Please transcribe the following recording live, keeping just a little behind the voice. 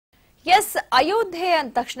S, Ayodhya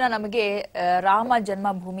ಅಂದ ತಕ್ಷಣ ನಮಗೆ ರಾಮ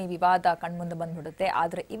ಜನ್ಮಭೂಮಿ ವಿವಾದ ಕಣ್ಮುಂದೆ ಬಂದ್ಬಿಡುತ್ತೆ.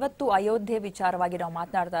 ಆದ್ರೆ ಇವತ್ತು ಅಯೋಧ್ಯೆ ವಿಚಾರವಾಗಿ ನಾವು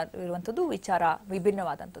ಮಾತನಾಡ್ತಾ ಇರುವಂತದ್ದು ವಿಚಾರ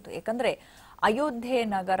ವಿಭಿನ್ನವಾದಂಥದ್ದು. ಯಾಕಂದ್ರೆ ಅಯೋಧ್ಯೆ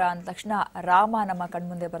ನಗರ ಅಂದ ತಕ್ಷಣ ರಾಮ ನಮ್ಮ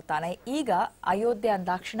ಕಣ್ಮುಂದೆ ಬರ್ತಾನೆ. ಈಗ ಅಯೋಧ್ಯೆ ಅಂದ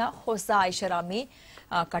ತಕ್ಷಣ ಹೊಸ ಐಷಾರಾಮಿ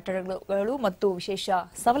ಕಟ್ಟಡಗಳು ಮತ್ತು ವಿಶೇಷ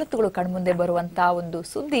ಸವಲತ್ತುಗಳು ಕಣ್ಮುಂದೆ ಬರುವಂತ ಒಂದು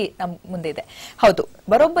ಸುದ್ದಿ ನಮ್ಮ ಮುಂದೆ ಇದೆ. ಹೌದು,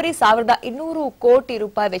 ಬರೋಬ್ಬರಿ 1200 ಕೋಟಿ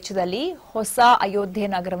ರೂಪಾಯಿ ವೆಚ್ಚದಲ್ಲಿ ಹೊಸ ಅಯೋಧ್ಯೆ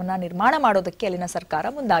ನಗರವನ್ನ ನಿರ್ಮಾಣ ಮಾಡೋದಕ್ಕೆ ಅಲ್ಲಿನ ಸರ್ಕಾರ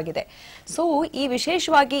ಮುಂದಾಗಿದೆ. ಸೊ ಈ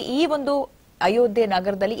ವಿಶೇಷವಾಗಿ ಈ ಒಂದು ಅಯೋಧ್ಯೆ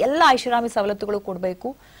ನಗರದಲ್ಲಿ ಎಲ್ಲ ಐಷಾರಾಮಿ ಸವಲತ್ತುಗಳು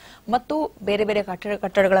ಕೊಡಬೇಕು ಮತ್ತು ಬೇರೆ ಬೇರೆ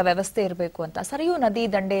ಕಟ್ಟಡಗಳ ವ್ಯವಸ್ಥೆ ಇರಬೇಕು ಅಂತ ಸರಿಯೂ ನದಿ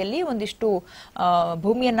ದಂಡೆಯಲ್ಲಿ ಒಂದಿಷ್ಟು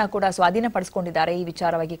ಭೂಮಿಯನ್ನ ಕೂಡ ಸ್ವಾಧೀನಪಡಿಸಿಕೊಂಡಿದ್ದಾರೆ. ಈ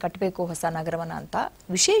ವಿಚಾರವಾಗಿ ಕಟ್ಟಬೇಕು ಹೊಸ ನಗರವನ್ನ ಅಂತ.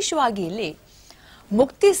 ವಿಶೇಷವಾಗಿ ಇಲ್ಲಿ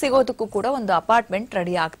ಮುಕ್ತಿ ಸಿಗೋದಕ್ಕೂ ಕೂಡ ಒಂದು ಅಪಾರ್ಟ್ಮೆಂಟ್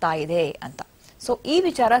ರೆಡಿ ಆಗ್ತಾ ಇದೆ ಅಂತ. ಸೊ ಈ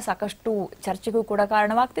ವಿಚಾರ ಸಾಕಷ್ಟು ಚರ್ಚೆಗೂ ಕೂಡ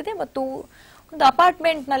ಕಾರಣವಾಗ್ತಿದೆ ಮತ್ತು ಒಂದು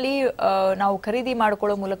ಅಪಾರ್ಟ್ಮೆಂಟ್ ನಲ್ಲಿ ನಾವು ಖರೀದಿ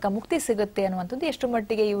ಮಾಡಿಕೊಳ್ಳೋ ಮೂಲಕ ಮುಕ್ತಿ ಸಿಗುತ್ತೆ ಅನ್ನುವಂಥದ್ದು ಎಷ್ಟು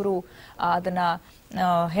ಮಟ್ಟಿಗೆ ಇವರು ಅದನ್ನ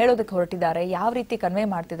ಹೇಳೋದಕ್ಕೆ ಹೊರಟಿದ್ದಾರೆ, ಯಾವ ರೀತಿ ಕನ್ವೆ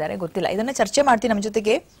ಮಾಡ್ತಿದ್ದಾರೆ ಗೊತ್ತಿಲ್ಲ. ಇದನ್ನ ಚರ್ಚೆ ಮಾಡ್ತೀನಿ. ನಮ್ಮ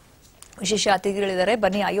ಜೊತೆಗೆ ವಿಶೇಷ ಅತಿಥಿಗಳಿದ್ದಾರೆ.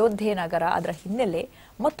 ಬನ್ನಿ, ಅಯೋಧ್ಯೆ ನಗರ, ಅದರ ಹಿನ್ನೆಲೆ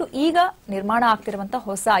ಮತ್ತು ಈಗ ನಿರ್ಮಾಣ ಆಗ್ತಿರುವಂತಹ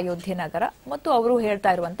ಹೊಸ ಅಯೋಧ್ಯೆ ನಗರ ಮತ್ತು ಅವರು ಹೇಳ್ತಾ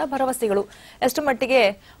ಇರುವಂತಹ ಭರವಸೆಗಳು ಎಷ್ಟು ಮಟ್ಟಿಗೆ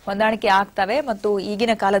ಹೊಂದಾಣಿಕೆ ಆಗ್ತವೆ ಮತ್ತು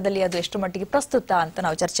ಈಗಿನ ಕಾಲದಲ್ಲಿ ಅದು ಎಷ್ಟು ಮಟ್ಟಿಗೆ ಪ್ರಸ್ತುತ ಅಂತ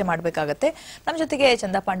ನಾವು ಚರ್ಚೆ ಮಾಡಬೇಕಾಗತ್ತೆ. ನಮ್ಮ ಜೊತೆಗೆ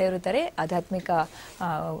ಚಂದಾ ಪಾಂಡೆ ಅವರು ಇದ್ದಾರೆ, ಆಧ್ಯಾತ್ಮಿಕ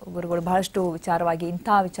ಗುರುಗಳು. ಬಹಳಷ್ಟು ವಿಚಾರವಾಗಿ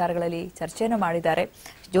ಇಂತಹ ವಿಚಾರಗಳಲ್ಲಿ ಚರ್ಚೆಯನ್ನು ಮಾಡಿದ್ದಾರೆ.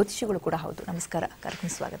 ಜ್ಯೋತಿಷಿಗಳು ಕೂಡ ಹೌದು. ನಮಸ್ಕಾರ,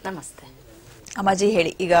 ಕಾರ್ಯಕ್ರಮ ಸ್ವಾಗತ. ನಮಸ್ತೆ ಅಮ್ಮಾಜಿ.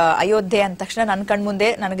 ಹೇಳಿ, ಈಗ ಅಯೋಧ್ಯೆ ಅಂದ ತಕ್ಷಣ ನನ್ನ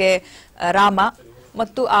ಕಣ್ಮುಂದೆ ನನಗೆ ರಾಮ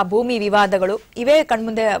ಮತ್ತು ಆ ಭೂಮಿ ವಿವಾದಗಳು ಇವೇ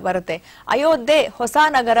ಕಣ್ಮುಂದೆ ಬರುತ್ತೆ. ಅಯೋಧ್ಯೆ ಹೊಸ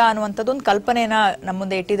ನಗರ ಅನ್ನುವಂಥದ್ದು ಒಂದು ಕಲ್ಪನೆಯನ್ನ ನಮ್ಮ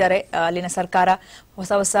ಮುಂದೆ ಇಟ್ಟಿದ್ದಾರೆ ಅಲ್ಲಿನ ಸರ್ಕಾರ.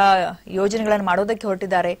 ಹೊಸ ಹೊಸ ಯೋಜನೆಗಳನ್ನು ಮಾಡೋದಕ್ಕೆ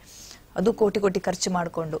ಹೊರಟಿದ್ದಾರೆ, ಅದು ಕೋಟಿ ಕೋಟಿ ಖರ್ಚು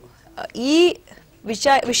ಮಾಡಿಕೊಂಡು. ಈ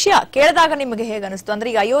ವಿಷಯ ಕೇಳಿದಾಗ ನಿಮಗೆ ಹೇಗೆ ಅನಿಸ್ತು? ಅಂದ್ರೆ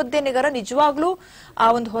ಈಗ ಅಯೋಧ್ಯೆ ನಗರ ನಿಜವಾಗ್ಲೂ ಆ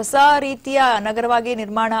ಒಂದು ಹೊಸ ರೀತಿಯ ನಗರವಾಗಿ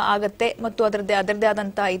ನಿರ್ಮಾಣ ಆಗತ್ತೆ ಮತ್ತು ಅದರದ್ದೇ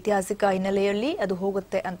ಆದಂತಹ ಐತಿಹಾಸಿಕ ಹಿನ್ನೆಲೆಯಲ್ಲಿ ಅದು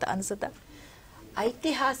ಹೋಗುತ್ತೆ ಅಂತ ಅನಿಸುತ್ತಾ?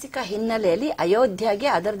 ಐತಿಹಾಸಿಕ ಹಿನ್ನೆಲೆಯಲ್ಲಿ ಅಯೋಧ್ಯೆಗೆ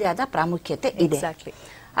ಅದರದೇ ಆದ ಪ್ರಾಮುಖ್ಯತೆ ಇದೆ.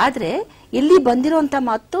 ಆದ್ರೆ ಇಲ್ಲಿ ಬಂದಿರುವಂತ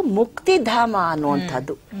ಮಾತು ಮುಕ್ತಿಧಾಮ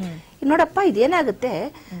ಅನ್ನುವಂಥದ್ದು. ನೋಡಪ್ಪ, ಇದೇನಾಗುತ್ತೆ,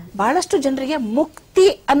 ಬಹಳಷ್ಟು ಜನರಿಗೆ ಮುಕ್ತಿ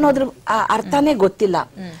ಅನ್ನೋದ್ರ ಅರ್ಥನೇ ಗೊತ್ತಿಲ್ಲ.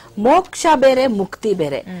 ಮೋಕ್ಷ ಬೇರೆ, ಮುಕ್ತಿ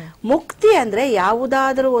ಬೇರೆ. ಮುಕ್ತಿ ಅಂದ್ರೆ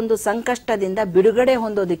ಯಾವುದಾದ್ರೂ ಒಂದು ಸಂಕಷ್ಟದಿಂದ ಬಿಡುಗಡೆ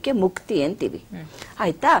ಹೊಂದೋದಕ್ಕೆ ಮುಕ್ತಿ ಅಂತೀವಿ,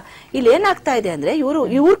 ಆಯ್ತಾ? ಇಲ್ಲಿ ಏನಾಗ್ತಾ ಇದೆ ಅಂದ್ರೆ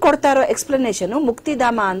ಇವ್ರು ಕೊಡ್ತಾ ಇರೋ ಎಕ್ಸ್ಪ್ಲನೇಷನ್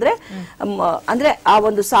ಮುಕ್ತಿಧಾಮ ಅಂದ್ರೆ ಆ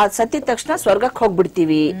ಒಂದು ಸತ್ತಿದ ತಕ್ಷಣ ಸ್ವರ್ಗಕ್ಕೆ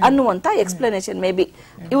ಹೋಗ್ಬಿಡ್ತೀವಿ ಅನ್ನುವಂತ ಎಕ್ಸ್ಪ್ಲನೇಷನ್ ಮೇ ಬಿ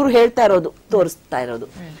ಇವ್ರು ಹೇಳ್ತಾ ಇರೋದು, ತೋರಿಸ್ತಾ ಇರೋದು.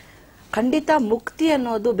 ಖಂಡಿತ ಮುಕ್ತಿ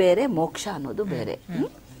ಅನ್ನೋದು ಬೇರೆ, ಮೋಕ್ಷ ಅನ್ನೋದು ಬೇರೆ.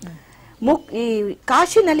 ಈ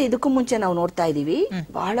ಕಾಶಿನಲ್ಲಿ ಇದಕ್ಕೂ ಮುಂಚೆ ನಾವು ನೋಡ್ತಾ ಇದೀವಿ,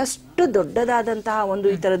 ಬಹಳಷ್ಟು ದೊಡ್ಡದಾದಂತಹ ಒಂದು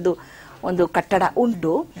ಈ ತರದ್ದು ಒಂದು ಕಟ್ಟಡ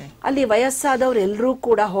ಉಂಟು. ಅಲ್ಲಿ ವಯಸ್ಸಾದವ್ರು ಎಲ್ಲರೂ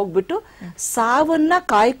ಕೂಡ ಹೋಗ್ಬಿಟ್ಟು ಸಾವನ್ನ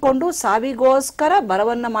ಕಾಯ್ಕೊಂಡು ಸಾವಿಗೋಸ್ಕರ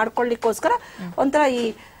ಬರವನ್ನ ಮಾಡ್ಕೊಳ್ಳಿಕ್ಕೋಸ್ಕರ ಒಂಥರ ಈ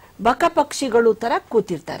ಬಕ ಪಕ್ಷಿಗಳು ತರ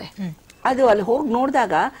ಕೂತಿರ್ತಾರೆ. ಅದು ಅಲ್ಲಿ ಹೋಗಿ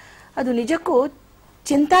ನೋಡಿದಾಗ ಅದು ನಿಜಕ್ಕೂ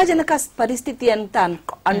ಚಿಂತಾಜನಕ ಪರಿಸ್ಥಿತಿ ಅಂತ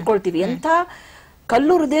ಅನ್ಕೊಳ್ತೀವಿ. ಎಂತ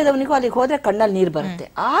ಕಲ್ಲು ಹೃದಯದವನಿಗೂ ಅಲ್ಲಿಗೆ ಹೋದ್ರೆ ಕಣ್ಣಲ್ಲಿ ನೀರು ಬರುತ್ತೆ.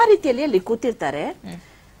 ಆ ರೀತಿಯಲ್ಲಿ ಅಲ್ಲಿ ಕೂತಿರ್ತಾರೆ.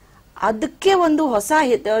 ಅದಕ್ಕೆ ಒಂದು ಹೊಸ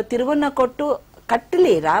ತಿರುವನ್ನ ಕೊಟ್ಟು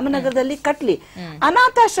ಕಟ್ಲಿ, ರಾಮನಗರದಲ್ಲಿ ಕಟ್ಲಿ,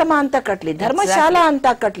 ಅನಾಥಾಶ್ರಮ ಅಂತ ಕಟ್ಲಿ, ಧರ್ಮಶಾಲಾ ಅಂತ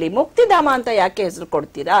ಕಟ್ಲಿ, ಮುಕ್ತಿಧಾಮ ಅಂತ ಯಾಕೆ ಹೆಸರು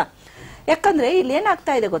ಕೊಡ್ತೀರಾ? ಯಾಕಂದ್ರೆ ಇಲ್ಲಿ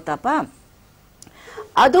ಏನಾಗ್ತಾ ಇದೆ ಗೊತ್ತಪ್ಪ,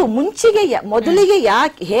 ಅದು ಮೊದಲಿಗೆ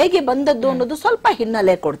ಹೇಗೆ ಬಂದದ್ದು ಅನ್ನೋದು ಸ್ವಲ್ಪ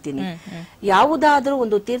ಹಿನ್ನೆಲೆ ಕೊಡ್ತೀನಿ. ಯಾವುದಾದ್ರೂ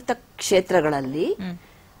ಒಂದು ತೀರ್ಥ ಕ್ಷೇತ್ರಗಳಲ್ಲಿ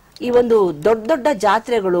ಈ ಒಂದು ದೊಡ್ಡ ದೊಡ್ಡ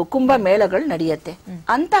ಜಾತ್ರೆಗಳು, ಕುಂಭಮೇಳಗಳು ನಡೆಯುತ್ತೆ.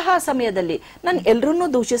 ಅಂತಹ ಸಮಯದಲ್ಲಿ ನಾನು ಎಲ್ರನ್ನೂ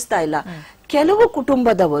ದೂಷಿಸ್ತಾ ಇಲ್ಲ, ಕೆಲವು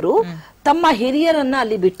ಕುಟುಂಬದವರು ತಮ್ಮ ಹಿರಿಯರನ್ನ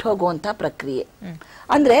ಅಲ್ಲಿ ಬಿಟ್ಟು ಹೋಗುವಂತ ಪ್ರಕ್ರಿಯೆ.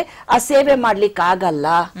 ಅಂದ್ರೆ ಆ ಸೇವೆ ಮಾಡ್ಲಿಕ್ಕೆ ಆಗಲ್ಲ,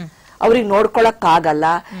 ಅವ್ರಿಗೆ ನೋಡ್ಕೊಳಕ್ ಆಗಲ್ಲ,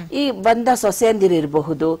 ಈ ಬಂದ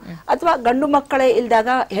ಸೊಸೆಯಂದಿರಿರಬಹುದು ಅಥವಾ ಗಂಡು ಮಕ್ಕಳೇ ಇಲ್ದಾಗ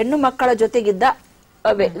ಹೆಣ್ಣು ಮಕ್ಕಳ ಜೊತೆಗಿದ್ದ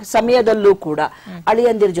ಸಮಯದಲ್ಲೂ ಕೂಡ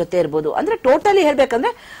ಅಳಿಯಂದಿರ ಜೊತೆ ಇರ್ಬೋದು. ಅಂದ್ರೆ ಟೋಟಲಿ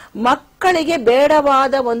ಹೇಳ್ಬೇಕಂದ್ರೆ ಮಕ್ಕಳಿಗೆ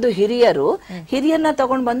ಬೇಡವಾದ ಒಂದು ಹಿರಿಯನ್ನ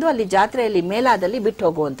ತಗೊಂಡ್ ಬಂದು ಅಲ್ಲಿ ಜಾತ್ರೆಯಲ್ಲಿ ಮೇಲಾದಲ್ಲಿ ಬಿಟ್ಟು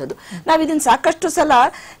ಹೋಗುವಂಥದ್ದು. ನಾವ್ ಇದನ್ನ ಸಾಕಷ್ಟು ಸಲ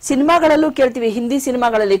ಸಿನಿಮಾಗಳಲ್ಲೂ ಕೇಳ್ತೀವಿ. ಹಿಂದಿ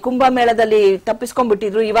ಸಿನಿಮಾಗಳಲ್ಲಿ ಕುಂಭಮೇಳದಲ್ಲಿ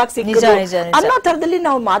ತಪ್ಪಿಸ್ಕೊಂಡ್ಬಿಟ್ಟಿದ್ರು, ಇವಾಗ ಸಿಕ್ಕಿದ್ರು ಅನ್ನೋ ತರದಲ್ಲಿ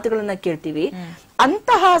ನಾವು ಮಾತುಗಳನ್ನ ಕೇಳ್ತೀವಿ.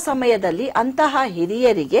 ಅಂತಹ ಸಮಯದಲ್ಲಿ ಅಂತಹ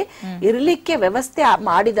ಹಿರಿಯರಿಗೆ ಇರ್ಲಿಕ್ಕೆ ವ್ಯವಸ್ಥೆ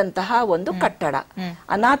ಮಾಡಿದಂತಹ ಒಂದು ಕಟ್ಟಡ,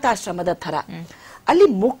 ಅನಾಥಾಶ್ರಮದ ತರ. ಅಲ್ಲಿ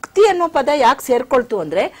ಮುಕ್ತಿ ಅನ್ನೋ ಪದ ಯಾಕೆ ಸೇರ್ಕೊಳ್ತು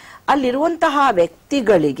ಅಂದ್ರೆ ಅಲ್ಲಿರುವಂತಹ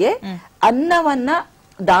ವ್ಯಕ್ತಿಗಳಿಗೆ ಅನ್ನವನ್ನ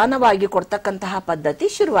ದಾನವಾಗಿ ಕೊಡ್ತಕ್ಕಂತಹ ಪದ್ಧತಿ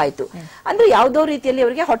ಶುರುವಾಯ್ತು. ಅಂದ್ರೆ ಯಾವ್ದೋ ರೀತಿಯಲ್ಲಿ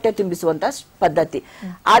ಅವರಿಗೆ ಹೊಟ್ಟೆ ತುಂಬಿಸುವಂತ ಪದ್ಧತಿ.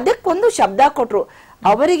 ಅದಕ್ಕೊಂದು ಶಬ್ದ ಕೊಟ್ರು,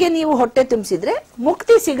 ಅವರಿಗೆ ನೀವು ಹೊಟ್ಟೆ ತುಂಬಿಸಿದ್ರೆ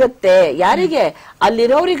ಮುಕ್ತಿ ಸಿಗತ್ತೆ. ಯಾರಿಗೆ?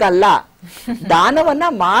 ಅಲ್ಲಿರೋರಿಗಲ್ಲ, ದಾನವನ್ನ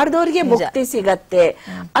ಮಾಡಿದವರಿಗೆ ಮುಕ್ತಿ ಸಿಗತ್ತೆ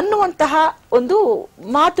ಅನ್ನುವಂತಹ ಒಂದು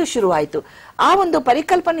ಮಾತು ಶುರುವಾಯ್ತು. ಆ ಒಂದು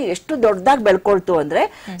ಪರಿಕಲ್ಪನೆ ಎಷ್ಟು ದೊಡ್ಡದಾಗಿ ಬೆಳ್ಕೊಳ್ತು ಅಂದ್ರೆ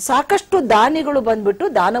ಸಾಕಷ್ಟು ದಾನಿಗಳು ಬಂದ್ಬಿಟ್ಟು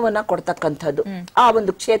ದಾನವನ್ನ ಕೊಡ್ತಕ್ಕಂಥದ್ದು ಆ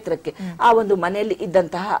ಒಂದು ಕ್ಷೇತ್ರಕ್ಕೆ, ಆ ಒಂದು ಮನೆಯಲ್ಲಿ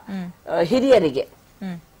ಇದ್ದಂತಹ ಹಿರಿಯರಿಗೆ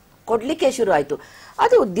ಕೊಡ್ಲಿಕ್ಕೆ ಶುರು ಆಯ್ತು.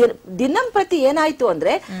 ಅದು ದಿನಂಪ್ರತಿ ಏನಾಯ್ತು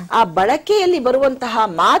ಅಂದ್ರೆ ಆ ಬಳಕೆಯಲ್ಲಿ ಬರುವಂತಹ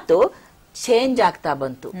ಮಾತು ಚೇಂಜ್ ಆಗ್ತಾ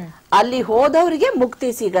ಬಂತು. ಅಲ್ಲಿ ಹೋದವರಿಗೆ ಮುಕ್ತಿ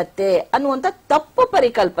ಸಿಗತ್ತೆ ಅನ್ನುವಂತ ತಪ್ಪು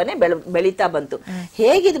ಪರಿಕಲ್ಪನೆ ಬೆಳೀತಾ ಬಂತು.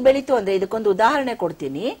 ಹೇಗಿದ್ ಬೆಳೀತು ಅಂದ್ರೆ ಇದಕ್ಕೊಂದು ಉದಾಹರಣೆ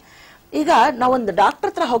ಕೊಡ್ತೀನಿ. ಈಗ ನಾವೊಂದು ಡಾಕ್ಟರ್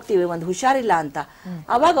ಹತ್ರ ಹೋಗ್ತೀವಿ, ಒಂದು ಹುಷಾರಿಲ್ಲ ಅಂತ.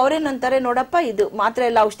 ಅವಾಗ ಅವ್ರೇನಂತಾರೆ, ನೋಡಪ್ಪ ಇದು ಮಾತ್ರೆ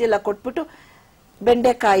ಎಲ್ಲ ಔಷಧಿ ಎಲ್ಲ ಕೊಟ್ಬಿಟ್ಟು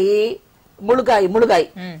ಬೆಂಡೆಕಾಯಿ,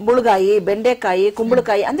 ಮುಳುಗಾಯಿ, ಬೆಂಡೆಕಾಯಿ,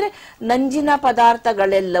 ಕುಂಬಳಕಾಯಿ ಅಂದ್ರೆ ನಂಜಿನ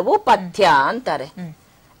ಪದಾರ್ಥಗಳೆಲ್ಲವೂ ಪಥ್ಯ ಅಂತಾರೆ.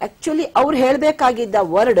 ಆಕ್ಚುಲಿ ಅವ್ರು ಹೇಳ್ಬೇಕಾಗಿದ್ದ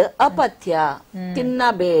ವರ್ಡ್ ಅಪಥ್ಯ,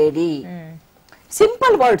 ತಿನ್ನಬೇಡಿ.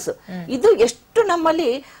 Simple words. ಇದು ಎಷ್ಟು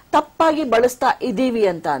ನಮ್ಮಲ್ಲಿ ತಪ್ಪಾಗಿ ಬಳಸ್ತಾ ಇದೀವಿ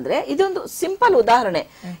ಅಂತ ಅಂದ್ರೆ ಇದೊಂದು ಸಿಂಪಲ್ ಉದಾಹರಣೆ.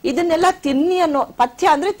 ಇದನ್ನೆಲ್ಲ ತಿನ್ನಿ ಅನ್ನೋ, ಪಥ್ಯ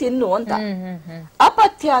ಅಂದ್ರೆ ತಿನ್ನು ಅಂತ,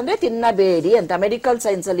 ಅಪಥ್ಯ ಅಂದ್ರೆ ತಿನ್ನಬೇಡಿ ಅಂತ ಮೆಡಿಕಲ್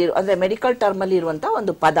ಸೈನ್ಸ್ ಅಲ್ಲಿ ಅಂದ್ರೆ ಮೆಡಿಕಲ್ ಟರ್ಮ್ ಅಲ್ಲಿ ಇರುವಂತ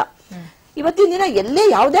ಒಂದು ಪದ. ಇವತ್ತಿನ ದಿನ ಎಲ್ಲೇ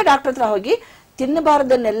ಯಾವುದೇ ಡಾಕ್ಟರ್ ಹತ್ರ ಹೋಗಿ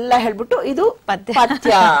ತಿನ್ನಬಾರದನ್ನೆಲ್ಲ ಹೇಳ್ಬಿಟ್ಟು ಇದು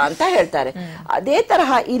ಪಥ್ಯ ಅಂತ ಹೇಳ್ತಾರೆ. ಅದೇ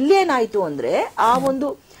ತರಹ ಇಲ್ಲೇನಾಯ್ತು ಅಂದ್ರೆ ಆ ಒಂದು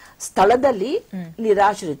ಸ್ಥಳದಲ್ಲಿ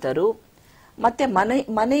ನಿರಾಶ್ರಿತರು ಮತ್ತೆ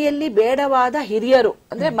ಮನೆಯಲ್ಲಿ ಬೇಡವಾದ ಹಿರಿಯರು,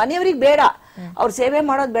 ಅಂದ್ರೆ ಮನೆಯವರಿಗೆ ಬೇಡ, ಅವ್ರ ಸೇವೆ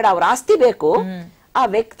ಮಾಡೋದು ಬೇಡ, ಅವ್ರ ಆಸ್ತಿ ಬೇಕು, ಆ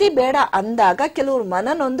ವ್ಯಕ್ತಿ ಬೇಡ ಅಂದಾಗ ಕೆಲವರು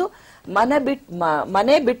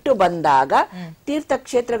ಮನೆ ಬಿಟ್ಟು ಬಂದಾಗ,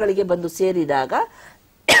 ತೀರ್ಥಕ್ಷೇತ್ರಗಳಿಗೆ ಬಂದು ಸೇರಿದಾಗ,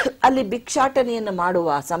 ಅಲ್ಲಿ ಭಿಕ್ಷಾಟನೆಯನ್ನು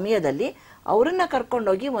ಮಾಡುವ ಸಮಯದಲ್ಲಿ ಅವರನ್ನ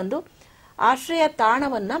ಕರ್ಕೊಂಡೋಗಿ ಒಂದು ಆಶ್ರಯ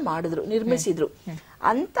ತಾಣವನ್ನ ನಿರ್ಮಿಸಿದ್ರು.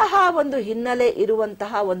 ಅಂತಹ ಒಂದು ಹಿನ್ನೆಲೆ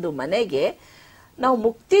ಇರುವಂತಹ ಒಂದು ಮನೆಗೆ ನಾವು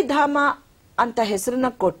ಮುಕ್ತಿಧಾಮ ಅಂತ ಹೆಸರನ್ನ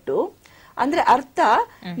ಕೊಟ್ಟು, ಅಂದ್ರೆ ಅರ್ಥ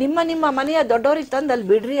ನಿಮ್ಮ ಮನೆಯ ದೊಡ್ಡವರಿಗೆ ತಂದು ಅಲ್ಲಿ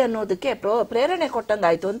ಬಿಡ್ರಿ ಅನ್ನೋದಕ್ಕೆ ಪ್ರೇರಣೆ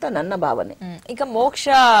ಕೊಟ್ಟಂಗಾಯ್ತು ಅಂತ ನನ್ನ ಭಾವನೆ. ಈಗ ಮೋಕ್ಷ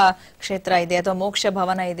ಕ್ಷೇತ್ರ ಇದೆ ಅಥವಾ ಮೋಕ್ಷ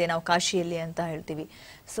ಭವನ ಇದೆ ನಾವು ಕಾಶಿಯಲ್ಲಿ ಅಂತ ಹೇಳ್ತೀವಿ.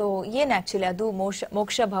 ಸೊ ಏನ್ ಆಕ್ಚುಲಿ ಅದು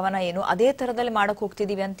ಮೋಕ್ಷ ಭವನ ಏನು ಅದೇ ತರದಲ್ಲಿ ಮಾಡಕ್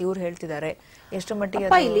ಹೋಗ್ತಿದೀವಿ ಅಂತ ಇವ್ರು ಹೇಳ್ತಿದ್ದಾರೆ. ಎಷ್ಟು ಮಟ್ಟಿಗೆ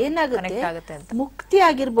ಇಲ್ಲಿ ಏನಾಗುತ್ತೆ, ಮುಕ್ತಿ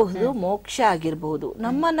ಆಗಿರಬಹುದು, ಮೋಕ್ಷ ಆಗಿರಬಹುದು,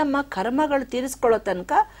 ನಮ್ಮ ಕರ್ಮಗಳು ತೀರಿಸ್ಕೊಳ್ಳೋ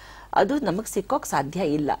ತನಕ ಅದು ನಮಗ್ ಸಿಕ್ಕೋಕ್ ಸಾಧ್ಯ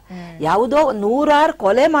ಇಲ್ಲ. ಯಾವುದೋ 100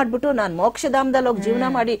 ಕೊಲೆ ಮಾಡ್ಬಿಟ್ಟು ನಾನ್ ಮೋಕ್ಷಧಾಮದಲ್ಲಿ ಹೋಗಿ ಜೀವನ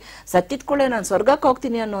ಮಾಡಿ ಸತ್ತಿದ್ಕೊಳ್ಳೆ ನಾನು ಸ್ವರ್ಗಕ್ಕೆ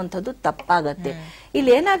ಹೋಗ್ತೀನಿ ಅನ್ನುವಂಥದ್ದು ತಪ್ಪಾಗತ್ತೆ.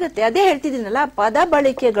 ಇಲ್ಲಿ ಏನಾಗುತ್ತೆ, ಅದೇ ಹೇಳ್ತಿದ್ದೀನಲ್ಲ, ಪದ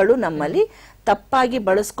ಬಳಕೆಗಳು ನಮ್ಮಲ್ಲಿ ತಪ್ಪಾಗಿ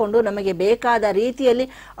ಬಳಸ್ಕೊಂಡು ನಮಗೆ ಬೇಕಾದ ರೀತಿಯಲ್ಲಿ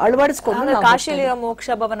ಅಳವಡಿಸ್ಕೊಂಡು, ಕಾಶಿಯಲ್ಲಿರೋ ಮೋಕ್ಷ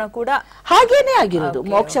ಭವನ ಕೂಡ ಹಾಗೇನೆ ಆಗಿರೋದು.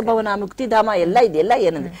 ಮೋಕ್ಷ ಭವನ, ಮುಕ್ತಿಧಾಮ ಎಲ್ಲ ಇದೆಲ್ಲ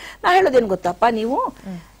ಏನಂದ್ರೆ, ನಾ ಹೇಳೋದೇನ್ ಗೊತ್ತಪ್ಪ, ನೀವು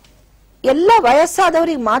ಎಲ್ಲ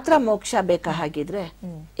ವಯಸ್ಸಾದವ್ರಿಗೆ ಮಾತ್ರ ಮೋಕ್ಷ ಬೇಕಾ? ಹಾಗಿದ್ರೆ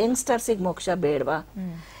ಯಂಗ್ಸ್ಟರ್ಸಿಗೆ ಮೋಕ್ಷ ಬೇಡವಾ?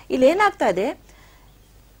 ಇಲ್ಲಿ ಏನಾಗ್ತಾ ಇದೆ,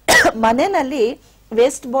 ಮನೆಯಲ್ಲಿ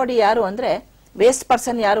ವೇಸ್ಟ್ ಬಾಡಿ ಯಾರು ಅಂದ್ರೆ, ವೇಸ್ಟ್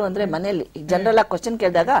ಪರ್ಸನ್ ಯಾರು ಅಂದ್ರೆ ಮನೆಯಲ್ಲಿ ಜನರಲ್ ಆಗಿ ಕ್ವಶನ್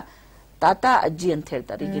ಕೇಳಿದಾಗ ತಾತ ಅಜ್ಜಿ ಅಂತ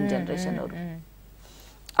ಹೇಳ್ತಾರೆ ಈಗಿನ ಜನರೇಷನ್ ಅವರು.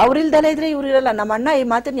 ಅವ್ರಿಲ್ದಲೇ ಇದ್ರೆ ಇವ್ರು ಇರಲ್ಲ. ನಮ್ಮ ಅಣ್ಣ ಈ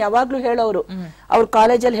ಮಾತನ್ನ ಯಾವಾಗ್ಲೂ ಹೇಳೋರು, ಅವ್ರ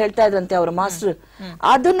ಕಾಲೇಜಲ್ಲಿ ಹೇಳ್ತಾ ಇದ್ರಂತೆ ಅವ್ರ ಮಾಸ್ಟರ್.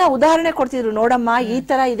 ಅದನ್ನ ಉದಾಹರಣೆ ಕೊಡ್ತಿದ್ರು, ನೋಡಮ್ಮ ಈ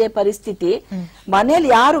ತರ ಇದೆ ಪರಿಸ್ಥಿತಿ, ಮನೇಲಿ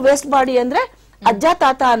ಯಾರು ವೇಸ್ಟ್ ಬಾಡಿ ಅಂದ್ರೆ ಅಜ್ಜ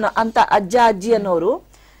ತಾತ ಅಂತ ಅಜ್ಜ ಅಜ್ಜಿ ಅನ್ನೋರು.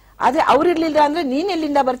 ಆದ್ರೆ ಅವ್ರಿರ್ಲಿಲ್ಲ ಅಂದ್ರೆ ನೀನ್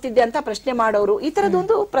ಎಲ್ಲಿಂದ ಬರ್ತಿದ್ದೆ ಅಂತ ಪ್ರಶ್ನೆ ಮಾಡೋರು. ಈ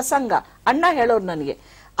ತರದೊಂದು ಪ್ರಸಂಗ ಅಣ್ಣ ಹೇಳೋರು ನನಗೆ.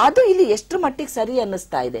 ಅದು ಇಲ್ಲಿ ಎಷ್ಟು ಮಟ್ಟಿಗೆ ಸರಿ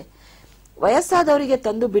ಅನ್ನಿಸ್ತಾ ಇದೆ. ವಯಸ್ಸಾದವರಿಗೆ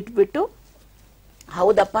ತಂದು ಬಿಟ್ಬಿಟ್ಟು,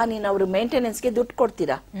 ಹೌದಪ್ಪ ನೀನ್ ಅವ್ರ ಮೇಂಟೆನೆನ್ಸ್ಗೆ ದುಡ್ಡು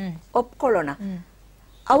ಕೊಡ್ತೀರಾ, ಒಪ್ಕೊಳ್ಳೋಣ.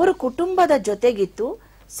 ಅವರು ಕುಟುಂಬದ ಜೊತೆಗಿತ್ತು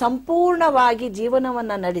ಸಂಪೂರ್ಣವಾಗಿ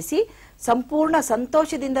ಜೀವನವನ್ನ ನಡೆಸಿ ಸಂಪೂರ್ಣ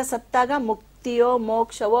ಸಂತೋಷದಿಂದ ಸತ್ತಾಗ ಮುಕ್ತಿಯೋ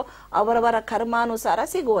ಮೋಕ್ಷವೋ ಅವರವರ ಕರ್ಮಾನುಸಾರ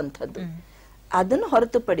ಸಿಗುವಂಥದ್ದು. ಅದನ್ನು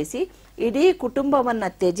ಹೊರತುಪಡಿಸಿ ಇಡೀ ಕುಟುಂಬವನ್ನ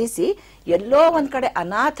ತ್ಯಜಿಸಿ ಎಲ್ಲೋ ಒಂದ್ ಕಡೆ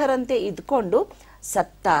ಅನಾಥರಂತೆ ಇದ್ಕೊಂಡು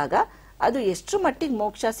ಸತ್ತಾಗ ಅದು ಎಷ್ಟು ಮಟ್ಟಿಗೆ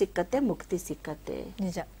ಮೋಕ್ಷ ಸಿಕ್ಕತ್ತೆ, ಮುಕ್ತಿ ಸಿಕ್ಕತ್ತೆ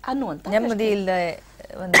ನಿಜ ಅನ್ನುವಂತ ನೆಮ್ಮದಿ ಇಲ್ಲದೆ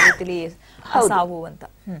ಒಂದು ರೀತಿಲಿ ಸಾವು ಅಂತ.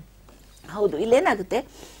 ಹೌದು. ಇಲ್ಲೇನಾಗುತ್ತೆ,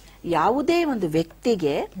 ಯಾವುದೇ ಒಂದು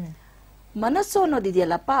ವ್ಯಕ್ತಿಗೆ ಮನಸ್ಸು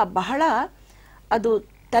ಅನ್ನೋದಿದೆಯಲ್ಲಪ್ಪ, ಬಹಳ ಅದು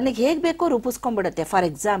ತನಗೆ ಹೇಗ್ ಬೇಕೋ ರೂಪಿಸ್ಕೊಂಡ್ಬಿಡತ್ತೆ. ಫಾರ್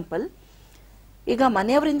ಎಕ್ಸಾಂಪಲ್, ಈಗ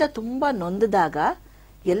ಮನೆಯವರಿಂದ ತುಂಬಾ ನೊಂದಿದಾಗ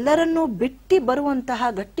ಎಲ್ಲರನ್ನೂ ಬಿಟ್ಟಿ ಬರುವಂತಹ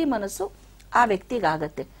ಗಟ್ಟಿ ಮನಸ್ಸು ಆ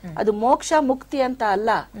ವ್ಯಕ್ತಿಗಾಗತ್ತೆ. ಅದು ಮೋಕ್ಷ ಮುಕ್ತಿ ಅಂತ ಅಲ್ಲ,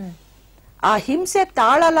 ಆ ಹಿಂಸೆ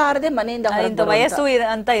ತಾಳಲಾರದೆ ಮನೆಯಿಂದ ವಯಸ್ಸು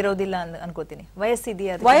ಅಂತ ಇರೋದಿಲ್ಲ ಅನ್ಕೋತೀನಿ.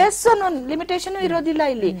 ವಯಸ್ಸಿದೆಯಾ? ವಯಸ್ಸು ಲಿಮಿಟೇಷನ್ ಇರೋದಿಲ್ಲ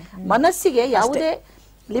ಇಲ್ಲಿ. ಮನಸ್ಸಿಗೆ ಯಾವುದೇ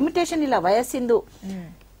ಲಿಮಿಟೇಷನ್ ಇಲ್ಲ ವಯಸ್ಸಿಂದು.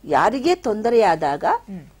 ಯಾರಿಗೆ ತೊಂದರೆಯಾದಾಗ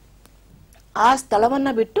ಆ ಸ್ಥಳವನ್ನ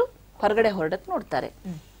ಬಿಟ್ಟು ಹೊರಗಡೆ ಹೊರಡಕ್ ನೋಡ್ತಾರೆ.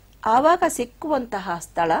 ಆವಾಗ ಸಿಕ್ಕುವಂತಹ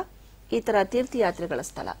ಸ್ಥಳ ಈ ತರ ತೀರ್ಥಯಾತ್ರೆಗಳ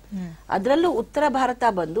ಸ್ಥಳ. ಅದರಲ್ಲೂ ಉತ್ತರ ಭಾರತ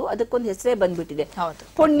ಬಂದು ಅದಕ್ಕೊಂದು ಹೆಸರೇ ಬಂದ್ಬಿಟ್ಟಿದೆ,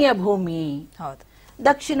 ಪುಣ್ಯ ಭೂಮಿ.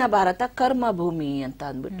 ದಕ್ಷಿಣ ಭಾರತ ಕರ್ಮ ಭೂಮಿ ಅಂತ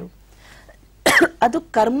ಅಂದ್ಬಿಟ್ಟು. ಅದು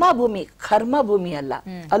ಕರ್ಮ ಭೂಮಿ, ಕರ್ಮ ಭೂಮಿ ಅಲ್ಲ.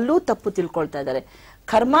 ಅಲ್ಲೂ ತಪ್ಪು ತಿಳ್ಕೊಳ್ತಾ ಇದ್ದಾರೆ.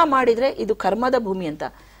 ಕರ್ಮ ಮಾಡಿದ್ರೆ ಇದು ಕರ್ಮದ ಭೂಮಿ ಅಂತ.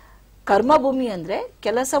 ಕರ್ಮ ಭೂಮಿ ಅಂದ್ರೆ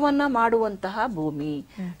ಕೆಲಸವನ್ನ ಮಾಡುವಂತಹ ಭೂಮಿ,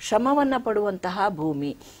 ಶ್ರಮವನ್ನ ಪಡುವಂತಹ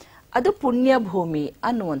ಭೂಮಿ. ಅದು ಪುಣ್ಯ ಭೂಮಿ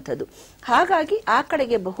ಅನ್ನುವಂಥದ್ದು. ಹಾಗಾಗಿ ಆ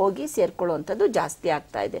ಕಡೆಗೆ ಹೋಗಿ ಸೇರ್ಕೊಳ್ಳುವಂಥದ್ದು ಜಾಸ್ತಿ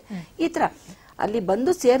ಆಗ್ತಾ ಇದೆ. ಈ ತರ ಅಲ್ಲಿ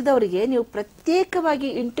ಬಂದು ಸೇರಿದವರಿಗೆ ನೀವು ಪ್ರತ್ಯೇಕವಾಗಿ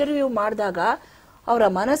ಇಂಟರ್ವ್ಯೂ ಮಾಡಿದಾಗ ಅವರ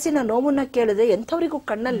ಮನಸ್ಸಿನ ನೋವನ್ನ ಕೇಳಿದ್ರೆ ಎಂಥವರಿಗೂ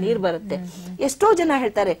ಕಣ್ಣಲ್ಲಿ ನೀರು ಬರುತ್ತೆ. ಎಷ್ಟೋ ಜನ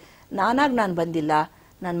ಹೇಳ್ತಾರೆ, ನಾನಾಗ್ ನಾನು ಬಂದಿಲ್ಲ,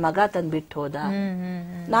 ನನ್ ಮಗ ತಂದ್ ಬಿಟ್ಟು ಹೋದ,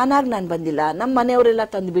 ನಾನಾಗ್ ನಾನ್ ಬಂದಿಲ್ಲ, ನಮ್ ಮನೆಯವರೆಲ್ಲ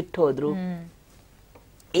ತಂದ್ ಬಿಟ್ಟು ಹೋದ್ರು,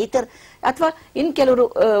 ಈ ತರ. ಅಥವಾ ಇನ್ ಕೆಲವರು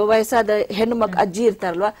ವಯಸ್ಸಾದ ಹೆಣ್ಣು ಅಜ್ಜಿ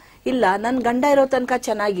ಇರ್ತಾರಲ್ವಾ, ಇಲ್ಲ ನನ್ ಗಂಡ ಇರೋ ತನಕ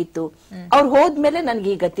ಚೆನ್ನಾಗಿತ್ತು, ಅವ್ರು ಹೋದ್ಮೇಲೆ ನನ್ಗೆ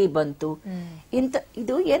ಈ ಗತಿ ಬಂತು.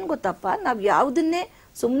 ಇದು ಏನ್ ಗೊತ್ತಪ್ಪ, ನಾವ್ ಯಾವ್ದನ್ನೇ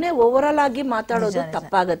ಸುಮ್ನೆ ಓವರ್ ಆಲ್ ಆಗಿ ಮಾತಾಡೋದು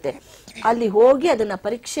ತಪ್ಪಾಗತ್ತೆ. ಅಲ್ಲಿ ಹೋಗಿ ಅದನ್ನ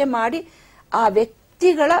ಪರೀಕ್ಷೆ ಮಾಡಿ ಆ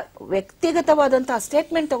ವ್ಯಕ್ತಿಗಳ ವ್ಯಕ್ತಿಗತವಾದಂತಹ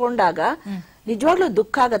ಸ್ಟೇಟ್ಮೆಂಟ್ ತಗೊಂಡಾಗ ನಿಜವಾಗ್ಲೂ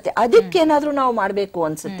ದುಃಖ ಆಗತ್ತೆ. ಅದಕ್ಕೇನಾದ್ರೂ ನಾವು ಮಾಡ್ಬೇಕು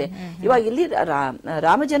ಅನ್ಸುತ್ತೆ. ಇವಾಗ ಇಲ್ಲಿ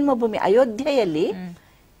ರಾಮ ಜನ್ಮಭೂಮಿ ಅಯೋಧ್ಯೆಯಲ್ಲಿ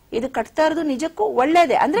ಇದು ಕಟ್ತಾ ಇರೋದು ನಿಜಕ್ಕೂ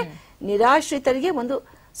ಒಳ್ಳೇದೇ. ಅಂದ್ರೆ ನಿರಾಶ್ರಿತರಿಗೆ ಒಂದು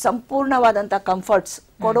ಸಂಪೂರ್ಣವಾದಂತ ಕಂಫರ್ಟ್ಸ್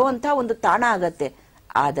ಕೊಡುವಂತ ಒಂದು ತಾಣ ಆಗತ್ತೆ.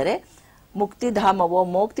 ಆದರೆ ಮುಕ್ತಿಧಾಮವೋ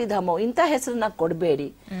ಮೋಕ್ತಿಧಾಮವೋ ಇಂಥ ಹೆಸರನ್ನ ಕೊಡಬೇಡಿ.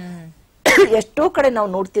 ಎಷ್ಟೋ ಕಡೆ ನಾವು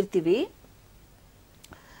ನೋಡ್ತಿರ್ತೀವಿ,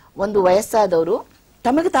 ಒಂದು ವಯಸ್ಸಾದವರು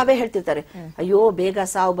ತಮಗೆ ತಾವೇ ಹೇಳ್ತಿರ್ತಾರೆ, ಅಯ್ಯೋ ಬೇಗ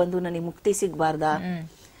ಸಾವು ಬಂದು ನನಗೆ ಮುಕ್ತಿ ಸಿಗ್ಬಾರ್ದ,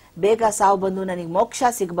 ಬೇಗ ಸಾವು ಬಂದು ನನಗೆ ಮೋಕ್ಷ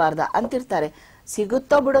ಸಿಗ್ಬಾರ್ದ ಅಂತಿರ್ತಾರೆ.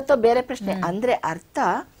 ಸಿಗುತ್ತೋ ಬಿಡುತ್ತೋ ಬೇರೆ ಪ್ರಶ್ನೆ. ಅಂದ್ರೆ ಅರ್ಥ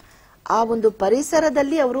ಆ ಒಂದು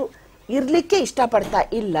ಪರಿಸರದಲ್ಲಿ ಅವರು ಇರ್ಲಿಕ್ಕೆ ಇಷ್ಟಪಡ್ತಾ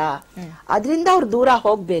ಇಲ್ಲ, ಅದರಿಂದ ಅವ್ರು ದೂರ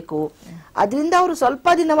ಹೋಗ್ಬೇಕು, ಅದರಿಂದ ಅವ್ರು ಸ್ವಲ್ಪ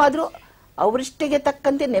ದಿನವಾದ್ರೂ ಅವರಿಷ್ಟಿಗೆ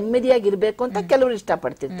ತಕ್ಕಂತೆ ನೆಮ್ಮದಿಯಾಗಿರ್ಬೇಕು ಅಂತ ಕೆಲವರು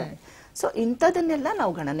ಇಷ್ಟಪಡ್ತಿರ್ತಾರೆ. ಸೊ ಇಂಥದನ್ನೆಲ್ಲ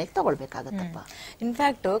ನಾವು ಗಣನೆಗೆ ತಗೊಳ್ಬೇಕಾಗತ್ತಪ್ಪ.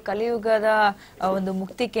 ಇನ್ಫ್ಯಾಕ್ಟ್ ಕಲಿಯುಗದ ಒಂದು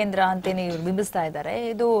ಮುಕ್ತಿ ಕೇಂದ್ರ ಅಂತೇನೆ ಇವ್ರು ಬಿಂಬಿಸ್ತಾ ಇದ್ದಾರೆ.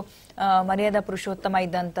 ಇದು ಮರ್ಯಾದ ಪುರುಷೋತ್ತಮ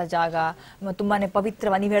ಇದ್ದಂತ ಜಾಗ, ತುಂಬಾನೇ ಪವಿತ್ರ,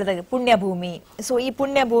 ನೀವ್ ಹೇಳಿದಾಗ ಪುಣ್ಯ ಭೂಮಿ. ಸೊ ಈ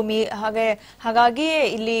ಪುಣ್ಯ ಭೂಮಿ ಹಾಗಾಗಿ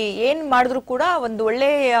ಇಲ್ಲಿ ಏನ್ ಮಾಡಿದ್ರು ಕೂಡ ಒಂದು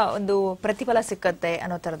ಒಳ್ಳೆಯ ಒಂದು ಪ್ರತಿಫಲ ಸಿಕ್ಕತ್ತೆ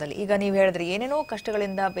ಅನ್ನೋ ತರದಲ್ಲಿ. ಈಗ ನೀವ್ ಹೇಳಿದ್ರಿ ಏನೇನೋ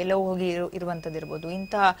ಕಷ್ಟಗಳಿಂದ ಎಲ್ಲೋ ಹೋಗಿ ಇರುವಂತದ್ದಿರ್ಬೋದು,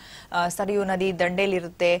 ಇಂಥ ಸರಿಯು ನದಿ ದಂಡೆಯಲ್ಲಿ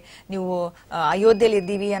ಇರುತ್ತೆ, ನೀವು ಅಯೋಧ್ಯೆಯಲ್ಲಿ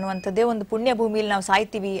ಇದ್ದೀವಿ ಅನ್ನುವಂಥದ್ದೇ ಒಂದು ಪುಣ್ಯ ಭೂಮಿಯಲ್ಲಿ ನಾವು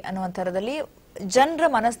ಸಾಯ್ತೀವಿ ಅನ್ನುವಂಥ ತರದಲ್ಲಿ ಜನರ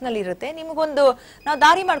ಮನಸ್ಸಿನಲ್ಲಿ ಇರುತ್ತೆ. ನಿಮಗೊಂದು ನಾವು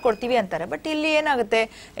ದಾರಿ ಮಾಡ್ಕೊಡ್ತೀವಿ ಅಂತಾರೆ. ಬಟ್ ಇಲ್ಲಿ ಏನಾಗುತ್ತೆ,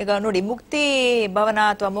 ಈಗ ನೋಡಿ ಮುಕ್ತಿ ಭವನ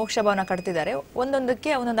ಅಥವಾ ಮೋಕ್ಷ ಭವನ ಕಟ್ತಿದ್ದಾರೆ,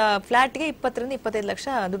 ಒಂದೊಂದಕ್ಕೆ ಒಂದೊಂದು ಫ್ಲಾಟ್ಗೆ 20 ರಿಂದ 25 ಲಕ್ಷ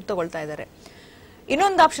ದುಡ್ಡು ತಗೊಳ್ತಾ ಇದ್ದಾರೆ.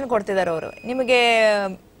 ಇನ್ನೊಂದು ಆಪ್ಷನ್ ಕೊಡ್ತಿದ್ದಾರೆ ಅವರು, ನಿಮಗೆ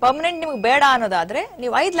ಪರ್ಮನೆಂಟ್ ನಿಮ್ಗೆ ಬೇಡ ಅನ್ನೋದಾದ್ರೆ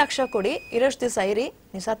ನೀವು 5 ಲಕ್ಷ ಕೊಡಿ, ಇರೋಷ್ಟು ದಿವಸ ಇರಿ,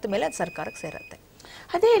 ನೀವು ಸತ್ತ ಮೇಲೆ ಅದು ಸರ್ಕಾರಕ್ಕೆ ಸೇರತ್ತೆ.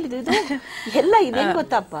 ಅದೇ ಹೇಳಿದ್ರು, ಇದು ಎಲ್ಲ ಇದೇನ್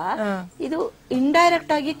ಗೊತ್ತಪ್ಪ, ಇದು ಇಂಡೈರೆಕ್ಟ್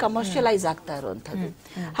ಆಗಿ ಕಮರ್ಷಿಯಲೈಸ್ ಆಗ್ತಾ ಇರುವಂತದ್ದು.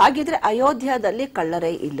 ಹಾಗಿದ್ರೆ ಅಯೋಧ್ಯದಲ್ಲಿ ಕಳ್ಳರೇ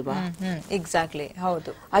ಇಲ್ವಾ? ಎಕ್ಸಾಕ್ಟ್ಲಿ,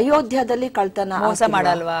 ಹೌದು. ಅಯೋಧ್ಯದಲ್ಲಿ ಕಳ್ತನ ಮೋಸ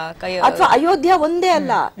ಮಾಡಲ್ವಾ? ಅಥವಾ ಅಯೋಧ್ಯ ಒಂದೇ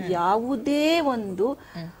ಅಲ್ಲ, ಯಾವುದೇ ಒಂದು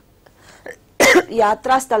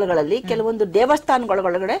ಯಾತ್ರಾ ಸ್ಥಳಗಳಲ್ಲಿ ಕೆಲವೊಂದು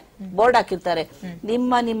ದೇವಸ್ಥಾನಗಳೊಳಗಡೆ ಬೋರ್ಡ್ ಹಾಕಿರ್ತಾರೆ,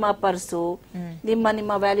 ನಿಮ್ಮ ಪರ್ಸು,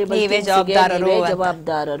 ನಿಮ್ಮ ವ್ಯಾಲ್ಯೂಬಲ್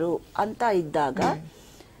ಜವಾಬ್ದಾರರು ಅಂತ ಇದ್ದಾಗ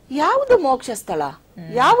ಯಾವುದು ಮೋಕ್ಷ ಸ್ಥಳ,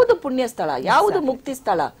 ಯಾವುದು ಪುಣ್ಯ ಸ್ಥಳ, ಯಾವುದು ಮುಕ್ತಿ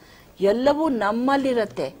ಸ್ಥಳ, ಎಲ್ಲವೂ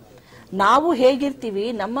ನಮ್ಮಲ್ಲಿರತ್ತೆ. ನಾವು ಹೇಗಿರ್ತೀವಿ,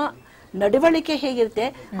 ನಮ್ಮ ನಡವಳಿಕೆ ಹೇಗಿರುತ್ತೆ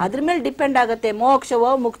ಅದ್ರ ಮೇಲೆ ಡಿಪೆಂಡ್ ಆಗತ್ತೆ ಮೋಕ್ಷವೋ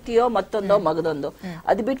ಮುಕ್ತಿಯೋ ಮತ್ತೊಂದೋ ಮಗದೊಂದೋ.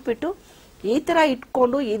 ಅದು ಬಿಟ್ಬಿಟ್ಟು ಈ ತರ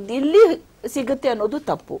ಇಟ್ಕೊಂಡು ಇಲ್ಲಿ ಸಿಗುತ್ತೆ ಅನ್ನೋದು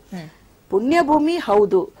ತಪ್ಪು. ಪುಣ್ಯ ಭೂಮಿ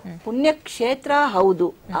ಹೌದು, ಪುಣ್ಯ ಕ್ಷೇತ್ರ ಹೌದು,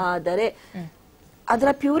 ಆದರೆ ಅದರ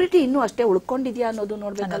ಪ್ಯೂರಿಟಿ ಇನ್ನೂ ಅಷ್ಟೇ ಉಳ್ಕೊಂಡಿದ್ಯಾ ಅನ್ನೋದು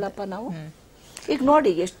ನೋಡ್ಬೇಕಲ್ಲಪ್ಪ ನಾವು. ಈಗ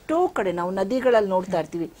ನೋಡಿ, ಎಷ್ಟೋ ಕಡೆ ನಾವು ನದಿಗಳಲ್ಲಿ ನೋಡ್ತಾ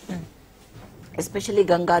ಇರ್ತೀವಿ, ಎಸ್ಪೆಷಲಿ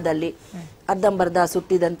ಗಂಗಾದಲ್ಲಿ ಅರ್ಧಂಬರ್ಧ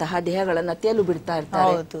ಸುಟ್ಟಿದಂತಹ ದೇಹಗಳನ್ನ ತೇಲು ಬಿಡ್ತಾ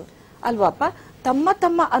ಇರ್ತಾರೆ ಅಲ್ವಾಪ. ತಮ್ಮ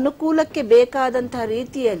ತಮ್ಮ ಅನುಕೂಲಕ್ಕೆ ಬೇಕಾದಂತಹ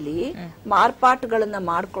ರೀತಿಯಲ್ಲಿ ಮಾರ್ಪಾಟುಗಳನ್ನ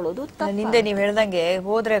ಮಾಡ್ಕೊಳ್ಳೋದು. ಹಿಂದೆ ನೀವ್ ಹೇಳ್ದಂಗೆ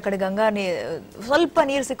ಹೋದ್ರೆ ಆ ಕಡೆ ಗಂಗಾ ಸ್ವಲ್ಪ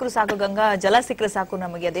ನೀರ್ ಸಿಕ್ಕರು ಸಾಕು, ಗಂಗಾ ಜಲ ಸಿಕ್ಕರು ಸಾಕು,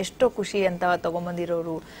 ನಮಗೆ ಅದೆಷ್ಟೋ ಖುಷಿ ಅಂತ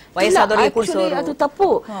ತಗೊಂಬಂದಿರೋರು ವಯಸ್ಸಾದವರಿಗೆ ಕುಡಿಸೋರು. ಅದು ತಪ್ಪು.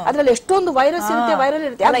 ಅದ್ರಲ್ಲಿ ಎಷ್ಟೊಂದು ವೈರಸ್ ಇರುತ್ತೆ, ವೈರಲ್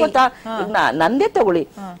ಇರುತ್ತೆ. ಯಾಕೆ ಗೊತ್ತಾ, ನಂದೇ ತಗೊಳ್ಳಿ,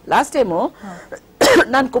 ಲಾಸ್ಟ್ ಟೈಮು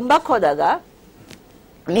ನಾನ್ ಕುಂಭಕ್ ಹೋದಾಗ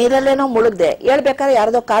ನೀರಲ್ಲೇನೋ ಮುಳುಗ್ದೆ, ಹೇಳ್ಬೇಕಾದ್ರೆ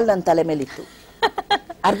ಯಾರದೋ ಕಾಲ್ ನನ್ನ ತಲೆ ಮೇಲಿತ್ತು,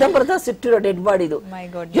 ಅರ್ಧಂಬರ್ಧ ಸಿಟ್ಟಿರೋ ಡೆಡ್ ಬಾಡಿದು.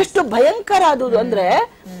 ಎಷ್ಟು ಭಯಂಕರ ಅದು ಅಂದ್ರೆ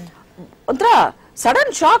ಒಂಥರ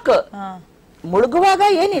ಸಡನ್ ಶಾಕ್. ಮುಳುಗುವಾಗ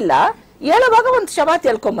ಏನಿಲ್ಲ, ಹೇಳುವಾಗ ಒಂದು ಶವ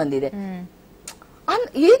ತೆಲ್ಕೊಂಡ್ ಬಂದಿದೆ.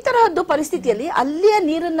 ಈ ತರಹದ್ದು ಪರಿಸ್ಥಿತಿಯಲ್ಲಿ ಅಲ್ಲಿಯ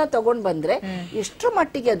ನೀರನ್ನ ತಗೊಂಡ್ ಬಂದ್ರೆ ಎಷ್ಟರ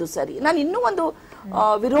ಮಟ್ಟಿಗೆ ಅದು ಸರಿ? ನಾನು ಇನ್ನೂ ಒಂದು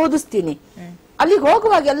ವಿರೋಧಿಸ್ತೀನಿ. ಅಲ್ಲಿಗೆ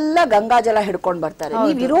ಹೋಗುವಾಗ ಎಲ್ಲ ಗಂಗಾ ಜಲ ಹಿಡ್ಕೊಂಡ್ ಬರ್ತಾರೆ.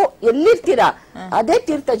 ನೀವಿರೋ ಎಲ್ಲಿರ್ತೀರಾ ಅದೇ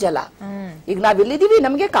ತೀರ್ಥ ಜಲ. ಈಗ ನಾವ್ ಎಲ್ಲಿದೀವಿ,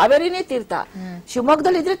 ನಮ್ಗೆ ಕಾವೇರಿನೇ ತೀರ್ಥ,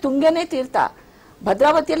 ಶಿವಮೊಗ್ಗದಲ್ಲಿ ಇದ್ರೆ ತುಂಗೆನೇ ತೀರ್ಥ,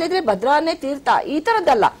 ಭದ್ರಾವತಿಯಲ್ಲಿದ್ರೆ ಭದ್ರಾನೇ ತೀರ್ಥ. ಈ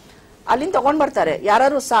ತರದ್ದಲ್ಲ, ಅಲ್ಲಿಂದ ತಗೊಂಡ್ ಬರ್ತಾರೆ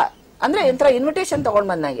ಯಾರು ಅಂದ್ರೆ ಎಂತರ ಇನ್ವಿಟೇಷನ್ ತಗೊಂಡ್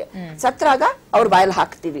ಬಂದಂಗೆ, ಸತ್ರಾಗ ಅವ್ರ ಬಾಯಲ್ಲಿ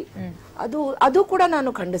ಹಾಕ್ತಿವಿ. ಅದು ಕೂಡ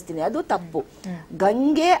ನಾನು ಖಂಡಿಸ್ತೀನಿ, ಅದು ತಪ್ಪು.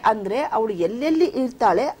 ಗಂಗೆ ಅಂದ್ರೆ ಅವಳು ಎಲ್ಲೆಲ್ಲಿ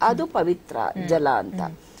ಇರ್ತಾಳೆ ಅದು ಪವಿತ್ರ ಜಲ ಅಂತ.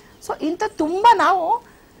 ಸೊ ಇಂತ ತುಂಬಾ ನಾವು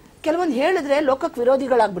ಕೆಲವೊಂದು ಹೇಳಿದ್ರೆ ಲೋಕಕ್ಕೆ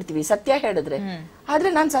ವಿರೋಧಿಗಳಾಗ್ಬಿಡ್ತೀವಿ ಸತ್ಯ ಹೇಳಿದ್ರೆ. ಆದ್ರೆ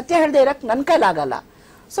ನಾನ್ ಸತ್ಯ ಹೇಳ್ದೆ ಇರಕ್ ನನ್ ಕೈಲಾಗಲ್ಲ.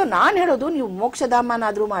 ಸೊ ನಾನ್ ಹೇಳೋದು, ನೀವು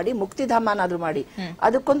ಮೋಕ್ಷಧಾಮನಾದ್ರೂ ಮಾಡಿ, ಮುಕ್ತಿಧಾಮನಾದ್ರೂ ಮಾಡಿ,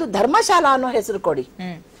 ಅದಕ್ಕೊಂದು ಧರ್ಮಶಾಲಾ ಅನ್ನೋ ಹೆಸರು ಕೊಡಿ.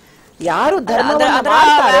 ಯಾರು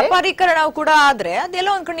ವ್ಯಾಪಾರೀಕರಣ ಕೂಡ ಆದ್ರೆ ಅದೆಲ್ಲ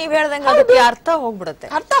ಒಂದ್ ಕಡೆ ನೀವ್ ಹೇಳ್ದಂಗೆ ಅದಕ್ಕೆ ಅರ್ಥ ಹೋಗ್ಬಿಡುತ್ತೆ.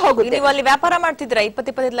 ನೀವು ಅಲ್ಲಿ ವ್ಯಾಪಾರ ಮಾಡ್ತಿದ್ದೀರಾ,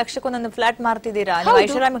 20-25 ಲಕ್ಷಕ್ಕೆ ಒಂದೊಂದು ಫ್ಲಾಟ್ ಮಾರ್ತಿದ್ದೀರಾ, ನೀವು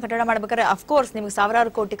ಐಷಾರಾಮಿ ಕಟ್ಟಡ ಮಾಡ್ಬೇಕಾದ್ರೆ ಅಫ್ಕೋರ್ಸ್ ನಿಮ್ಗೆ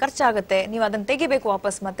ಸಾವಿರಾರು ಕೋಟಿ ಖರ್ಚಾಗುತ್ತೆ, ನೀವು ಅದನ್ನ ತೆಗಿಬೇಕು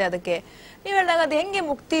ವಾಪಸ್. ಮತ್ತೆ ಅದಕ್ಕೆ ನೀವ್ ಹೇಳ್ದಾಗ ಅದು ಹೆಂಗೆ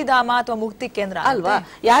ಮುಕ್ತಿಧಾಮ ಅಥವಾ ಮುಕ್ತಿ ಕೇಂದ್ರ ಅಲ್ವಾ?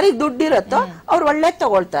 ಯಾರಿಗ್ ದುಡ್ಡಿರತ್ತೋ ಅವ್ರು ಒಳ್ಳೆ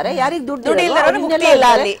ತಗೊಳ್ತಾರೆ, ಯಾರಿಗ್ ದುಡ್ಡು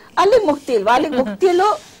ಅಲ್ಲಿ ಮುಕ್ತಿ ಇಲ್ವಾ? ಅಲ್ಲಿ ಮುಕ್ತಿಯಲ್ಲೂ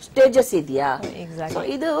ಸ್ಟೇಜಸ್ ಇದೆಯಾ?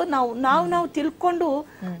 ಇದು ನಾವು ತಿಳ್ಕೊಂಡು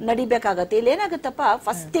ನಡಿಬೇಕಾಗತ್ತೆ. ಇಲ್ಲಿ ಏನಾಗುತ್ತಪ್ಪ,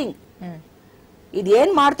 ಫಸ್ಟ್ ಥಿಂಗ್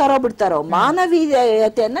ಇದೇನ್ ಮಾಡ್ತಾರೋ ಬಿಡ್ತಾರೋ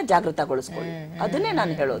ಮಾನವೀಯತೆಯನ್ನ ಜಾಗೃತಗೊಳಿಸ್ಕೊಳ್ಳಿ. ಅದನ್ನೇ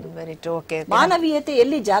ನಾನು ಹೇಳೋದು. ಮಾನವೀಯತೆ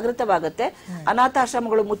ಎಲ್ಲಿ ಜಾಗೃತವಾಗುತ್ತೆ,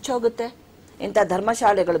 ಅನಾಥಾಶ್ರಮಗಳು ಮುಚ್ಚೋಗುತ್ತೆ, ಇಂಥ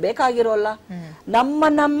ಧರ್ಮಶಾಲೆಗಳು ಬೇಕಾಗಿರೋಲ್ಲ.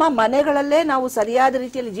 ನಮ್ಮ ಮನೆಗಳಲ್ಲೇ ನಾವು ಸರಿಯಾದ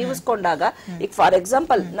ರೀತಿಯಲ್ಲಿ ಜೀವಿಸ್ಕೊಂಡಾಗ, ಈಗ ಫಾರ್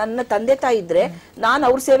ಎಕ್ಸಾಂಪಲ್ ನನ್ನ ತಂದೆ ತಾಯಿ ಇದ್ರೆ ನಾನು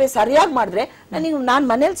ಅವ್ರ ಸೇವೆ ಸರಿಯಾಗಿ ಮಾಡಿದ್ರೆ ನಾನ್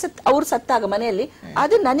ಮನೇಲಿ ಅವ್ರು ಸತ್ತಾಗ ಮನೆಯಲ್ಲಿ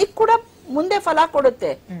ಅದು ನನಗ್ ಕೂಡ ಮುಂದೆ ಫಲ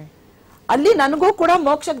ಕೊಡುತ್ತೆ. ಅಲ್ಲಿ ನನಗೂ ಕೂಡ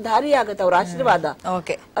ಮೋಕ್ಷಕ್ಕೆ ದಾರಿ ಆಗತ್ತೆ ಅವ್ರ ಆಶೀರ್ವಾದ.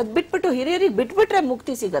 ಅದ್ ಬಿಟ್ಬಿಟ್ಟು ಹಿರಿಯರಿಗೆ ಬಿಟ್ಬಿಟ್ರೆ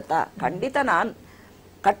ಮುಕ್ತಿ ಸಿಗತ್ತಾ? ಖಂಡಿತ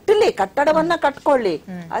ಕಟ್ಟಡವನ್ನ ಕಟ್ಕೊಳ್ಳಿ,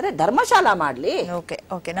 ಆದ್ರೆ ಧರ್ಮಶಾಲಾ ಮಾಡ್ಲಿ.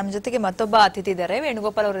 ಓಕೆ ನಮ್ ಜೊತೆಗೆ ಮತ್ತೊಬ್ಬ ಅತಿಥಿ ಇದ್ದಾರೆ,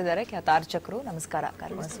 ವೇಣುಗೋಪಾಲ್ ಅವರು ಇದ್ದಾರೆ, ಖ್ಯಾತ ಅರ್ಚಕರು. ನಮಸ್ಕಾರ,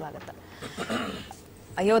 ಕಾರ್ಯಕ್ರಮ ಸ್ವಾಗತ.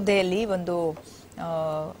 ಅಯೋಧ್ಯೆಯಲ್ಲಿ ಒಂದು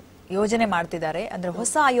ಯೋಜನೆ ಮಾಡ್ತಿದ್ದಾರೆ, ಅಂದ್ರೆ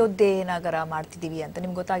ಹೊಸ ಅಯೋಧ್ಯೆ ನಗರ ಮಾಡ್ತಿದೀವಿ ಅಂತ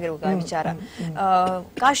ನಿಮ್ಗೆ ಗೊತ್ತಾಗಿರೋ ವಿಚಾರ.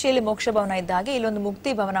 ಕಾಶಿಯಲ್ಲಿ ಮೋಕ್ಷ ಭವನ ಇದ್ದ ಹಾಗೆ ಇಲ್ಲೊಂದು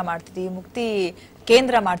ಮುಕ್ತಿ ಭವನ ಮಾಡ್ತಿದೀವಿ, ಮುಕ್ತಿ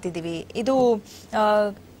ಕೇಂದ್ರ ಮಾಡ್ತಿದೀವಿ. ಇದು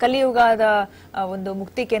ಕಲಿಯುಗದ ಒಂದು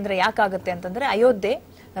ಮುಕ್ತಿ ಕೇಂದ್ರ ಯಾಕಾಗುತ್ತೆ ಅಂತಂದ್ರೆ, ಅಯೋಧ್ಯೆ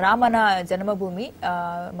ರಾಮನ ಜನ್ಮಭೂಮಿ,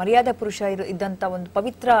 ಮರ್ಯಾದಾ ಪುರುಷ ಇದ್ದಂತ ಒಂದು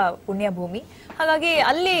ಪವಿತ್ರ ಪುಣ್ಯ ಭೂಮಿ. ಹಾಗಾಗಿ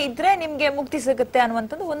ಅಲ್ಲಿ ಇದ್ರೆ ನಿಮ್ಗೆ ಮುಕ್ತಿ ಸಿಗುತ್ತೆ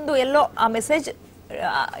ಅನ್ನುವಂಥದ್ದು ಒಂದು ಎಲ್ಲೋ ಆ ಮೆಸೇಜ್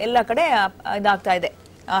ಎಲ್ಲ ಕಡೆ ಇದಾಗ್ತಾ ಇದೆ,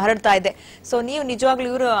 ಹರಡ್ತಾ ಇದೆ. ಸೊ ನೀವು ನಿಜವಾಗ್ಲೂ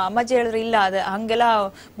ಇವರು ಅಮ್ಮಾಜಿ ಹೇಳಿದ್ರು ಇಲ್ಲ ಹಂಗೆಲ್ಲ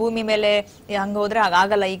ಭೂಮಿ ಮೇಲೆ ಹಂಗ ಹೋದ್ರೆ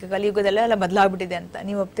ಆಗಲ್ಲ, ಈಗ ಕಲಿಯುಗದಲ್ಲೆಲ್ಲ ಬದಲಾಗ್ಬಿಟ್ಟಿದೆ ಅಂತ.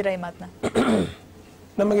 ನೀವು ಒಪ್ತೀರಾ ಈ ಮಾತನ್ನ?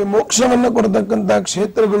 ನಮಗೆ ಮೋಕ್ಷವನ್ನ ಕೊಡತಕ್ಕಂತ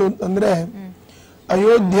ಕ್ಷೇತ್ರಗಳು ಅಂತಂದ್ರೆ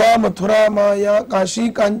ಅಯೋಧ್ಯ, ಮಥುರಾ, ಮಾಯ, ಕಾಶಿ,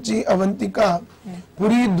 ಕಾಂಚಿ, ಅವಂತಿಕಾ,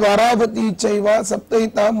 ಪುರಿ, ದ್ವಾರಾವತಿ ಚೈವ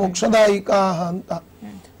ಸಪ್ತೈತ ಮೋಕ್ಷದಾಯಿಕಾ ಅಂತ.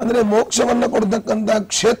 ಅಂದ್ರೆ ಮೋಕ್ಷವನ್ನ ಕೊಡತಕ್ಕಂತ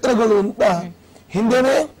ಕ್ಷೇತ್ರಗಳು ಅಂತ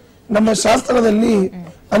ಹಿಂದೆನೆ ನಮ್ಮ ಶಾಸ್ತ್ರದಲ್ಲಿ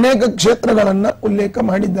ಅನೇಕ ಕ್ಷೇತ್ರಗಳನ್ನ ಉಲ್ಲೇಖ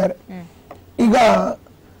ಮಾಡಿದ್ದಾರೆ. ಈಗ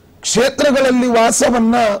ಕ್ಷೇತ್ರಗಳಲ್ಲಿ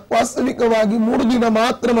ವಾಸವನ್ನ ವಾಸ್ತವಿಕವಾಗಿ 3 ದಿನ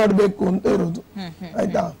ಮಾತ್ರ ಮಾಡಬೇಕು ಅಂತ ಇರೋದು,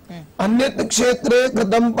 ಆಯ್ತಾ? ಅನ್ಯತ್ ಕ್ಷೇತ್ರೇ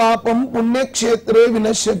ಕೃತಂ ಪಾಪಂ ಪುಣ್ಯಕ್ಷೇತ್ರೇ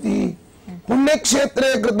ವಿನಶ್ಯತಿ, ಪುಣ್ಯಕ್ಷೇತ್ರೇ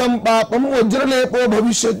ಕೃತಂ ಪಾಪಂ ವಜ್ರಲೇಪೋ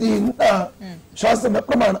ಭವಿಷ್ಯತಿ ಅಂತ ಶಾಸ್ತ್ರದ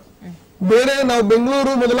ಪ್ರಮಾಣ. ಬೇರೆ ನಾವು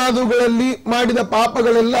ಬೆಂಗಳೂರು ಮೊದಲಾದವುಗಳಲ್ಲಿ ಮಾಡಿದ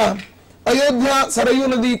ಪಾಪಗಳೆಲ್ಲ ಅಯೋಧ್ಯ, ಸರಯೂ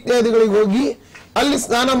ನದಿ ಇತ್ಯಾದಿಗಳಿಗೆ ಹೋಗಿ ಅಲ್ಲಿ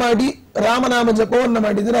ಸ್ನಾನ ಮಾಡಿ ರಾಮನಾಮ ಜಪವನ್ನ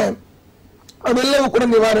ಮಾಡಿದ್ರೆ ಅವೆಲ್ಲವೂ ಕೂಡ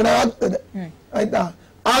ನಿವಾರಣೆ ಆಗ್ತದೆ, ಆಯ್ತಾ?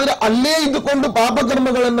 ಆದ್ರೆ ಅಲ್ಲೇ ಇದ್ದುಕೊಂಡು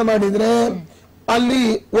ಪಾಪಕರ್ಮಗಳನ್ನ ಮಾಡಿದ್ರೆ ಅಲ್ಲಿ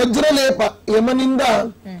ವಜ್ರಲೇಪ, ಯಮನಿಂದ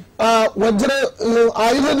ವಜ್ರ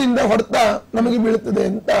ಆಯುಧದಿಂದ ಹೊಡೆತ ನಮಗೆ ಬೀಳುತ್ತದೆ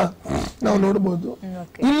ಅಂತ ನಾವು ನೋಡಬಹುದು.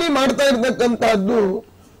 ಇಲ್ಲಿ ಮಾಡ್ತಾ ಇರ್ತಕ್ಕಂತಹದ್ದು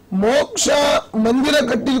ಮೋಕ್ಷ ಮಂದಿರ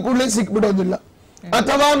ಕಟ್ಟಿದ ಕೂಡಲೇ ಸಿಕ್ಬಿಡೋದಿಲ್ಲ,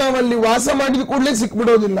 ಅಥವಾ ನಾವಲ್ಲಿ ವಾಸ ಮಾಡಿದ ಕೂಡಲೇ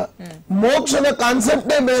ಸಿಕ್ಬಿಡೋದಿಲ್ಲ. ಮೋಕ್ಷದ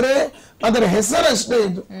ಕಾನ್ಸೆಪ್ಟೇ ಬೇರೆ, ಅದರ ಹೆಸರಷ್ಟೇ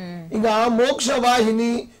ಇದು. ಈಗ ಮೋಕ್ಷ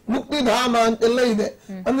ವಾಹಿನಿ, ಮುಕ್ತಿಧಾಮ ಅಂತೆಲ್ಲ ಇದೆ.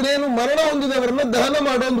 ಅಂದ್ರೆ ಏನು, ಮರಣ ಹೊಂದಿದವರನ್ನ ದಹನ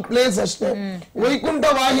ಮಾಡೋ ಒಂದು ಪ್ಲೇಸ್ ಅಷ್ಟೇ. ವೈಕುಂಠ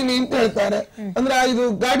ವಾಹಿನಿ ಅಂತ ಹೇಳ್ತಾರೆ, ಅಂದ್ರೆ ಇದು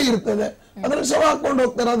ಗಾಡಿ ಇರ್ತದೆ, ಅದ್ರ ಶವ ಹಾಕೊಂಡು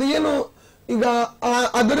ಹೋಗ್ತಾರೆ. ಅದು ಏನು, ಈಗ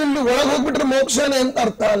ಅದರಲ್ಲಿ ಒಳಗೆ ಹೋಗ್ಬಿಟ್ರೆ ಮೋಕ್ಷನೇ ಅಂತ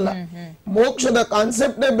ಅರ್ಥ ಅಲ್ಲ. ಮೋಕ್ಷದ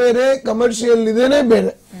ಕಾನ್ಸೆಪ್ಟೇ ಬೇರೆ, ಕಮರ್ಷಿಯಲ್ ಇದೇನೆ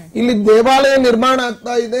ಬೇರೆ. ಇಲ್ಲಿ ದೇವಾಲಯ ನಿರ್ಮಾಣ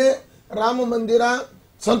ಆಗ್ತಾ ಇದೆ, ರಾಮ ಮಂದಿರ,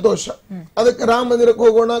 ಸಂತೋಷ. ಅದಕ್ಕೆ ರಾಮ ಮಂದಿರಕ್ಕೆ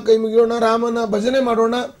ಹೋಗೋಣ, ಕೈ ಮುಗಿಯೋಣ, ರಾಮನ ಭಜನೆ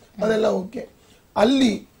ಮಾಡೋಣ, ಅದೆಲ್ಲ ಓಕೆ.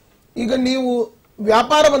 ಅಲ್ಲಿ ಈಗ ನೀವು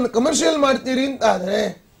ವ್ಯಾಪಾರವನ್ನು ಕಮರ್ಷಿಯಲ್ ಮಾಡ್ತೀರಿ ಅಂತ ಆದ್ರೆ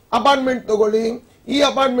ಅಪಾರ್ಟ್ಮೆಂಟ್ ತಗೊಳ್ಳಿ. ಈ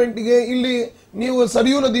ಅಪಾರ್ಟ್ಮೆಂಟ್ಗೆ ಇಲ್ಲಿ ನೀವು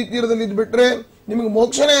ಸರಿಯೂ ನದಿ ತೀರದಲ್ಲಿ ಇದ್ಬಿಟ್ರೆ ನಿಮಗೆ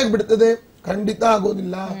ಮೋಕ್ಷನೇ ಆಗ್ಬಿಡ್ತದೆ? ಖಂಡಿತ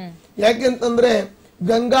ಆಗೋದಿಲ್ಲ. ಯಾಕೆಂತಂದ್ರೆ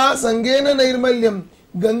ಗಂಗಾ ಸಂಗೇನ ನೈರ್ಮಲ್ಯಂ,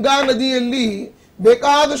 ಗಂಗಾ ನದಿಯಲ್ಲಿ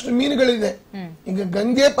ಬೇಕಾದಷ್ಟು ಮೀನುಗಳಿದೆ. ಈಗ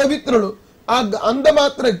ಗಂಗೆ ಪವಿತ್ರಳು, ಆ ಅಂದ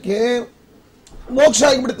ಮಾತ್ರಕ್ಕೆ ಮೋಕ್ಷ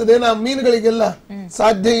ಆಗಿಬಿಡ್ತದೆ ನಾ ಮೀನುಗಳಿಗೆಲ್ಲ?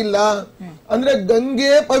 ಸಾಧ್ಯ ಇಲ್ಲ. ಅಂದ್ರೆ ಗಂಗೆ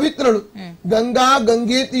ಪವಿತ್ರಳು. ಗಂಗಾ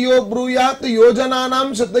ಗಂಗೇತಿಯೋ ಬ್ರೂಯಾತ್ ಯೋಜನಾನಾಂ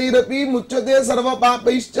ಶತೈರಪಿ ಮುಚ್ಚತೆ ಸರ್ವ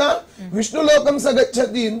ಪಾಪೈಶ್ಚ ವಿಷ್ಣು ಲೋಕಂ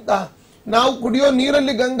ಸಗಚ್ಚತಿ ಅಂತ. ನಾವು ಕುಡಿಯೋ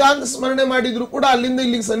ನೀರಲ್ಲಿ ಗಂಗಾ ಅಂತ ಸ್ಮರಣೆ ಮಾಡಿದ್ರು ಕೂಡ ಅಲ್ಲಿಂದ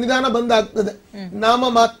ಇಲ್ಲಿಗೆ ಸನ್ನಿಧಾನ ಬಂದಾಗ್ತದೆ, ನಾಮ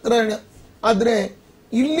ಮಾತ್ರ. ಆದ್ರೆ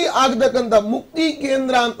ಇಲ್ಲಿ ಆಗ್ತಕ್ಕಂತ ಮುಕ್ತಿ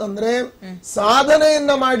ಕೇಂದ್ರ ಅಂತಂದ್ರೆ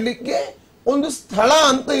ಸಾಧನೆಯನ್ನ ಮಾಡ್ಲಿಕ್ಕೆ ಒಂದು ಸ್ಥಳ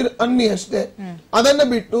ಅಂತ ಅನ್ನಿ ಅಷ್ಟೇ. ಅದನ್ನ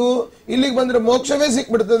ಬಿಟ್ಟು ಇಲ್ಲಿಗೆ ಬಂದ್ರೆ ಮೋಕ್ಷವೇ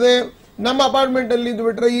ಸಿಕ್ಬಿಡ್ತದೆ. ನಮ್ಮ ಅಪಾರ್ಟ್ಮೆಂಟ್ ಅಲ್ಲಿ ಇದ್ದು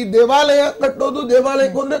ಬಿಟ್ರೆ ಈ ದೇವಾಲಯ ಕಟ್ಟೋದು,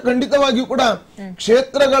 ದೇವಾಲಯಕ್ಕೆ ಹೋದ್ರೆ ಖಂಡಿತವಾಗಿಯೂ ಕೂಡ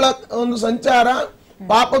ಕ್ಷೇತ್ರಗಳ ಒಂದು ಸಂಚಾರ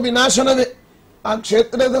ಪಾಪ ವಿನಾಶನವೇ. ಆ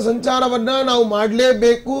ಕ್ಷೇತ್ರದ ಸಂಚಾರವನ್ನ ನಾವು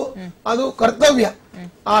ಮಾಡ್ಲೇಬೇಕು, ಅದು ಕರ್ತವ್ಯ.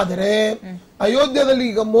 ಆದರೆ ಅಯೋಧ್ಯದಲ್ಲಿ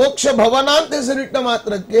ಈಗ ಮೋಕ್ಷ ಭವನ ಅಂತ ಹೆಸರಿಟ್ಟ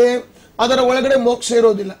ಮಾತ್ರಕ್ಕೆ ಅದರ ಒಳಗಡೆ ಮೋಕ್ಷ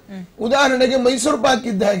ಇರೋದಿಲ್ಲ. ಉದಾಹರಣೆಗೆ ಮೈಸೂರು ಪಾಕ್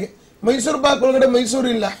ಇದ್ದ ಹಾಗೆ, ಮೈಸೂರು ಪಾಕ್ ಒಳಗಡೆ ಮೈಸೂರು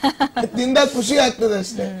ಇಲ್ಲ, ತಿಂದ ಖುಷಿ ಆಗ್ತದೆ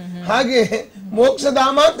ಅಷ್ಟೇ. ಹಾಗೆ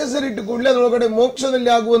ಮೋಕ್ಷಧಾಮ ಅಂತ ಹೆಸರಿಟ್ಟು ಕೂಡಲೇ ಅದರೊಳಗಡೆ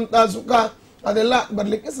ಮೋಕ್ಷದಲ್ಲಿ ಆಗುವಂತಹ ಸುಖ ಅದೆಲ್ಲ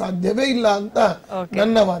ಬರ್ಲಿಕ್ಕೆ ಸಾಧ್ಯವೇ ಇಲ್ಲ ಅಂತ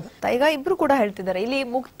ನನ್ನ ವಾದ. ಈಗ ಇಬ್ರು ಕೂಡ ಹೇಳ್ತಿದ್ದಾರೆ ಇಲ್ಲಿ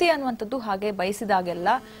ಮುಕ್ತಿ ಅನ್ನುವಂಥದ್ದು ಹಾಗೆ ಬಯಸಿದಾಗೆಲ್ಲ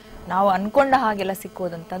ನಾವು ಅನ್ಕೊಂಡ ಹಾಗೆಲ್ಲ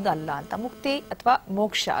ಸಿಕ್ಕೋದಂತದ್ದು ಅಲ್ಲ ಅಂತ. ಮುಕ್ತಿ ಅಥವಾ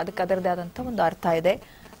ಮೋಕ್ಷ ಅದಕ್ಕೆ ಅದರದೇ ಆದಂತ ಒಂದು ಅರ್ಥ ಇದೆ,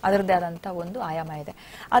 ಅದರದೇ ಆದಂತ ಒಂದು ಆಯಾಮ ಇದೆ.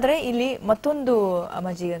 ಆದ್ರೆ ಇಲ್ಲಿ ಮತ್ತೊಂದು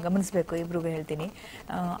ಅಮ್ಮಾಜಿ ಗಮನಿಸಬೇಕು, ಇಬ್ರಿಗೂ ಹೇಳ್ತೀನಿ,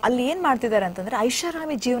 ಅಲ್ಲಿ ಏನ್ ಮಾಡ್ತಿದ್ದಾರೆ ಅಂತಂದ್ರೆ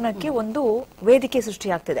ಐಷಾರಾಮಿ ಜೀವನಕ್ಕೆ ಒಂದು ವೇದಿಕೆ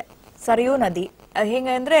ಸೃಷ್ಟಿಯಾಗ್ತಿದೆ. ಸರಿಯೂ ನದಿ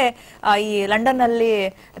ಹೇಗೆ ಅಂದ್ರೆ ಈ ಲಂಡನ್ ಅಲ್ಲಿ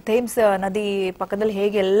ಥೇಮ್ಸ್ ನದಿ ಪಕ್ಕದಲ್ಲಿ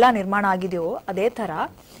ಹೇಗೆಲ್ಲ ನಿರ್ಮಾಣ ಆಗಿದೆಯೋ ಅದೇ ತರ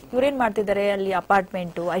ಇವ್ರೇನ್ ಮಾಡ್ತಿದ್ದಾರೆ, ಅಲ್ಲಿ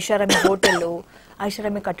ಅಪಾರ್ಟ್ಮೆಂಟು, ಐಷಾರಾಮಿ ಹೋಟೆಲು,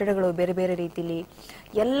 ಐಷಾರಾಮಿ ಕಟ್ಟಡಗಳು ಬೇರೆ ಬೇರೆ ರೀತಿಲಿ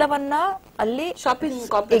ಎಲ್ಲವನ್ನ ಅಲ್ಲಿ ಶಾಪಿಂಗ್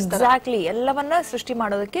ಕಾಂಪ್ಲೆಕ್ಸ್ ಎಕ್ಸಾಕ್ಟ್ಲಿ ಎಲ್ಲವನ್ನ ಸೃಷ್ಟಿ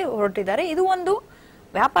ಮಾಡೋದಕ್ಕೆ ಹೊರಟಿದ್ದಾರೆ. ಇದು ಒಂದು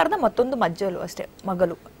ವ್ಯಾಪಾರದ ಮತ್ತೊಂದು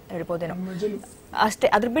ಮಗಲು ಹೇಳ್ಬೋದೇನೋ ಅಷ್ಟೇ.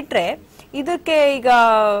 ಅದ್ರ ಬಿಟ್ರೆ ಇದಕ್ಕೆ ಈಗ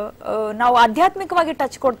ನಾವು ಆಧ್ಯಾತ್ಮಿಕವಾಗಿ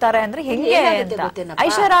ಟಚ್ ಕೊಡ್ತಾರೆ ಅಂದ್ರೆ ಹೆಂಗೆ ಅಂತ.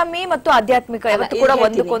 ಐಷಾರಾಮಿ ಮತ್ತು ಆಧ್ಯಾತ್ಮಿಕ ಯಾವತ್ತೂ ಕೂಡ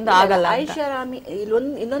ಒಂದಕ್ಕೊಂದು ಆಗಲ್ಲ. ಐಷಾರಾಮಿ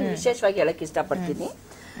ಇನ್ನೊಂದು ವಿಶೇಷವಾಗಿ ಹೇಳಕ್ ಇಷ್ಟಪಡ್ತೀನಿ,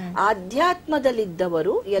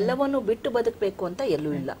 ಆಧ್ಯಾತ್ಮದಲ್ಲಿದ್ದವರು ಎಲ್ಲವನ್ನು ಬಿಟ್ಟು ಬದುಕಬೇಕು ಅಂತ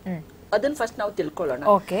ಎಲ್ಲೂ ಇಲ್ಲ. ಅದನ್ನ ಫಸ್ಟ್ ನಾವು ತಿಳ್ಕೊಳ್ಳೋಣ.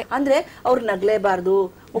 ಅಂದ್ರೆ ಅವ್ರು ನಗ್ಲೇಬಾರ್ದು,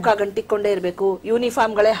 ಮುಖ ಗಂಟಿಕೊಂಡೇ ಇರ್ಬೇಕು,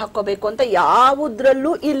 ಯೂನಿಫಾರ್ಮ್ ಗಳೇ ಹಾಕೋಬೇಕು ಅಂತ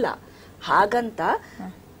ಯಾವುದ್ರಲ್ಲೂ ಇಲ್ಲ. ಹಾಗಂತ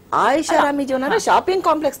ಐಷಾರಾಮಿ ಜೀವನ ಶಾಪಿಂಗ್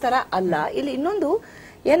ಕಾಂಪ್ಲೆಕ್ಸ್ ತರ ಅಲ್ಲ. ಇಲ್ಲಿ ಇನ್ನೊಂದು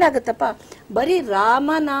ಏನಾಗತ್ತಪ್ಪ, ಬರೀ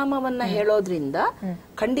ರಾಮನಾಮವನ್ನ ಹೇಳೋದ್ರಿಂದ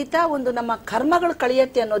ಖಂಡಿತ ಒಂದು ನಮ್ಮ ಕರ್ಮಗಳು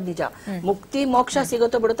ಕಳಿಯತ್ತೆ ಅನ್ನೋದು ನಿಜ. ಮುಕ್ತಿ ಮೋಕ್ಷ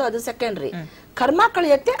ಸಿಗುತ್ತೋ ಬಿಡುತ್ತೋ ಅದು ಸೆಕೆಂಡ್ರಿ. ಕರ್ಮ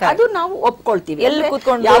ಕಳಿಯತ್ತೆ, ಅದು ನಾವು ಒಪ್ಕೊಳ್ತೀವಿ,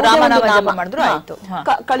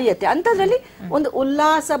 ಕಳಿಯತ್ತೆ. ಅಂತದ್ರಲ್ಲಿ ಒಂದು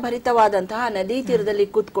ಉಲ್ಲಾಸ ಭರಿತವಾದಂತಹ ನದಿ ತೀರದಲ್ಲಿ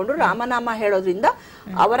ಕೂತ್ಕೊಂಡು ರಾಮನಾಮ ಹೇಳೋದ್ರಿಂದ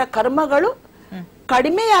ಅವರ ಕರ್ಮಗಳು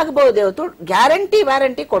ಕಡಿಮೆ ಆಗಬಹುದೇ ಹೊತ್ತು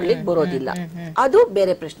ವ್ಯಾರಂಟಿ ಕೊಡ್ಲಿಕ್ಕೆ ಬರೋದಿಲ್ಲ. ಅದು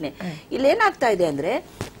ಬೇರೆ ಪ್ರಶ್ನೆ. ಇಲ್ಲೇನಾಗ್ತಾ ಇದೆ ಅಂದ್ರೆ,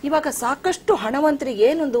 ಇವಾಗ ಸಾಕಷ್ಟು ಹಣವಂತರಿಗೆ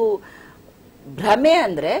ಏನೊಂದು ಭ್ರಮೆ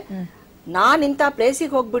ಅಂದ್ರೆ, ನಾನ್ ಇಂತ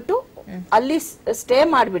ಪ್ಲೇಸಿಗೆ ಹೋಗ್ಬಿಟ್ಟು ಅಲ್ಲಿ ಸ್ಟೇ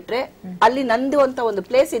ಮಾಡ್ಬಿಟ್ರೆ, ಅಲ್ಲಿ ನಂದು ಅಂತ ಒಂದು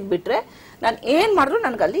ಪ್ಲೇಸ್ ಇದ್ಬಿಟ್ರೆ ನಾನ್ ಏನ್ ಮಾಡಿದ್ರು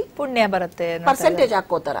ನನ್ಗೆ ಅಲ್ಲಿ ಪುಣ್ಯ ಬರುತ್ತೆ, ಪರ್ಸೆಂಟೇಜ್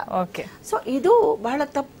ಹಾಕೋತಾರ. ಸೊ ಇದು ಬಹಳ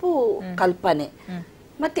ತಪ್ಪು ಕಲ್ಪನೆ.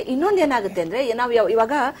 ಮತ್ತೆ ಇನ್ನೊಂದೇನಾಗುತ್ತೆ ಅಂದ್ರೆ, ನಾವು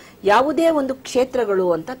ಇವಾಗ ಯಾವುದೇ ಒಂದು ಕ್ಷೇತ್ರಗಳು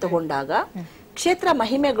ಅಂತ ತಗೊಂಡಾಗ ಕ್ಷೇತ್ರ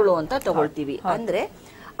ಮಹಿಮೆಗಳು ಅಂತ ತಗೊಳ್ತೀವಿ. ಅಂದ್ರೆ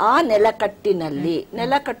ಆ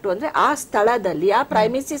ನೆಲಕಟ್ಟು ಅಂದ್ರೆ ಆ ಸ್ಥಳದಲ್ಲಿ, ಆ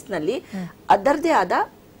ಪ್ರೈಮಿಸಿಸ್ ನಲ್ಲಿ ಅದರದೇ ಆದ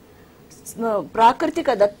ಪ್ರಾಕೃತಿಕ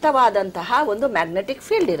ದತ್ತವಾದಂತಹ ಒಂದು ಮ್ಯಾಗ್ನೆಟಿಕ್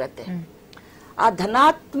ಫೀಲ್ಡ್ ಇರುತ್ತೆ. ಆ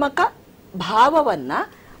ಧನಾತ್ಮಕ ಭಾವವನ್ನ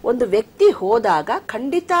ಒಂದು ವ್ಯಕ್ತಿ ಹೋದಾಗ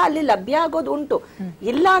ಖಂಡಿತ ಅಲ್ಲಿ ಲಭ್ಯ ಆಗೋದು ಉಂಟು,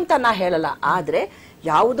 ಇಲ್ಲ ಅಂತ ನಾ ಹೇಳಲ್ಲ. ಆದ್ರೆ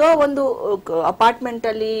ಯಾವುದೋ ಒಂದು ಅಪಾರ್ಟ್ಮೆಂಟ್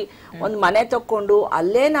ಅಲ್ಲಿ ಒಂದು ಮನೆ ತಕೊಂಡು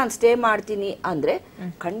ಅಲ್ಲೇ ನಾನು ಸ್ಟೇ ಮಾಡ್ತೀನಿ ಅಂದ್ರೆ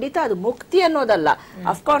ಖಂಡಿತ ಅದು ಮುಕ್ತಿ ಅನ್ನೋದಲ್ಲ.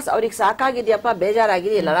 ಅಫ್ಕೋರ್ಸ್ ಅವ್ರಿಗೆ ಸಾಕಾಗಿದ್ಯಪ್ಪ,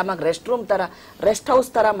 ಬೇಜಾರಾಗಿದೆಯಲ್ಲ, ಆರಾಮಾಗಿ ರೆಸ್ಟ್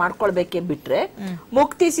ಹೌಸ್ ತರ ಮಾಡ್ಕೊಳ್ಬೇಕೆ ಬಿಟ್ರೆ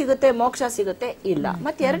ಮುಕ್ತಿ ಸಿಗುತ್ತೆ, ಮೋಕ್ಷ ಸಿಗುತ್ತೆ ಇಲ್ಲ.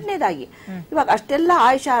 ಮತ್ತೆ ಎರಡನೇದಾಗಿ, ಇವಾಗ ಅಷ್ಟೆಲ್ಲ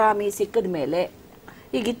ಐಷಾರಾಮಿ ಸಿಕ್ಕದ ಮೇಲೆ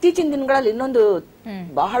ಈಗ ಇತ್ತೀಚಿನ ದಿನಗಳಲ್ಲಿ ಇನ್ನೊಂದು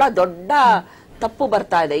ಬಹಳ ದೊಡ್ಡ ತಪ್ಪು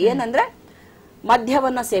ಬರ್ತಾ ಇದೆ. ಏನಂದ್ರೆ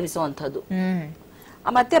ಮದ್ಯವನ್ನ ಸೇವಿಸುವಂಥದ್ದು,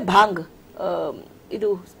 ಮತ್ತೆ ಭಾಂಗ್, ಇದು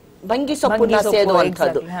ಬಂಗಿ ಸೊಪ್ಪನ್ನ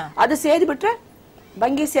ಸೇದುವಂಥದ್ದು. ಅದು ಸೇದ್ಬಿಟ್ರೆ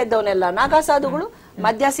ಬಂಗಿ ಸೇದವನೆಲ್ಲ ನಾಗಾಸಾಧುಗಳು,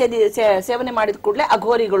 ಮದ್ಯ ಸೇವನೆ ಮಾಡಿದ ಕೂಡಲೇ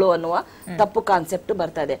ಅಘೋರಿಗಳು ಅನ್ನುವ ತಪ್ಪು ಕಾನ್ಸೆಪ್ಟ್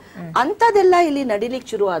ಬರ್ತಾ ಇದೆ. ಅಂತದೆಲ್ಲ ಇಲ್ಲಿ ನಡಿಲಿಕ್ಕೆ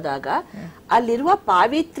ಶುರು ಆದಾಗ ಅಲ್ಲಿರುವ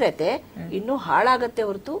ಪಾವಿತ್ರ್ಯತೆ ಇನ್ನೂ ಹಾಳಾಗತ್ತೆ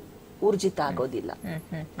ಹೊರತು ಊರ್ಜಿತ ಆಗೋದಿಲ್ಲ.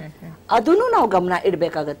 ಅದನ್ನು ನಾವು ಗಮನ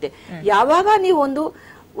ಇಡ್ಬೇಕಾಗತ್ತೆ. ಯಾವಾಗ ನೀವು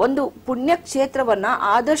ಒಂದು ಪುಣ್ಯ ಕ್ಷೇತ್ರವನ್ನ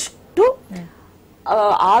ಆದಷ್ಟು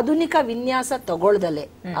ಆಧುನಿಕ ವಿನ್ಯಾಸ ತಗೊಳ್ದಲೆ,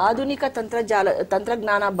 ಆಧುನಿಕ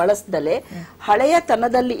ತಂತ್ರಜ್ಞಾನ ಬಳಸದಲೆ, ಹಳೆಯ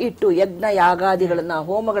ತನದಲ್ಲಿ ಇಟ್ಟು ಯಜ್ಞ ಯಾಗಾದಿಗಳನ್ನ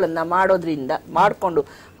ಹೋಮಗಳನ್ನ ಮಾಡ್ಕೊಂಡು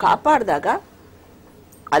ಕಾಪಾಡಿದಾಗ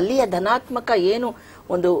ಅಲ್ಲಿಯ ಧನಾತ್ಮಕ ಏನು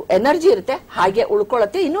ಒಂದು ಎನರ್ಜಿ ಇರುತ್ತೆ ಹಾಗೆ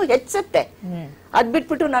ಉಳ್ಕೊಳತ್ತೆ, ಇನ್ನೂ ಹೆಚ್ಚುತ್ತೆ. ಅದ್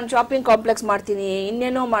ಬಿಟ್ಬಿಟ್ಟು ನಾನು ಶಾಪಿಂಗ್ ಕಾಂಪ್ಲೆಕ್ಸ್ ಮಾಡ್ತೀನಿ,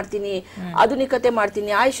 ಇನ್ನೇನೋ ಮಾಡ್ತೀನಿ, ಆಧುನಿಕತೆ ಮಾಡ್ತೀನಿ,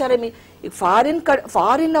 ಐಷಾರಾಮಿ. ಈಗ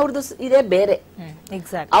ಫಾರಿನ್ ಅವ್ರದ್ದು ಇದೇ ಬೇರೆ,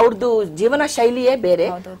 ಅವ್ರದ್ದು ಜೀವನ ಶೈಲಿಯೇ ಬೇರೆ,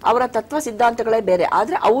 ಅವರ ತತ್ವ ಸಿದ್ಧಾಂತಗಳೇ ಬೇರೆ.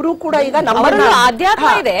 ಆದ್ರೆ ಅವರು ಕೂಡ ಈಗ ನಮ್ಮನ್ನ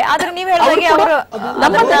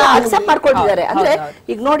ಅಕ್ಸೆಪ್ಟ್ ಮಾಡ್ಕೊಳ್ತಿದ್ದಾರೆ. ಅಂದ್ರೆ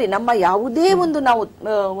ಈಗ ನೋಡಿ, ನಮ್ಮ ಯಾವುದೇ ನಾವು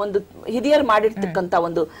ಒಂದು ಹಿರಿಯರು ಮಾಡಿರ್ತಕ್ಕಂತ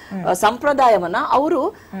ಒಂದು ಸಂಪ್ರದಾಯವನ್ನ ಅವರು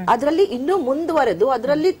ಅದರಲ್ಲಿ ಇನ್ನೂ ಮುಂದುವರೆದು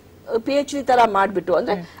ಅದರಲ್ಲಿ PhD ತರ ಮಾಡ್ಬಿಟ್ಟು,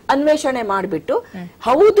 ಅಂದ್ರೆ ಅನ್ವೇಷಣೆ ಮಾಡ್ಬಿಟ್ಟು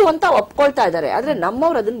ಹೌದು ಅಂತ ಒಪ್ಕೊಳ್ತಾ ಇದ್ದಾರೆ. ಆದ್ರೆ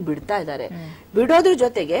ನಮ್ಮವ್ರು ಅದನ್ನ ಬಿಡ್ತಾ ಇದ್ದಾರೆ. ಬಿಡೋದ್ರ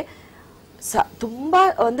ಜೊತೆಗೆ ತುಂಬಾ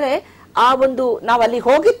ಅಂದ್ರೆ ಆ ಒಂದು ನಾವ್ ಅಲ್ಲಿ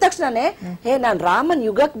ಹೋಗಿದ ತಕ್ಷಣನೇ ನಾನ್ ರಾಮನ್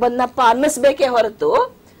ಯುಗಕ್ ಬಂದಪ್ಪ ಅನ್ನಿಸ್ಬೇಕೇ ಹೊರತು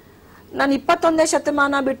ನಾನು 21ನೇ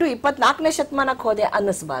ಶತಮಾನ ಬಿಟ್ಟು 24ನೇ ಶತಮಾನಕ್ಕೆ ಹೋದೆ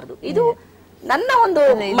ಅನ್ನಿಸ್ಬಾರ್ದು. ಇದು ನನ್ನ ಒಂದು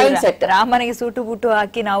ಮೈಂಡ್ ಸೆಟ್. ರಾಮನಿಗೆ ಸೂಟು ಬೂಟು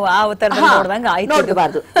ಹಾಕಿ ನಾವು ಆ ಅವತಾರದಲ್ಲಿ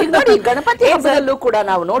ನೋಡಬಾರ್ದು. ಈಗ ನೋಡಿ, ಗಣಪತಿ ಹಬ್ಬದಲ್ಲೂ ಕೂಡ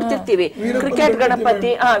ನಾವು ನೋಡ್ತಿರ್ತೀವಿ, cricket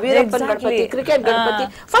Ganapati, Veerappan Ganapati, cricket Ganapati.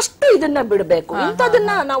 First ಇದನ್ನ ಬಿಡ್ಬೇಕು,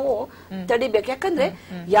 ಇಂಥದನ್ನ ನಾವು ತಡಿಬೇಕು. ಯಾಕಂದ್ರೆ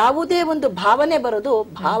ಯಾವುದೇ ಒಂದು ಭಾವನೆ ಬರೋದು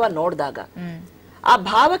ಭಾವ ನೋಡಿದಾಗ. ಆ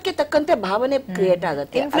ಭಾವಕ್ಕೆ ತಕ್ಕಂತೆ ಭಾವನೆ ಕ್ರಿಯೇಟ್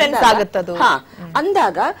ಆಗತ್ತೆ.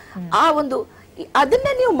 ಅಂದಾಗ ಆ ಒಂದು ಅದನ್ನ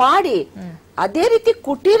ನೀವು ಮಾಡಿ ಅದೇ ರೀತಿ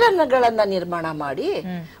ಕುಟೀರಗಳನ್ನ ನಿರ್ಮಾಣ ಮಾಡಿ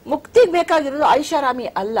ಮುಕ್ತಿಗೆ ಬೇಕಾಗಿರೋದು ಐಷಾರಾಮಿ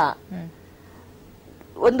ಅಲ್ಲ,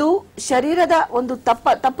 ಒಂದು ಶರೀರದ ಒಂದು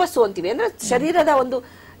ತಪಸ್ಸು ಅಂತೀವಿ ಅಂದ್ರೆ ಶರೀರದ ಒಂದು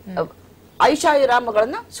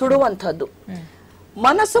ಐಷಾರಾಮಗಳನ್ನ ಸುಡುವಂತದ್ದು,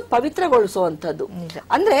 ಮನಸ್ಸು ಪವಿತ್ರಗೊಳಿಸುವಂತದ್ದು.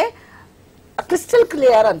 ಅಂದ್ರೆ ಕ್ರಿಸ್ಟಲ್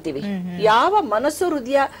ಕ್ಲಿಯರ್ ಅಂತೀವಿ. ಯಾವ ಮನಸ್ಸು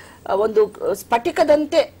ಹೃದಯ ಒಂದು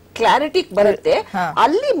ಸ್ಫಟಿಕದಂತೆ ಕ್ಲಾರಿಟಿ ಬರುತ್ತೆ,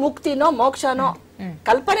 ಅಲ್ಲಿ ಮುಕ್ತಿನೋ ಮೋಕ್ಷನೋ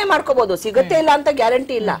ಕಲ್ಪನೆ ಮಾಡ್ಕೋಬಹುದು. ಸಿಗುತ್ತೆ ಇಲ್ಲ ಅಂತ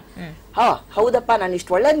ಗ್ಯಾರಂಟಿ ಇಲ್ಲ. ಹೌದಪ್ಪ ನಾನು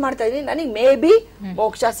ಇಷ್ಟು ಒಳ್ಳೇದ್ ಮಾಡ್ತಾ ಇದೀನಿ, ನನಗೆ ಮೇ ಬಿ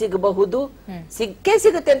ಮೋಕ್ಷ ಸಿಗಬಹುದು,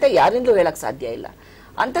 ಸಿಗುತ್ತೆ ಅಂತ ಯಾರಿಂದಲೂ ಹೇಳಕ್ ಸಾಧ್ಯ ಇಲ್ಲ.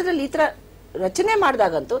 ಅಂತದ್ರಲ್ಲಿ ಈ ತರ ರಚನೆ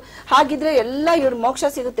ಮಾಡಿದಾಗಂತೂ ಹಾಗಿದ್ರೆ ಎಲ್ಲ ಇವ್ರು ಮೋಕ್ಷ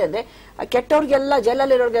ಸಿಗುತ್ತೆ ಅಂದ್ರೆ ಕೆಟ್ಟವ್ರಿಗೆಲ್ಲ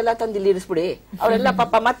ಜೈಲಲ್ಲಿರೋರ್ಗೆಲ್ಲ ತಂದು ಇಲ್ಲಿ ಇರಿಸ್ಬಿಡಿ, ಅವರೆಲ್ಲ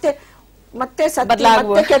ಪಾಪ ಮತ್ತೆ ಮತ್ತೆ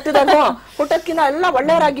ಮತ್ತೆ ಕೆಟ್ಟದನ್ನು ಹುಟ್ಟಕ್ಕಿನ್ನ ಎಲ್ಲ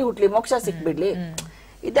ಒಳ್ಳೆಯವರಾಗಿ ಹುಟ್ಲಿ, ಮೋಕ್ಷ ಸಿಕ್ಬಿಡ್ಲಿ.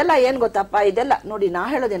 ಇದೆಲ್ಲ ಏನ್ ಗೊತ್ತಪ್ಪ, ಇದೆಲ್ಲ ನೋಡಿ ನಾ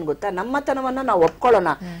ಹೇಳೋದೇನ್ ಗೊತ್ತಾ, ನಮ್ಮತನವನ್ನ ನಾವು ಒಪ್ಕೊಳ್ಳೋಣ,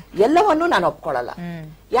 ಎಲ್ಲವನ್ನೂ ನಾನು ಒಪ್ಕೊಳ್ಳಲ್ಲ.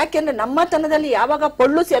 ಯಾಕೆಂದ್ರೆ ನಮ್ಮತನದಲ್ಲಿ ಯಾವಾಗ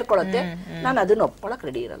ಪೊಳ್ಳು ಸೇರ್ಕೊಳ್ಳುತ್ತೆ ನಾನು ಅದನ್ನ ಒಪ್ಕೊಳಕ್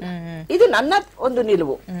ರೆಡಿ ಇರಲ್ಲ. ಇದು ನನ್ನ ಒಂದು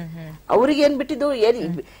ನಿಲುವು. ಅವ್ರಿಗೆ ಏನ್ ಬಿಟ್ಟಿದ್ದು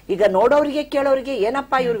ಈಗ ನೋಡೋರಿಗೆ ಕೇಳೋರಿಗೆ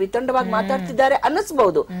ಏನಪ್ಪಾ ಇವ್ರು ವಿತಂಡವಾಗಿ ಮಾತಾಡ್ತಿದ್ದಾರೆ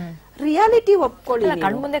ಅನ್ನಿಸ್ಬಹುದು. ರಿಯಾಲಿಟಿ ಒಪ್ಕೊಳ್ಳಿ,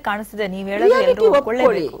 ಕಣ್ಮುಂದೆ ಕಾಣಿಸ್ತಿದೆ. ನೀವ್ ಹೇಳೋದು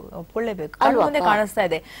ಒಪ್ಕೊಳ್ಳೇಬೇಕು, ಕಣ್ಮುಂದೆ ಕಾಣಿಸ್ತಾ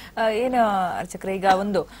ಇದೆ. ಏನು ಅರ್ಚಕ್ರೆ, ಈಗ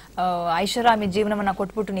ಒಂದು ಐಷಾರಾಮಿ ಜೀವನವನ್ನ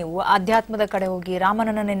ಕೊಟ್ಬಿಟ್ಟು ನೀವು ಆಧ್ಯಾತ್ಮದ ಕಡೆ ಹೋಗಿ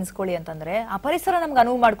ರಾಮನನ್ನ ನೆನೆಸ್ಕೊಳ್ಳಿ ಅಂತಂದ್ರೆ ಆ ಪರಿಸರ ನಮ್ಗೆ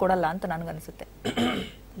ಅನುವು ಮಾಡ್ಕೊಡಲ್ಲ ಅಂತ ನನ್ಗನ್ಸುತ್ತೆ.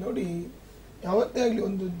 ನೋಡಿ, ಯಾವತ್ತೇ ಆಗ್ಲಿ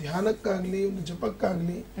ಒಂದು ಧ್ಯಾನಕ್ಕಾಗ್ಲಿ ಒಂದು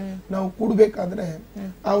ಜಪಕ್ಕಾಗ್ಲಿ ನಾವು ಕೂಡ್ಬೇಕಾದ್ರೆ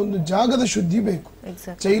ಆ ಒಂದು ಜಾಗದ ಶುದ್ಧಿ ಬೇಕು.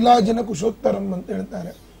 ಚೈಲಾಜನ ಕುಶೋತ್ತರಂ ಅಂತ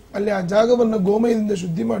ಹೇಳ್ತಾರೆ. ಅಲ್ಲಿ ಆ ಜಾಗವನ್ನ ಗೋಮಯದಿಂದ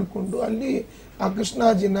ಶುದ್ಧಿ ಮಾಡಿಕೊಂಡು ಅಲ್ಲಿ ಆ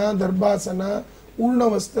ಕೃಷ್ಣಾಜಿನ, ದರ್ಭಾಸನ, ಪೂರ್ಣ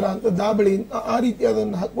ವಸ್ತ್ರ ಅಂತ ದಾಬಳಿ ಆ ರೀತಿ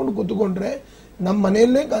ಅದನ್ನು ಹಾಕೊಂಡು ಕೂತ್ಕೊಂಡ್ರೆ ನಮ್ಮ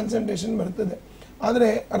ಮನೆಯಲ್ಲೇ ಕಾನ್ಸಂಟ್ರೇಷನ್ ಬರ್ತದೆ. ಆದ್ರೆ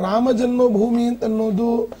ರಾಮ ಜನ್ಮಭೂಮಿ ಅಂತ ಅನ್ನೋದು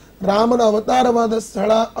ರಾಮನ ಅವತಾರವಾದ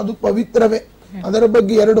ಸ್ಥಳ, ಅದು ಪವಿತ್ರವೇ, ಅದರ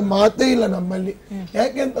ಬಗ್ಗೆ ಎರಡು ಮಾತೇ ಇಲ್ಲ ನಮ್ಮಲ್ಲಿ.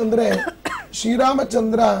 ಯಾಕೆಂತಂದ್ರೆ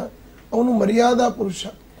ಶ್ರೀರಾಮಚಂದ್ರ ಅವನು ಮರ್ಯಾದಾ ಪುರುಷ.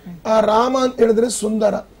 ಆ ರಾಮ ಅಂತ ಹೇಳಿದ್ರೆ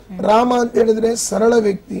ಸುಂದರ, ರಾಮ ಅಂತ ಹೇಳಿದ್ರೆ ಸರಳ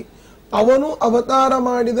ವ್ಯಕ್ತಿ. ಅವನು ಅವತಾರ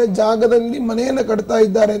ಮಾಡಿದ ಜಾಗದಲ್ಲಿ ಮನೆಯನ್ನ ಕಟ್ತಾ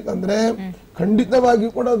ಇದ್ದಾರೆ ಅಂತಂದ್ರೆ ಖಂಡಿತವಾಗಿ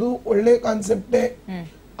ಕೂಡ ಅದು ಒಳ್ಳೆ ಕಾನ್ಸೆಪ್ಟೇ.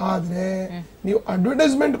 ಆದ್ರೆ ನೀವು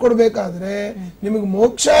ಅಡ್ವರ್ಟೈಸ್ಮೆಂಟ್ ಕೊಡ್ಬೇಕಾದ್ರೆ ನಿಮಗೆ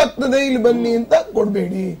ಮೋಕ್ಷ ಆಗ್ತದೆ ಇಲ್ಲಿ ಬನ್ನಿ ಅಂತ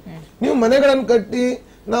ಕೊಡ್ಬೇಡಿ. ನೀವು ಮನೆಗಳನ್ನು ಕಟ್ಟಿ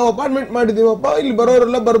ನಾವು ಅಪಾರ್ಟ್ಮೆಂಟ್ ಮಾಡಿದೀವಪ್ಪ, ಇಲ್ಲಿ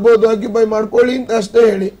ಬರೋರೆಲ್ಲ ಬರ್ಬೋದು, ಆಕ್ಯುಪೈ ಮಾಡ್ಕೊಳ್ಳಿ ಅಂತ ಅಷ್ಟೇ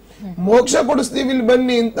ಹೇಳಿ. ಮೋಕ್ಷ ಕೊಡಿಸ್ತೀವಿ ಇಲ್ಲಿ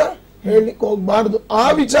ಬನ್ನಿ ಅಂತ ಹೇಳಲಿಕ್ಕೆ ಹೋಗ್ಬಾರ್ದು. ಆ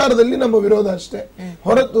ವಿಚಾರದಲ್ಲಿ ನಮ್ಮ ವಿರೋಧ ಅಷ್ಟೇ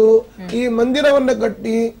ಹೊರತು ಈ ಮಂದಿರವನ್ನ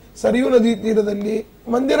ಕಟ್ಟಿ ಸರಿಯೂ ನದಿ ತೀರದಲ್ಲಿ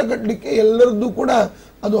ಮಂದಿರ ಕಟ್ಟಲಿಕ್ಕೆ ಎಲ್ಲರದ್ದು ಕೂಡ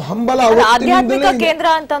ಅದು ಹಂಬಲ, ಆಧ್ಯಾತ್ಮಿಕ ಕೇಂದ್ರ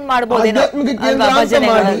ಅಂತ ಮಾಡಿ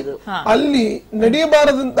ಅಲ್ಲಿ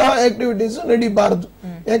ನಡೆಯಬಾರದಂತಹ ಆಕ್ಟಿವಿಟೀಸ್ ನಡೀಬಾರದು.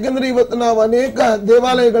 ಯಾಕಂದ್ರೆ ಇವತ್ತು ನಾವು ಅನೇಕ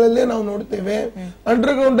ದೇವಾಲಯಗಳಲ್ಲೇ ನಾವು ನೋಡ್ತೇವೆ,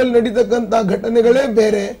 ಅಂಡರ್ ಗ್ರೌಂಡ್ ಅಲ್ಲಿ ನಡೀತಕ್ಕಂತ ಘಟನೆಗಳೇ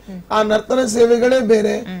ಬೇರೆ, ಆ ನರ್ತನ ಸೇವೆಗಳೇ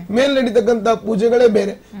ಬೇರೆ, ಮೇಲ್ ನಡೀತಕ್ಕಂತ ಪೂಜೆಗಳೇ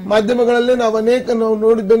ಬೇರೆ. ಮಾಧ್ಯಮಗಳಲ್ಲೇ ನಾವು ಅನೇಕ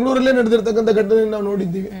ನೋಡಿ ಬೆಂಗಳೂರಲ್ಲೇ ನಡೆದಿರ್ತಕ್ಕಂಥ ಘಟನೆ ನಾವು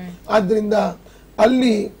ನೋಡಿದ್ದೀವಿ. ಆದ್ರಿಂದ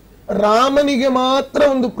ಅಲ್ಲಿ ರಾಮನಿಗೆ ಮಾತ್ರ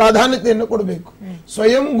ಒಂದು ಪ್ರಾಧಾನ್ಯತೆಯನ್ನು ಕೊಡಬೇಕು.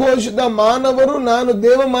 ಸ್ವಯಂ ಘೋಷಿತ ಮಾನವರು ನಾನು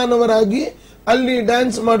ದೇವ ಮಾನವರಾಗಿ ಅಲ್ಲಿ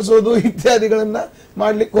ಡ್ಯಾನ್ಸ್ ಮಾಡಿಸೋದು ಇತ್ಯಾದಿಗಳನ್ನ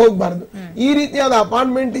ಮಾಡ್ಲಿಕ್ಕೆ ಹೋಗ್ಬಾರ್ದು. ಈ ರೀತಿಯಾದ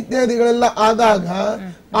ಅಪಾರ್ಟ್ಮೆಂಟ್ ಇತ್ಯಾದಿಗಳೆಲ್ಲ ಆದಾಗ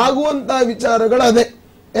ಆಗುವಂತ ವಿಚಾರಗಳು ಅದೇ.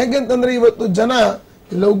 ಯಾಕೆಂತಂದ್ರೆ ಇವತ್ತು ಜನ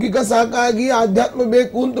ಲೌಕಿಕ ಸಾಕಾಗಿ ಆಧ್ಯಾತ್ಮ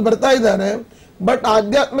ಬೇಕು ಅಂತ ಬರ್ತಾ ಇದ್ದಾರೆ. ಬಟ್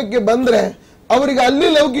ಆಧ್ಯಾತ್ಮಕ್ಕೆ ಬಂದ್ರೆ ಅವರಿಗೆ ಅಲ್ಲಿ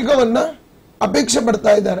ಲೌಕಿಕವನ್ನ ಅಪೇಕ್ಷೆ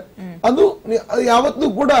ಪಡ್ತಾ ಇದ್ದಾರೆ. ಅದು ಯಾವತ್ತೂ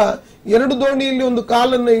ಕೂಡ ಎರಡು ದೋಣಿಯಲ್ಲಿ ಒಂದು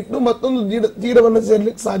ಕಾಲನ್ನ ಇಟ್ಟು ಮತ್ತೊಂದು ತೀರವನ್ನು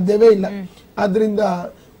ಸೇರ್ಲಿಕ್ಕೆ ಸಾಧ್ಯವೇ ಇಲ್ಲ. ಆದ್ರಿಂದ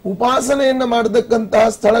ಉಪಾಸನೆಯನ್ನ ಮಾಡತಕ್ಕಂತಹ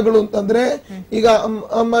ಸ್ಥಳಗಳು ಅಂತಂದ್ರೆ ಈಗ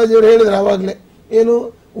ಅಮ್ಮಾಜಿಯವರು ಹೇಳಿದ್ರೆ ಅವಾಗ್ಲೇ ಏನು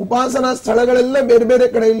ಉಪಾಸನಾ ಸ್ಥಳಗಳೆಲ್ಲ ಬೇರೆ ಬೇರೆ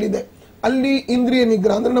ಕಡೆಯಲ್ಲಿದೆ. ಅಲ್ಲಿ ಇಂದ್ರಿಯ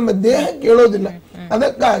ನಿಗ್ರಹ ಅಂದ್ರೆ ನಮ್ಮ ದೇಹ ಕೇಳೋದಿಲ್ಲ,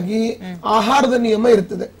 ಅದಕ್ಕಾಗಿ ಆಹಾರದ ನಿಯಮ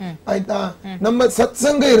ಇರ್ತದೆ, ಆಯ್ತಾ, ನಮ್ಮ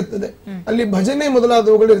ಸತ್ಸಂಗ ಇರ್ತದೆ, ಅಲ್ಲಿ ಭಜನೆ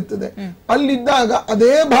ಮೊದಲಾದವುಗಳು ಇರ್ತದೆ. ಅಲ್ಲಿದ್ದಾಗ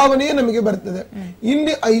ಅದೇ ಭಾವನೆಯೇ ನಮಗೆ ಬರ್ತದೆ.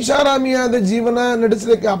 ಇಲ್ಲಿ ಐಷಾರಾಮಿಯಾದ ಜೀವನ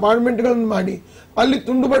ನಡೆಸಲಿಕ್ಕೆ ಅಪಾರ್ಟ್ಮೆಂಟ್ಗಳನ್ನು ಮಾಡಿ ಅಲ್ಲಿ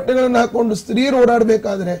ತುಂಡು ಬಟ್ಟೆಗಳನ್ನು ಹಾಕೊಂಡು ಸ್ತ್ರೀಯರು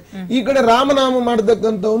ಓಡಾಡ್ಬೇಕಾದ್ರೆ ಈ ಕಡೆ ರಾಮನಾಮ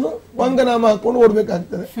ಮಾಡತಕ್ಕಂಥವನು ವಂಗನಾಮ ಹಾಕೊಂಡು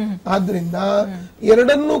ಓಡ್ಬೇಕಾಗ್ತದೆ. ಆದ್ರಿಂದ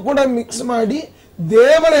ಎರಡನ್ನೂ ಕೂಡ ಮಿಕ್ಸ್ ಮಾಡಿ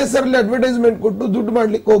ದೇವರ ಹೆಸರಲ್ಲಿ ಅಡ್ವರ್ಟೈಸ್ಮೆಂಟ್ ಕೊಟ್ಟು ದುಡ್ಡು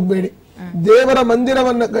ಮಾಡ್ಲಿಕ್ಕೆ ಹೋಗ್ಬೇಡಿ. ದೇವರ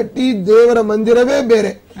ಮಂದಿರವನ್ನ ಕಟ್ಟಿ ದೇವರ ಮಂದಿರವೇ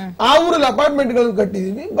ಬೇರೆ, ಆ ಊರಲ್ಲಿ ಅಪಾರ್ಟ್ಮೆಂಟ್ ಗಳನ್ನು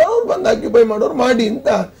ಕಟ್ಟಿದೀವಿ, ಬರೋರು ಬಂದು ಆಕ್ಯುಪೈ ಮಾಡೋರು ಮಾಡಿ ಅಂತ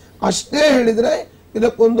ಅಷ್ಟೇ ಹೇಳಿದ್ರೆ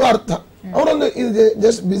ಇದಕ್ಕೊಂದು ಅರ್ಥ. ಅವರೊಂದು ಇದು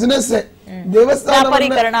ಜಸ್ಟ್ ಬಿಸಿನೆಸ್, ದೇವಸ್ಥಾನ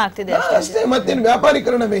ಅಷ್ಟೇ, ಮತ್ತೇನು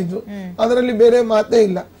ವ್ಯಾಪಾರೀಕರಣವೇ ಇದು, ಅದರಲ್ಲಿ ಬೇರೆ ಮಾತೇ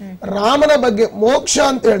ಇಲ್ಲ. ರಾಮನ ಬಗ್ಗೆ ಮೋಕ್ಷ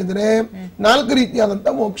ಅಂತ ಹೇಳಿದ್ರೆ 4 ರೀತಿಯಾದಂತ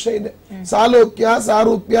ಮೋಕ್ಷ ಇದೆ. ಸಾಲೋಕ್ಯ,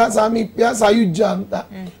 ಸಾರೂಪ್ಯ, ಸಾಮೀಪ್ಯ, ಸಾಯುಜ್ಯ ಅಂತ.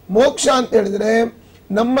 ಮೋಕ್ಷ ಅಂತ ಹೇಳಿದ್ರೆ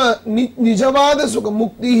ನಮ್ಮ ನಿಜವಾದ ಸುಖ,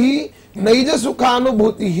 ಮುಕ್ತಿ ನೈಜ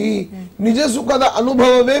ಸುಖಾನುಭೂತಿ, ನಿಜ ಸುಖದ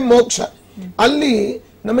ಅನುಭವವೇ ಮೋಕ್ಷ. ಅಲ್ಲಿ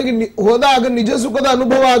ನಮಗೆ ಹೋದಾಗ ನಿಜ ಸುಖದ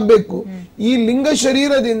ಅನುಭವ ಆಗ್ಬೇಕು. ಈ ಲಿಂಗ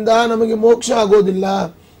ಶರೀರದಿಂದ ನಮಗೆ ಮೋಕ್ಷ ಆಗೋದಿಲ್ಲ.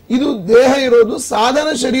 ಇದು ದೇಹ ಇರೋದು ಸಾಧನ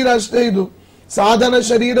ಶರೀರ ಅಷ್ಟೇ. ಇದು ಸಾಧನ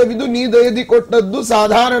ಶರೀರವಿದು ನೀ ದಯದಿ ಕೊಟ್ಟದ್ದು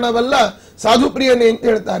ಸಾಧಾರಣವಲ್ಲ ಸಾಧು ಪ್ರಿಯನೇ ಅಂತ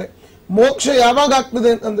ಹೇಳ್ತಾರೆ. ಮೋಕ್ಷ ಯಾವಾಗ ಆಗ್ತದೆ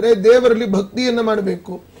ಅಂತಂದ್ರೆ ದೇವರಲ್ಲಿ ಭಕ್ತಿಯನ್ನ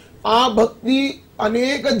ಮಾಡಬೇಕು. ಆ ಭಕ್ತಿ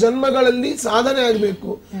ಅನೇಕ ಜನ್ಮಗಳಲ್ಲಿ ಸಾಧನೆ ಆಗಬೇಕು.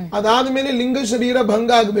 ಅದಾದ್ಮೇಲೆ ಲಿಂಗ ಶರೀರ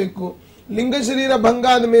ಭಂಗ ಆಗಬೇಕು. ಲಿಂಗ ಶರೀರ ಭಂಗ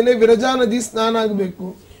ಆದ್ಮೇಲೆ ವಿರಜಾ ನದಿ ಸ್ನಾನ ಆಗಬೇಕು.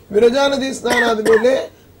 ವಿರಜಾ ನದಿ ಸ್ನಾನ ಆದ್ಮೇಲೆ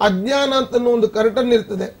ಅಜ್ಞಾನ ಅಂತ ಒಂದು ಕರ್ಟನ್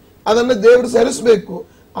ಇರ್ತದೆ, ಅದನ್ನ ದೇವರು ಸರಿಸಬೇಕು.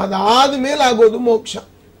 ಅದಾದ್ಮೇಲೆ ಆಗೋದು ಮೋಕ್ಷ.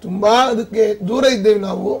 ತುಂಬಾ ಅದಕ್ಕೆ ದೂರ ಇದ್ದೇವೆ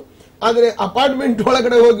ನಾವು. ಆದ್ರೆ ಅಪಾರ್ಟ್ಮೆಂಟ್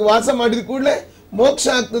ಒಳಗಡೆ ಹೋಗಿ ವಾಸ ಮಾಡಿದ ಕೂಡಲೇ ಮೋಕ್ಷ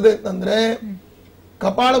ಆಗ್ತದೆ ಅಂತಂದ್ರೆ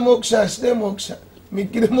ಕಪಾಳ ಮೋಕ್ಷ ಅಷ್ಟೇ ಮೋಕ್ಷ.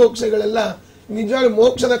 ಮಿಕ್ಕಿದ ಮೋಕ್ಷಗಳೆಲ್ಲ ನಿಜವಾಗಿ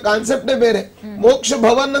ಮೋಕ್ಷದ ಕಾನ್ಸೆಪ್ಟೇ ಬೇರೆ. ಮೋಕ್ಷ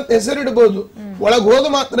ಭವನ್ ಅಂತ ಹೆಸರಿಡಬಹುದು, ಒಳಗೆ ಹೋದ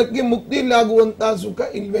ಮಾತ್ರಕ್ಕೆ ಮುಕ್ತಿಯಲ್ಲಿ ಆಗುವಂತಹ ಸುಖ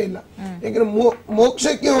ಇಲ್ವೇ ಇಲ್ಲ. ಯಾಕಂದ್ರೆ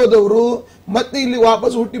ಮೋಕ್ಷಕ್ಕೆ ಹೋದವರು ಮತ್ತೆ ಇಲ್ಲಿ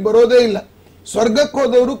ವಾಪಸ್ ಹುಟ್ಟಿ ಬರೋದೇ ಇಲ್ಲ. ಸ್ವರ್ಗಕ್ಕೆ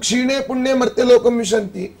ಹೋದವರು ಕ್ಷೀಣೆ ಪುಣ್ಯ ಮರ್ತ್ಯ ಲೋಕಂ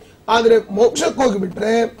ವಿಶಂತಿ. ಆದ್ರೆ ಮೋಕ್ಷಕ್ಕೆ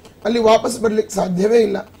ಹೋಗಿಬಿಟ್ರೆ ಅಲ್ಲಿ ವಾಪಸ್ ಬರ್ಲಿಕ್ಕೆ ಸಾಧ್ಯವೇ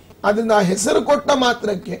ಇಲ್ಲ. ಅದರಿಂದ ಆ ಹೆಸರು ಕೊಟ್ಟ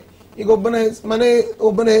ಮಾತ್ರಕ್ಕೆ, ಈಗ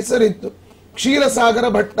ಒಬ್ಬನ ಹೆಸರಿತ್ತು ಕ್ಷೀರಸಾಗರ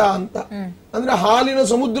ಭಟ್ಟ ಅಂತ, ಅಂದ್ರೆ ಹಾಲಿನ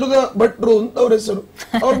ಸಮುದ್ರದ ಭಟ್ರು ಅಂತ ಅವ್ರ ಹೆಸರು.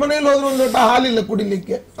 ಅವ್ರ ಮನೆಯಲ್ಲಿ ಹೋದ್ರೆ ಒಂದು ಲೋಟ ಹಾಲಿಲ್ಲ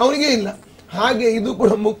ಕುಡಿಲಿಕ್ಕೆ, ಅವನಿಗೆ ಇಲ್ಲ. ಹಾಗೆ ಇದು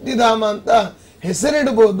ಕೂಡ ಮುಕ್ತಿಧಾಮ ಅಂತ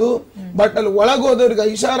ಹೆಸರಿಡಬಹುದು. ಬಟ್ ಅಲ್ಲಿ ಒಳಗೋದವ್ರಿಗೆ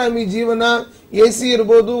ಐಷಾರಾಮಿ ಜೀವನ, AC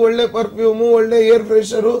ಇರ್ಬೋದು, ಒಳ್ಳೆ ಪರ್ಫ್ಯೂಮು, ಒಳ್ಳೆ ಏರ್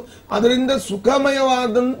ಫ್ರೆಶರು, ಅದರಿಂದ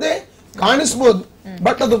ಸುಖಮಯವಾದಂತೆ ಕಾಣಿಸ್ಬೋದು.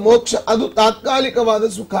 ಬಟ್ ಅದು ಮೋಕ್ಷ, ಅದು ತಾತ್ಕಾಲಿಕವಾದ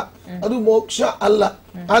ಸುಖ, ಅದು ಮೋಕ್ಷ ಅಲ್ಲ.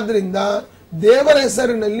 ಆದ್ರಿಂದ ದೇವರ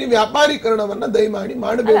ಹೆಸರಿನಲ್ಲಿ ವ್ಯಾಪಾರೀಕರಣವನ್ನ ದಯಮಾಡಿ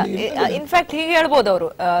ಮಾಡಬೇಡಿ. ಇನ್ಫ್ಯಾಕ್ಟ್ ಹೀಗೆ ಹೇಳ್ಬೋದು ಅವರು,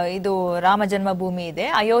 ಇದು ರಾಮ ಜನ್ಮಭೂಮಿ ಇದೆ,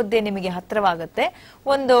 ಅಯೋಧ್ಯೆ ನಿಮಗೆ ಹತ್ರವಾಗುತ್ತೆ,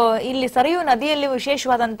 ಒಂದು ಇಲ್ಲಿ ಸರಿಯು ನದಿಯಲ್ಲಿ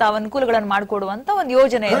ವಿಶೇಷವಾದಂತಹ ಅನುಕೂಲಗಳನ್ನು ಮಾಡಿಕೊಡುವಂತ ಒಂದು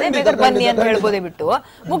ಯೋಜನೆ ಇದೆ, ಬೇಕಾದ್ರೆ ಬನ್ನಿ ಅಂತ ಹೇಳ್ಬೋದೇ ಬಿಟ್ಟು,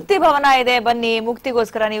 ಮುಕ್ತಿ ಭವನ ಇದೆ ಬನ್ನಿ,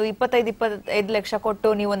 ಮುಕ್ತಿಗೋಸ್ಕರ ನೀವು 25 ಲಕ್ಷ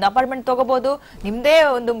ಕೊಟ್ಟು ನೀವು ಒಂದು ಅಪಾರ್ಟ್ಮೆಂಟ್ ತಗೋಬಹುದು, ನಿಮ್ದೇ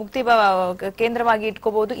ಒಂದು ಮುಕ್ತಿ ಕೇಂದ್ರವಾಗಿ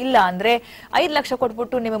ಇಟ್ಕೋಬಹುದು. ಇಲ್ಲ ಅಂದ್ರೆ 5 ಲಕ್ಷ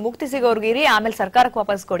ಕೊಟ್ಬಿಟ್ಟು ನಿಮಗೆ ಮುಕ್ತಿ ಸಿಗೋರ್ಗೆ ಇರಿ, ಆಮೇಲೆ ಸರ್ಕಾರಕ್ಕೆ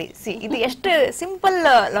ವಾಪಸ್ ಕೊಡಿ. ಇದು ಎಷ್ಟು ಸಿಂಪಲ್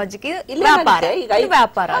ಲಾಜಿಕ್.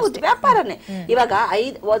 ವ್ಯಾಪಾರನೇ. ಇವಾಗ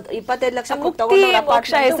 25 ಲಕ್ಷ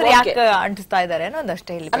ಅಂಟಿಸ್ತಾ ಇದಾರೆ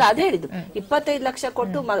ಅನ್ನೋದಷ್ಟೇ. ಅಲ್ಲ, ಅದೇ ಹೇಳಿದ್ದು, 25 ಲಕ್ಷ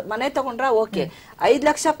ಕೊಟ್ಟು ಮನೆ ತಗೊಂಡ್ರ ಓಕೆ, 5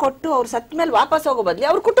 ಲಕ್ಷ ಕೊಟ್ಟು ಅವ್ರು ಸತ್ ಮೇಲೆ ವಾಪಸ್ ಹೋಗೋ ಬದ್ಲಿ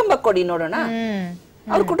ಅವ್ರ ಕುಟುಂಬಕ್ಕೆ ಕೊಡಿ ನೋಡೋಣ.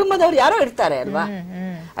 ಅವ್ರ ಕುಟುಂಬದವ್ರು ಯಾರೋ ಇರ್ತಾರೆ ಅಲ್ವಾ.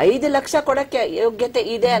 5 ಲಕ್ಷ ಕೊಡಕ್ಕೆ ಯೋಗ್ಯತೆ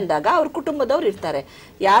ಇದೆ ಅಂದಾಗ ಅವ್ರ ಕುಟುಂಬದವ್ರು ಇರ್ತಾರೆ.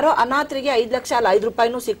 ಯಾರೋ ಅನಾಥರಿಗೆ 5 ಲಕ್ಷ ಅಲ್ಲ 5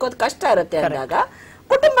 ರೂಪಾಯಿನೂ ಸಿಕ್ಕೋದ್ ಕಷ್ಟ ಇರುತ್ತೆ ಅಂದಾಗ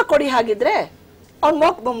ಕುಟುಂಬ ಕೊಡಿ. ಹಾಗಿದ್ರೆ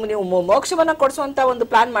ನೀವು ಮೋಕ್ಷವನ್ನ ಕೊಡಿಸುವಂತ ಒಂದು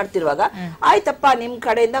ಪ್ಲಾನ್ ಮಾಡ್ತಿರುವಾಗ ಆಯ್ತಪ್ಪ ನಿಮ್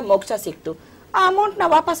ಕಡೆಯಿಂದ ಮೋಕ್ಷ ಸಿಕ್ತು, ಆ ಅಮೌಂಟ್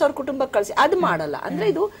ನ ವಾಪಸ್ ಅವ್ರ ಕುಟುಂಬಕ್ಕೆ ಕಳಿಸಿ, ಅದು ಮಾಡಲ್ಲ. ಅಂದ್ರೆ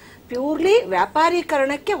ಇದು ಪ್ಯೂರ್ಲಿ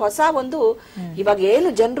ವ್ಯಾಪಾರೀಕರಣಕ್ಕೆ ಹೊಸ ಒಂದು, ಇವಾಗ ಏನು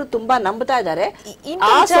ಜನರು ತುಂಬಾ ನಂಬ್ತಾ ಇದ್ದಾರೆ.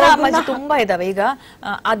 ತುಂಬಾ ಇದಾವೆ. ಈಗ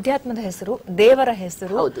ಅಧ್ಯಾತ್ಮದ ಹೆಸರು, ದೇವರ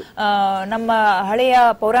ಹೆಸರು, ನಮ್ಮ ಹಳೆಯ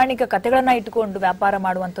ಪೌರಾಣಿಕ ಕಥೆಗಳನ್ನ ಇಟ್ಕೊಂಡು ವ್ಯಾಪಾರ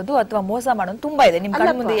ಮಾಡುವಂತದ್ದು ಅಥವಾ ಮೋಸ ಮಾಡುವಂತ ತುಂಬಾ ಇದೆ. ನಿಮ್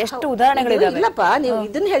ಕಣ್ಣ ಮುಂದೆ ಎಷ್ಟು ಉದಾಹರಣೆಗಳಿದಾವೆ. ಇಲ್ಲಪ್ಪ, ನೀವು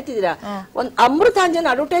ಇದನ್ನ ಹೇಳ್ತಿದ್ದೀರಾ, ಒಂದ್ ಅಮೃತಾಂಜನ್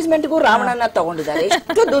ಅಡ್ವರ್ಟೈಸ್ಮೆಂಟ್ಗೂ ರಾವಣನ ತಗೊಂಡಿದ್ದಾರೆ.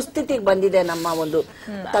 ಎಷ್ಟು ದುಸ್ಥಿತಿಗೆ ಬಂದಿದೆ ನಮ್ಮ ಒಂದು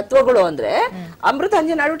ತತ್ವಗಳು ಅಂದ್ರೆ,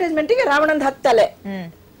 ಅಮೃತಾಂಜನ್ ಅಡ್ವರ್ಟೈಸ್ಮೆಂಟ್ಗೆ ರಾವಣನ ಹತ್ತಲೆ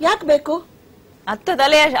ಯಾಕೆ ಬೇಕು?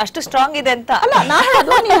 ಹತ್ತದಲೆ ಅಷ್ಟು ಸ್ಟ್ರಾಂಗ್ ಇದೆ ಅಂತ ಅಲ್ಲ.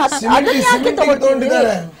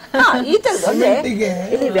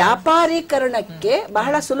 ಇಲ್ಲಿ ವ್ಯಾಪಾರೀಕರಣಕ್ಕೆ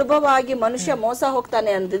ಬಹಳ ಸುಲಭವಾಗಿ ಮನುಷ್ಯ ಮೋಸ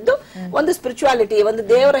ಹೋಗ್ತಾನೆ ಅಂದಿದ್ದು ಒಂದು ಸ್ಪಿರಿಚುವಾಲಿಟಿ, ಒಂದು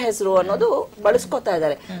ದೇವರ ಹೆಸರು ಅನ್ನೋದು ಬಳಸ್ಕೊತಾ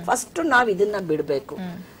ಇದ್ದಾರೆ. ಫಸ್ಟ್ ನಾವ್ ಇದನ್ನ ಬಿಡ್ಬೇಕು.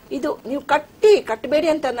 ಇದು ನೀವು ಕಟ್ಟಬೇಡಿ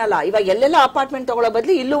ಅಂತ ಅನ್ನಲ್ಲ. ಇವಾಗ ಎಲ್ಲೆಲ್ಲ ಅಪಾರ್ಟ್ಮೆಂಟ್ ತಗೊಳ್ಳೋ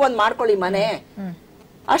ಬದ್ಲಿ ಇಲ್ಲೂ ಒಂದ್ ಮಾಡ್ಕೊಳ್ಳಿ ಮನೆ,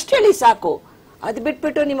 ಅಷ್ಟ್ ಹೇಳಿ ಸಾಕು. ಅದ್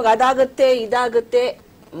ಬಿಟ್ಬಿಟ್ಟು ನಿಮ್ಗೆ ಅದಾಗುತ್ತೆ ಇದಾಗುತ್ತೆ,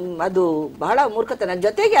 ಅದು ಬಹಳ ಮೂರ್ಖತನ.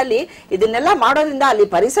 ಜೊತೆಗೆ ಅಲ್ಲಿ ಇದನ್ನೆಲ್ಲ ಮಾಡೋದ್ರಿಂದ ಅಲ್ಲಿ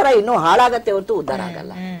ಪರಿಸರ ಇನ್ನೂ ಹಾಳಾಗತ್ತೆ ಹೊರತು ಉದ್ಧಾರ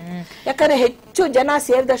ಆಗಲ್ಲ. ಯಾಕಂದ್ರೆ ಹೆಚ್ಚು ಜನ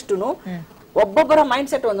ಸೇರಿದಷ್ಟು ಒಬ್ಬೊಬ್ಬರ ಮೈಂಡ್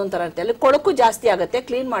ಸೆಟ್ ಒಂದೊಂದ್ ತರ ಇರುತ್ತೆ. ಅಲ್ಲಿ ಕೊಳಕು ಜಾಸ್ತಿ ಆಗತ್ತೆ,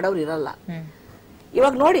 ಕ್ಲೀನ್ ಮಾಡೋರು ಇರಲ್ಲ.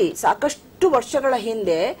 ಇವಾಗ ನೋಡಿ, ಸಾಕಷ್ಟು ವರ್ಷಗಳ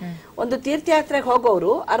ಹಿಂದೆ ಒಂದು ತೀರ್ಥಯಾತ್ರೆಗೆ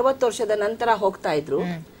ಹೋಗೋರು 60 ವರ್ಷದ ನಂತರ ಹೋಗ್ತಾ ಇದ್ರು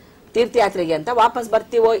ತೀರ್ಥಯಾತ್ರೆಗೆ ಅಂತ. ವಾಪಸ್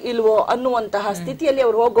ಬರ್ತೀವೋ ಇಲ್ವೋ ಅನ್ನುವಂತಹ ಸ್ಥಿತಿಯಲ್ಲಿ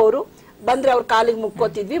ಅವ್ರು ಹೋಗೋರು. ಬಂದ್ರೆ ಅವ್ರ ಕಾಲಿಗೆ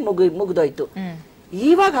ಮುಕ್ಕೋತಿದ್ವಿ, ಮುಗ್ದೋಯ್ತು.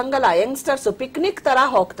 ಇವಾಗ ಹಂಗಲ್ಲ, ಯಂಗ್ಸ್ಟರ್ಸ್ ಪಿಕ್ನಿಕ್ ತರ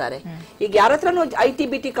ಹೋಗ್ತಾರೆ. ಈಗ ಯಾರ ಹತ್ರನೂ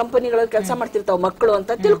IT-BT ಕಂಪನಿಗಳಲ್ಲಿ ಕೆಲಸ ಮಾಡ್ತಿರ್ತಾವ ಮಕ್ಕಳು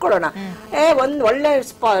ಅಂತ ತಿಳ್ಕೊಳ್ಳೋಣ. ಒಂದ್ ಒಳ್ಳೆ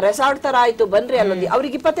ರೆಸಾರ್ಟ್ ತರ ಆಯ್ತು ಬನ್ರಿ ಅಲ್ಲೊಂದು.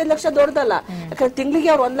 ಅವ್ರಿಗೆ 25 ಲಕ್ಷ ದೊಡ್ಡದಲ್ಲ, ಯಾಕಂದ್ರೆ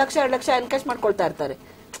ತಿಂಗಳಿಗೆ ಅವ್ರು 1 ಲಕ್ಷ 2 ಲಕ್ಷ ಎನ್ಕೇಶ್ ಮಾಡ್ಕೊಳ್ತಾ ಇರ್ತಾರೆ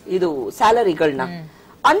ಇದು ಸ್ಯಾಲರಿಗಳನ್ನ.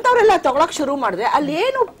 ಅಂತವ್ರೆಲ್ಲ ತಗೊಳಕ್ ಶುರು ಮಾಡಿದ್ರೆ ಅಲ್ಲಿ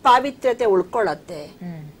ಏನು ಪಾವಿತ್ರ್ಯತೆ ಉಳ್ಕೊಳ್ಳತ್ತೆ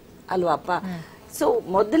ಅಲ್ವಾಪ್ಪ. ಸೊ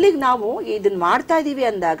ಮೊದಲಿಗೆ ನಾವು ಇದನ್ನ ಮಾಡ್ತಾ ಇದೀವಿ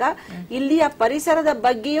ಅಂದಾಗ ಇಲ್ಲಿಯ ಪರಿಸರದ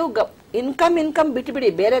ಬಗ್ಗೆಯೂ ಇನ್ಕಮ್ ಬಿಟ್ಬಿಡಿ,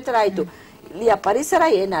 ಬೇರೆ ತರ ಆಯ್ತು. ಇಲ್ಲಿಯ ಪರಿಸರ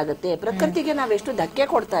ಏನಾಗುತ್ತೆ, ಪ್ರಕೃತಿಗೆ ನಾವೆಷ್ಟು ಧಕ್ಕೆ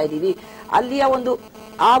ಕೊಡ್ತಾ ಇದೀವಿ, ಅಲ್ಲಿಯ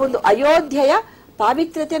ಆ ಒಂದು ಅಯೋಧ್ಯೆಯ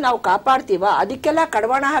ಪಾವಿತ್ರ್ಯತೆ ನಾವು ಕಾಪಾಡ್ತೀವ, ಅದಕ್ಕೆಲ್ಲ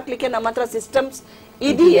ಕಡವಾಣ ಹಾಕ್ಲಿಕ್ಕೆ ನಮ್ಮ ಹತ್ರ ಸಿಸ್ಟಮ್ಸ್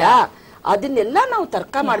ಇದೆಯಾ, ಅದನ್ನೆಲ್ಲ ನಾವು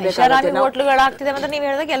ತರ್ಕ ಮಾಡ್ಬೇಕಾಗುತ್ತೆ. ಹೋಟ್ಲುಗಳಾಗ್ತಿದೆ ಅಂದ್ರೆ ನೀವು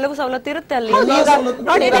ಹೇಳಿದಾಗ ಎಲ್ಲರಿಗೂ ಸವಲತ್ತು ಇರುತ್ತೆ ಅಲ್ಲಿ.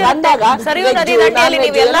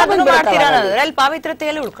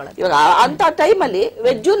 ಪಾವಿತ್ರ್ಯತೆಯಲ್ಲಿ ಉಳ್ಕೊಳ್ಳೋದು. ಇವಾಗ ಅಂತ ಟೈಮ್ ಅಲ್ಲಿ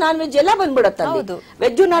ವೆಜ್ಜು ನಾನ್ ವೆಜ್ ಎಲ್ಲ ಬಂದ್ಬಿಡತ್ತೆ.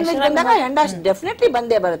 ವೆಜ್ಜು ನಾನ್ ವೆಜ್ ಬಂದಾಗ ಹೆಂಡ ಡೆಫಿನೆಟ್ಲಿ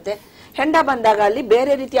ಬಂದೇ ಬರುತ್ತೆ. ಹೆಂಡ ಬಂದಾಗ ಅಲ್ಲಿ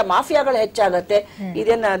ಬೇರೆ ರೀತಿಯ ಮಾಫಿಯಾಗಳು ಹೆಚ್ಚಾಗತ್ತೆ.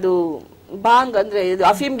 ಇದೇನ ಅದು ಬಾಂಗ್ ಅಂದ್ರೆ ಇದು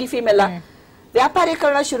ಅಫೀಮ್ ಗಿಫೀಮ್ ಎಲ್ಲ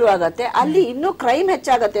ವ್ಯಾಪಾರೀಕರಣ ಶುರು ಆಗತ್ತೆ. ಅಲ್ಲಿ ಇನ್ನೂ ಕ್ರೈಮ್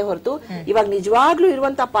ಹೆಚ್ಚಾಗತ್ತೆ ಹೊರತು ಇವಾಗ ನಿಜವಾಗ್ಲೂ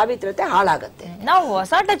ಇರುವಂತ ಪಾವಿತ್ರತೆ ಹಾಳಾಗತ್ತೆ. ನಾವು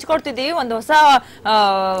ಹೊಸ ಟಚ್ ಕೊಡ್ತಿದೀವಿ, ಒಂದು ಹೊಸ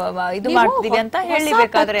ಇದು ಮಾಡ್ತಿದೀವಿ ಅಂತ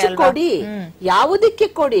ಹೇಳಿಬೇಕಾದ್ರೆ ಕೊಡಿ, ಯಾವುದಕ್ಕೆ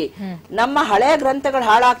ಕೊಡಿ. ನಮ್ಮ ಹಳೆಯ ಗ್ರಂಥಗಳು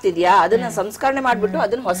ಹಾಳಾಗ್ತಿದ್ಯಾ, ಅದನ್ನ ಸಂಸ್ಕರಣೆ ಮಾಡ್ಬಿಟ್ಟು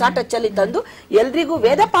ಅದನ್ನ ಹೊಸ ಟಚ್ ಅಲ್ಲಿ ತಂದು ಎಲ್ರಿಗೂ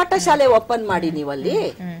ವೇದ ಪಾಠಶಾಲೆ ಓಪನ್ ಮಾಡಿ ನೀವಲ್ಲಿ.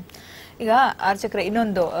 ಈಗ ಅರ್ಚಕ್ರೆ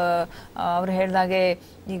ಇನ್ನೊಂದು ಅವ್ರು ಹೇಳ್ದಾಗೆ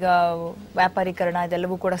ಈಗ ವ್ಯಾಪಾರೀಕರಣ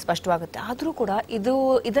ಇದೆಲ್ಲವೂ ಕೂಡ ಸ್ಪಷ್ಟವಾಗುತ್ತೆ. ಆದ್ರೂ ಕೂಡ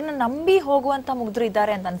ಇದನ್ನ ನಂಬಿ ಹೋಗುವಂತ ಮುಗ್ಧರು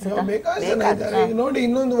ಇದ್ದಾರೆ ಅಂತ ಅನ್ಸುತ್ತೆ. ನೋಡಿ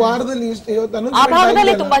ಇನ್ನೊಂದು ವಾರದಲ್ಲಿ ಆ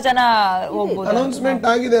ಭಾಗದಲ್ಲಿ ತುಂಬಾ ಜನ ಹೋಗ್ಬೋದು. ಅನೌನ್ಸ್ಮೆಂಟ್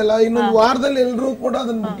ಆಗಿದೆ ಅಲ್ಲ, ಇನ್ನೊಂದು ವಾರದಲ್ಲಿ ಎಲ್ಲರೂ ಕೂಡ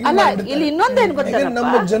ಇಲ್ಲಿ ಇನ್ನೊಂದೇನು ಗೊತ್ತಾ,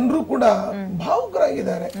 ನಮ್ಮ ಜನರು ಕೂಡ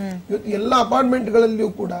ಭಾವುಕರಾಗಿದ್ದಾರೆ. ಇವತ್ತು ಎಲ್ಲಾ ಅಪಾರ್ಟ್ಮೆಂಟ್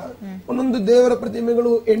ಗಳಲ್ಲಿಯೂ ಕೂಡ ಒಂದೊಂದು ದೇವರ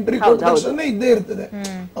ಪ್ರತಿಮೆಗಳು ಎಂಟ್ರಿ ಕೊಟ್ಟ ತಕ್ಷಣ ಇದ್ದೇ ಇರ್ತದೆ.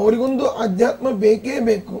 ಅವರಿಗೊಂದು ಅಧ್ಯಾತ್ಮ ಬೇಕೇ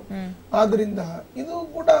ಬೇಕು. ಆದ್ರಿಂದ ಇದು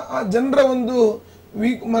ಕೂಡ ಆ ಜನರ ಒಂದು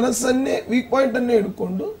ವೀಕ್ ಮನಸ್ಸನ್ನೇ ವೀಕ್ ಪಾಯಿಂಟ್ ಅನ್ನೇ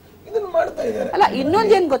ಇಟ್ಕೊಂಡು ಇದನ್ನ ಮಾಡ್ತಾ ಇದ್ದಾರೆ. ಅಲ್ಲ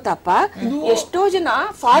ಇನ್ನೊಂದೇನ್ ಗೊತ್ತಪ್ಪ, ಎಷ್ಟೋ ಜನ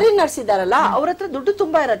ಫಾರಿನರ್ಸ್ ಇದಾರಲ್ಲ, ಅವ್ರ ಹತ್ರ ದುಡ್ಡು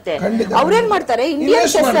ತುಂಬಾ ಇರತ್ತೆ. ಅವ್ರೇನ್ ಮಾಡ್ತಾರೆ, ಇಂಡಿಯನ್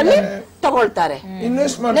ಶೇರ್ಸ್ ಅಲ್ಲಿ ತಗೊಳ್ತಾರೆ.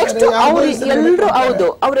 ನೆಕ್ಸ್ಟ್ ಅವ್ರು ಎಲ್ರು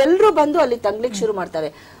ಅವ್ರೆಲ್ರು ಬಂದು ಅಲ್ಲಿ ತಂಗ್ಲಿಕ್ ಶುರು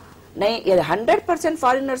ಮಾಡ್ತಾರೆ. 100%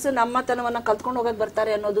 ಫಾರಿನರ್ಸ್ ನಮ್ಮತನವನ್ನ ಕಲ್ತ್ಕೊಂಡು ಹೋಗಕ್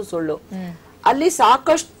ಬರ್ತಾರೆ ಅನ್ನೋದು ಸುಳ್ಳು. ಅಲ್ಲಿ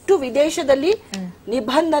ಸಾಕಷ್ಟು ವಿದೇಶದಲ್ಲಿ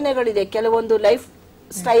ನಿಬಂಧನೆಗಳಿದೆ ಕೆಲವೊಂದು ಲೈಫ್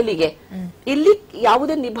ಸ್ಟೈಲಿಗೆ. ಇಲ್ಲಿ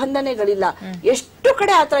ಯಾವುದೇ ನಿಬಂಧನೆಗಳಿಲ್ಲ. ಎಷ್ಟು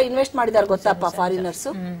ಕಡೆ ಆತರ ಇನ್ವೆಸ್ಟ್ ಮಾಡಿದಾರೆ ಗೊತ್ತಪ್ಪ ಫಾರಿನರ್ಸ್.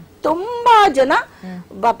 ತುಂಬಾ ಜನ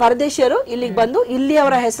ಪರದೇಶಿಯರು ಇಲ್ಲಿಗೆ ಬಂದು ಇಲ್ಲಿ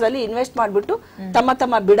ಅವರ ಹೆಸರಲ್ಲಿ ಇನ್ವೆಸ್ಟ್ ಮಾಡ್ಬಿಟ್ಟು ತಮ್ಮ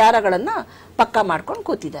ತಮ್ಮ ಬಿಡಾರಗಳನ್ನ ಪಕ್ಕಾ ಮಾಡ್ಕೊಂಡು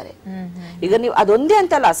ಕೂತಿದ್ದಾರೆ. ಈಗ ನೀವು ಅದೊಂದೇ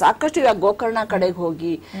ಅಂತಲ್ಲ, ಸಾಕಷ್ಟು ಇವಾಗ ಗೋಕರ್ಣ ಕಡೆಗೆ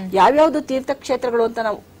ಹೋಗಿ ಯಾವ್ಯಾವ್ದು ತೀರ್ಥಕ್ಷೇತ್ರಗಳು ಅಂತ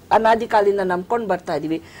ನಾವು ಅನಾದಿ ಕಾಲದಿಂದ ನಂಬ್ಕೊಂಡು ಬರ್ತಾ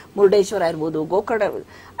ಇದೀವಿ, ಮುರುಡೇಶ್ವರ ಇರ್ಬೋದು, ಗೋಕರ್ಣ,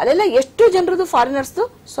 ಅಲ್ಲೆಲ್ಲ ಎಷ್ಟು ಜನರದು ಫಾರಿನರ್ಸ್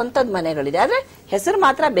ಸ್ವಂತದ ಮನೆಗಳಿದೆ. ಆದ್ರೆ ಹೆಸರು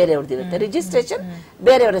ಮಾತ್ರ ಬೇರೆಯವ್ರದ್ದಿರುತ್ತೆ, ರಿಜಿಸ್ಟ್ರೇಷನ್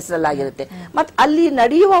ಬೇರೆಯವ್ರ ಹೆಸರಲ್ಲಾಗಿರುತ್ತೆ. ಮತ್ ಅಲ್ಲಿ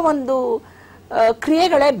ನಡೆಯುವ ಒಂದು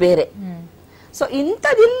ಕ್ರಿಯೆಗಳೇ ಬೇರೆ. ಸೊ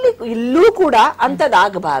ಇಲ್ಲೂ ಕೂಡ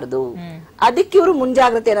ಅಂತದಾಗಬಾರ್ದು. ಅದಕ್ಕೆ ಇವರು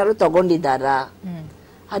ಮುಂಜಾಗ್ರತೆ ಏನಾದ್ರು ತಗೊಂಡಿದ್ದಾರಾ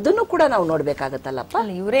ಅದನ್ನು ಕೂಡ ನಾವು ನೋಡ್ಬೇಕಾಗತ್ತಲ್ಲಪ್ಪ.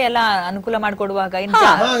 ಇವರೇ ಎಲ್ಲ ಅನುಕೂಲ ಮಾಡ್ಕೊಡುವಾಗ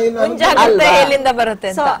ಎಲ್ಲಿಂದ ಬರುತ್ತೆ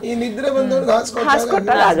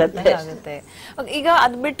ಆಗುತ್ತೆ. ಈಗ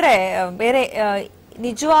ಅದ್ ಬಿಟ್ರೆ ಬೇರೆ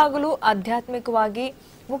ನಿಜವಾಗ್ಲೂ ಆಧ್ಯಾತ್ಮಿಕವಾಗಿ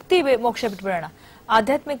ಮುಕ್ತಿ ಮೋಕ್ಷ ಬಿಟ್ಬಿಡೋಣ,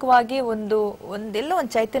 ಆಧ್ಯಾತ್ಮಿಕವಾಗಿ ಒಂದೆಲ್ಲೋ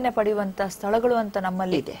ಒಂದು ಚೈತನ್ಯ ಪಡೆಯುವಂತ ಸ್ಥಳಗಳು ಅಂತ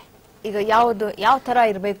ನಮ್ಮಲ್ಲಿ ಇದೆ. ಈಗ ಯಾವ ತರ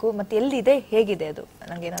ಇರ್ಬೇಕು ಮತ್ತೆ ಎಲ್ಲಿದೆ, ಹೇಗಿದೆ ಅದು?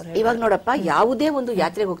 ಇವಾಗ ನೋಡಪ್ಪ, ಯಾವುದೇ ಒಂದು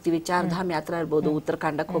ಯಾತ್ರೆಗೆ ಹೋಗ್ತೀವಿ, ಚಾರ್ಧಾಮ್ ಯಾತ್ರಾ ಇರ್ಬೋದು,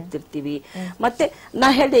 ಉತ್ತರಾಖಂಡಕ್ಕೆ ಹೋಗ್ತಿರ್ತೀವಿ. ಮತ್ತೆ ನಾ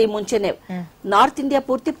ಹೇಳ್ದೆ ಈ ಮುಂಚೆನೆ, ನಾರ್ತ್ ಇಂಡಿಯಾ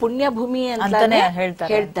ಪೂರ್ತಿ ಪುಣ್ಯ ಭೂಮಿ ಅಂತಾನೆ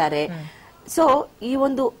ಹೇಳ್ತಾರೆ. ಸೊ ಈ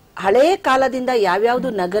ಒಂದು ಹಳೇ ಕಾಲದಿಂದ ಯಾವ್ಯಾವ್ದು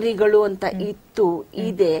ನಗರಿಗಳು ಅಂತ ಇತ್ತು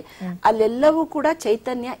ಇದೆ, ಅಲ್ಲೆಲ್ಲವೂ ಕೂಡ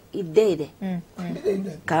ಚೈತನ್ಯ ಇದ್ದೇ ಇದೆ,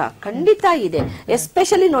 ಖಂಡಿತ ಇದೆ.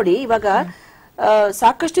 ಎಸ್ಪೆಷಲಿ ನೋಡಿ, ಇವಾಗ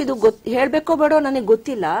ಸಾಕಷ್ಟು ಇದು ಹೇಳ್ಬೇಕೋ ಬೇಡೋ ನನಗೆ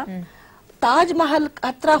ಗೊತ್ತಿಲ್ಲ, ತಾಜ್ ಮಹಲ್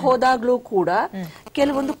ಹತ್ರ ಹೋದಾಗ್ಲೂ ಕೂಡ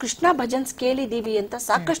ಕೆಲವೊಂದು ಕೃಷ್ಣ ಭಜನ್ಸ್ ಕೇಳಿದೀವಿ ಅಂತ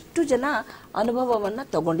ಸಾಕಷ್ಟು ಜನ ಅನುಭವವನ್ನ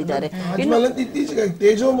ತಗೊಂಡಿದ್ದಾರೆ.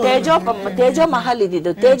 ತೇಜೋ ಮಹಲ್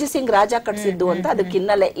ಇದ್ದಿದ್ದು ತೇಜ್ ಸಿಂಗ್ ರಾಜ ಕಟ್ಸಿದ್ದು ಅಂತ ಅದಕ್ಕೆ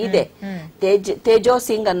ಹಿನ್ನೆಲೆ ಇದೆ. ತೇಜೋ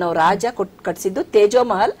ಸಿಂಗ್ ಅನ್ನೋ ರಾಜ ಕಟ್ಸಿದ್ದು ತೇಜೋ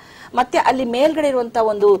ಮಹಲ್. ಮತ್ತೆ ಅಲ್ಲಿ ಮೇಲ್ಗಡೆ ಇರುವಂತ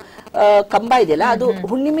ಒಂದು ಕಂಬ ಇದೆಯಲ್ಲ, ಅದು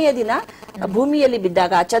ಹುಣ್ಣಿಮೆಯ ದಿನ ಭೂಮಿಯಲ್ಲಿ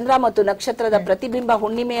ಬಿದ್ದಾಗ, ಚಂದ್ರ ಮತ್ತು ನಕ್ಷತ್ರದ ಪ್ರತಿಬಿಂಬ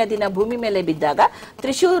ಹುಣ್ಣಿಮೆಯ ದಿನ ಭೂಮಿ ಮೇಲೆ ಬಿದ್ದಾಗ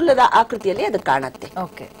ತ್ರಿಶೂಲದ ಆಕೃತಿಯಲ್ಲಿ ಅದು ಕಾಣುತ್ತೆ.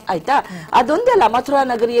 ಆಯ್ತಾ? ಅದೊಂದೇ ಅಲ್ಲ, ಮಥುರಾ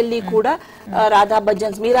ನಗರಿಯಲ್ಲಿ ಕೂಡ ರಾಧಾ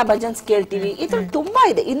ಭಜನ್ಸ್, ಮೀರಾ ಭಜನ್ಸ್ ಕೇಳ್ತೀವಿ. ಇದು ತುಂಬಾ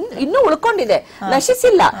ಇದೆ, ಇನ್ನೂ ಉಳ್ಕೊಂಡಿದೆ,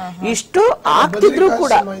 ನಶಿಸಿಲ್ಲ. ಇಷ್ಟು ಆಗ್ತಿದ್ರು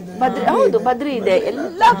ಕೂಡ ಹೌದು, ಬದ್ರಿ ಇದೆ.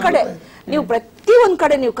 ಎಲ್ಲಾ ಕಡೆ ನೀವು ಪ್ರತಿ ಒಂದ್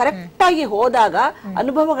ಕಡೆ ನೀವು ಕರೆಕ್ಟ್ ಆಗಿ ಹೋದಾಗ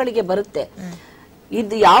ಅನುಭವಗಳಿಗೆ ಬರುತ್ತೆ.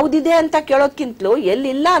 ಇದು ಯಾವ್ದಿದೆ ಅಂತ ಕೇಳೋದ್ಕಿಂತಲೂ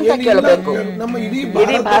ಎಲ್ಲಿಲ್ಲ ಅಂತ ಕೇಳಬೇಕು. ನಮ್ಮ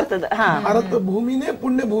ಇಡೀ ಭಾರತ ಭೂಮಿನೇ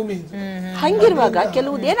ಪುಣ್ಯ ಭೂಮಿ. ಹಂಗಿರುವಾಗ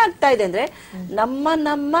ಕೆಲವುದ್ ಏನಾಗ್ತಾ ಇದೆ ಅಂದ್ರೆ,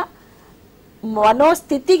 ನಮ್ಮ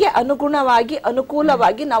ಮನೋಸ್ಥಿತಿಗೆ ಅನುಗುಣವಾಗಿ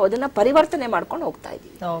ಅನುಕೂಲವಾಗಿ ನಾವು ಅದನ್ನ ಪರಿವರ್ತನೆ ಮಾಡ್ಕೊಂಡು ಹೋಗ್ತಾ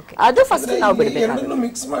ಇದೀವಿ. ಅದು ಫಸ್ಟ್ ನಾವು ಬಿಡಬೇಕು.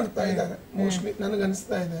 ಮಿಕ್ಸ್ ಮಾಡ್ತಾ ಇದ್ದಾರೆ ಮೋಸ್ಟ್ಲಿ.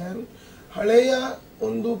 ನನಗನ್ಸ್ತಾ ಇದೆ, ಹಳೆಯ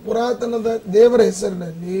ಒಂದು ಪುರಾತನದ ದೇವರ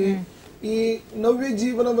ಹೆಸರಿನಲ್ಲಿ ಈ ನವ್ಯ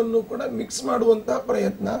ಜೀವನವನ್ನು ಕೂಡ ಮಿಕ್ಸ್ ಮಾಡುವಂತಹ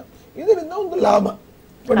ಪ್ರಯತ್ನ, ಇದರಿಂದ ಒಂದು ಲಾಭ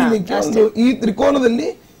ಪಡಿಲಿಕ್ಕೆ ಒಂದು ಈ ತ್ರಿಕೋನದಲ್ಲಿ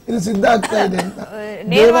ಇದು ಸಿದ್ಧ ಆಗ್ತಾ ಇದೆ ಅಂತ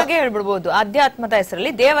ನೇರವಾಗಿ ಹೇಳ್ಬಿಡ್ಬೋದು. ಆಧ್ಯಾತ್ಮದ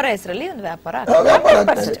ಹೆಸರಲ್ಲಿ, ದೇವರ ಹೆಸರಲ್ಲಿ ಒಂದು ವ್ಯಾಪಾರ.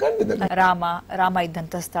 ರಾಮ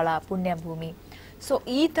ಇದ್ದಂತ ಸ್ಥಳ ಪುಣ್ಯ ಭೂಮಿ. ಸೊ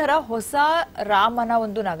ಈ ತರ ಹೊಸ ರಾಮನ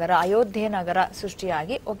ಒಂದು ನಗರ, ಅಯೋಧ್ಯೆ ನಗರ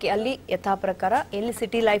ಸೃಷ್ಟಿಯಾಗಿ, ಓಕೆ, ಅಲ್ಲಿ ಯಥಾ ಪ್ರಕಾರ ಎಲ್ಲಿ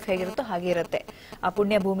ಸಿಟಿ ಲೈಫ್ ಹೇಗಿರುತ್ತೋ ಹಾಗೆ ಇರುತ್ತೆ. ಆ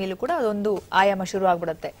ಪುಣ್ಯ ಭೂಮಿಲೂ ಕೂಡ ಅದೊಂದು ಆಯಾಮ ಶುರು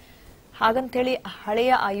ಆಗ್ಬಿಡುತ್ತೆ. ಹಾಗಂತೇಳಿ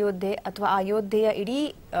ಹಳೆಯ ಅಯೋಧ್ಯೆ ಅಥವಾ ಅಯೋಧ್ಯೆಯ ಇಡೀ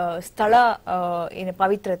ಸ್ಥಳ ಏನು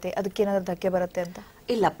ಪವಿತ್ರತೆ, ಅದಕ್ಕೇನಾದ್ರೂ ಧಕ್ಕೆ ಬರುತ್ತೆ ಅಂತ?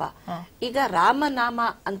 ಇಲ್ಲಪ್ಪ. ಈಗ ರಾಮನಾಮ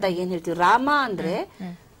ಅಂತ ಏನ್ ಹೇಳ್ತೀವಿ, ರಾಮ ಅಂದ್ರೆ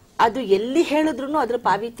ಅದು ಎಲ್ಲಿ ಹೇಳಿದ್ರು ಅದ್ರ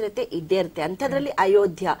ಪಾವಿತ್ರ್ಯತೆ ಇದ್ದೇ ಇರುತ್ತೆ. ಅಂತದ್ರಲ್ಲಿ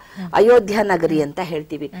ಅಯೋಧ್ಯ ನಗರಿ ಅಂತ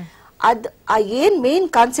ಹೇಳ್ತೀವಿ. ಏನ್ ಮೇನ್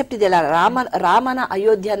ಕಾನ್ಸೆಪ್ಟ್ ಇದೆಯಲ್ಲ ರಾಮನ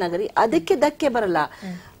ಅಯೋಧ್ಯ ನಗರಿ, ಅದಕ್ಕೆ ಧಕ್ಕೆ ಬರಲ್ಲ.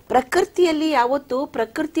 ಪ್ರಕೃತಿಯಲ್ಲಿ ಯಾವತ್ತು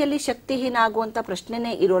ಪ್ರಕೃತಿಯಲ್ಲಿ ಶಕ್ತಿಹೀನ ಆಗುವಂತ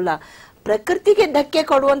ಪ್ರಶ್ನೆನೇ ಇರೋಲ್ಲ. ಪ್ರಕೃತಿಗೆ ಧಕ್ಕೆ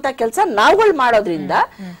ಕೊಡುವಂತ ಕೆಲಸ ನಾವುಗಳು ಮಾಡೋದ್ರಿಂದ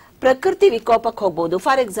ಪ್ರಕೃತಿ ವಿಕೋಪಕ್ಕೆ ಹೋಗ್ಬೋದು.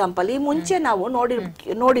 ಫಾರ್ ಎಕ್ಸಾಂಪಲ್, ಈ ಮುಂಚೆ ನಾವು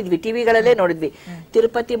ನೋಡಿದ್ವಿ ಟಿವಿಗಳಲ್ಲೇ ನೋಡಿದ್ವಿ,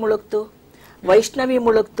 ತಿರುಪತಿ ಮುಳುಗ್ತು, ವೈಷ್ಣವಿ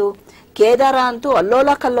ಮುಳುಗ್ತು, ಕೇದಾರ ಅಂತೂ ಅಲ್ಲೋಲ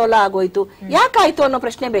ಕಲ್ಲೋಲ ಆಗೋಯ್ತು. ಯಾಕಾಯ್ತು ಅನ್ನೋ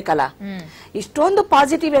ಪ್ರಶ್ನೆ ಬೇಕಲ್ಲ. ಇಷ್ಟೊಂದು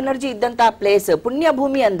ಪಾಸಿಟಿವ್ ಎನರ್ಜಿ ಇದ್ದಂತ ಪ್ಲೇಸ್, ಪುಣ್ಯ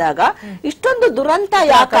ಭೂಮಿ ಅಂದಾಗ ಇಷ್ಟೊಂದು ದುರಂತ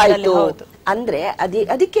ಯಾಕಾಯ್ತು ಅಂದ್ರೆ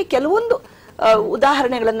ಅದಕ್ಕೆ ಕೆಲವೊಂದು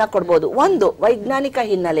ಉದಾಹರಣೆಗಳನ್ನ ಕೊಡ್ಬೋದು. ಒಂದು ವೈಜ್ಞಾನಿಕ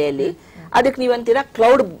ಹಿನ್ನೆಲೆಯಲ್ಲಿ ಅದಕ್ಕೆ ನೀವಂತೀರಾ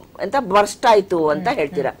ಕ್ಲೌಡ್ ಅಂತ ಬರ್ಸ್ಟ್ ಆಯ್ತು ಅಂತ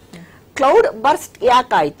ಹೇಳ್ತೀರಾ. Cloud burst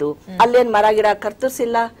ಯಾಕಾಯ್ತು? ಅಲ್ಲೇನ್ ಮರ ಗಿಡ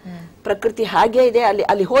ಕತ್ತರಿಸಿಲ್ಲ, ಪ್ರಕೃತಿ ಹಾಗೆ ಇದೆ.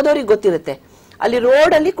 ಅಲ್ಲಿ ಹೋದವ್ರಿಗೆ ಗೊತ್ತಿರುತ್ತೆ. ಅಲ್ಲಿ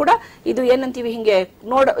ರೋಡ್ ಅಲ್ಲಿ ಕೂಡ ಇದು ಏನಂತೀವಿ, ಹಿಂಗೆ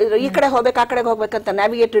ಈ ಕಡೆ ಹೋಗ್ಬೇಕು ಆ ಕಡೆ ಹೋಗ್ಬೇಕಂತ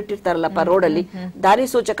ನ್ಯಾವಿಗೇಟರ್ ಇಟ್ಟಿರ್ತಾರಲ್ಲಪ್ಪ ರೋಡ್ ಅಲ್ಲಿ, ದಾರಿ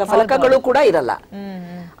ಸೂಚಕ ಫಲಕಗಳು ಕೂಡ ಇರಲ್ಲ.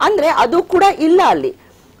 ಅಂದ್ರೆ ಅದು ಕೂಡ ಇಲ್ಲ ಅಲ್ಲಿ.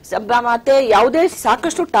 ಮತ್ತೆ ಯಾವುದೇ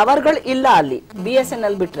ಸಾಕಷ್ಟು ಟವರ್ಗಳು ಇಲ್ಲ ಅಲ್ಲಿ,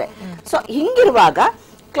 BSNL ಬಿಟ್ರೆ. So ಹಿಂಗಿರುವಾಗ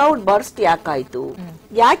cloud burst ಯಾಕಾಯ್ತು?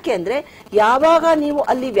 ಯಾಕೆ ಅಂದ್ರೆ ಯಾವಾಗ ನೀವು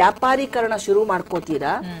ಅಲ್ಲಿ ವ್ಯಾಪಾರೀಕರಣ ಶುರು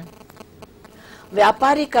ಮಾಡ್ಕೋತೀರಾ,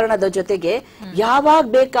 ವ್ಯಾಪಾರೀಕರಣದ ಜೊತೆಗೆ ಯಾವಾಗ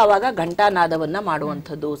ಬೇಕಾವಾಗ ಘಂಟಾನಾದವನ್ನ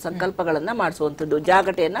ಮಾಡುವಂಥದ್ದು, ಸಂಕಲ್ಪಗಳನ್ನ ಮಾಡಿಸುವಂಥದ್ದು,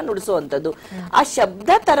 ಜಾಗಟೆಯನ್ನ ನುಡಿಸುವಂಥದ್ದು, ಆ ಶಬ್ದ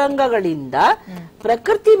ತರಂಗಗಳಿಂದ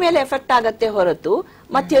ಪ್ರಕೃತಿ ಮೇಲೆ ಎಫೆಕ್ಟ್ ಆಗತ್ತೆ ಹೊರತು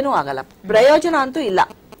ಮತ್ತೇನೂ ಆಗಲ್ಲ. ಪ್ರಯೋಜನ ಅಂತೂ ಇಲ್ಲ.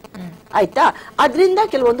 ಆಯ್ತಾ? ಅದ್ರಿಂದ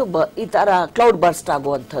ಕೆಲವೊಂದು ಈ ತರ ಕ್ಲೌಡ್ ಬರ್ಸ್ಟ್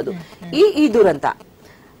ಆಗುವಂಥದ್ದು ಈ ದುರಂತ.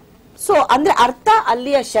 ಸೊ ಅಂದ್ರೆ ಅರ್ಥ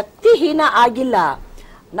ಅಲ್ಲಿಯ ಶಕ್ತಿಹೀನ ಆಗಿಲ್ಲ,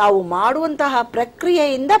 ನಾವು ಮಾಡುವಂತಹ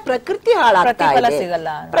ಪ್ರಕ್ರಿಯೆಯಿಂದ ಪ್ರಕೃತಿ ಹಾಳಾಗ್ತಾ ಇದೆ.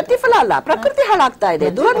 ಪ್ರತಿಫಲ ಅಲ್ಲ, ಪ್ರಕೃತಿ ಹಾಳಾಗ್ತಾ ಇದೆ.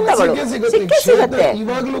 ದುರಂತಗಳು ಸಿಗುತ್ತೆ.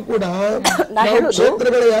 ಇವಾಗ್ಲೂ ಕೂಡ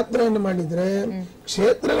ಕ್ಷೇತ್ರಗಳ ಯಾತ್ರೆಯನ್ನು ಮಾಡಿದ್ರೆ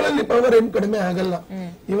ಕ್ಷೇತ್ರಗಳಲ್ಲಿ ಪವರ್ ಏನ್ ಕಡಿಮೆ ಆಗಲ್ಲ.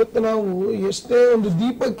 ಇವತ್ತು ನಾವು ಎಷ್ಟೇ ಒಂದು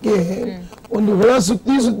ದೀಪಕ್ಕೆ ಒಂದು ಹುಳ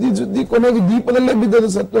ಸುತ್ತಿ ಸುತ್ತಿ ಸುತ್ತಿ ಕೊನೆಗೆ ದೀಪದಲ್ಲೇ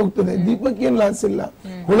ಬಿದ್ದದು ಸತ್ತು ಹೋಗ್ತದೆ. ದೀಪಕ್ಕೆ ಏನ್ ಲಾಸ್ ಇಲ್ಲ,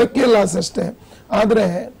 ಹುಳಕ್ಕೆ ಲಾಸ್ ಅಷ್ಟೇ. ಆದ್ರೆ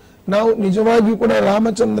ನಾವು ನಿಜವಾಗಿಯೂ ಕೂಡ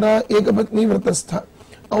ರಾಮಚಂದ್ರ ಏಕಪತ್ನಿ ವ್ರತಸ್ಥ,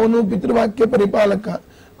 ಅವನು ಪಿತೃವಾಕ್ಯ ಪರಿಪಾಲಕ,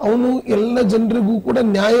 ಅವನು ಎಲ್ಲ ಜನರಿಗೂ ಕೂಡ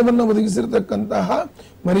ನ್ಯಾಯವನ್ನ ಒದಗಿಸಿರ್ತಕ್ಕಂತಹ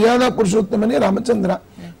ಮರ್ಯಾದಾ ಪುರುಷೋತ್ತಮನೇ ರಾಮಚಂದ್ರ.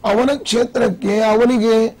 ಅವನ ಕ್ಷೇತ್ರಕ್ಕೆ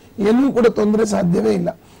ಅವನಿಗೆ ಏನೂ ಕೂಡ ತೊಂದರೆ ಸಾಧ್ಯವೇ ಇಲ್ಲ.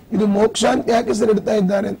 ಇದು ಮೋಕ್ಷ ಅಂತ ಯಾಕೆ ಹೆಸರಿಡ್ತಾ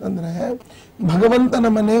ಇದ್ದಾರೆ ಅಂತಂದ್ರೆ, ಭಗವಂತನ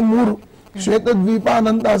ಮನೆ 3: ಶ್ವೇತದ್ವೀಪ,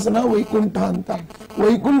 ಅನಂತಾಸನ, ವೈಕುಂಠ ಅಂತ.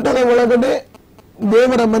 ವೈಕುಂಠದ ಒಳಗಡೆ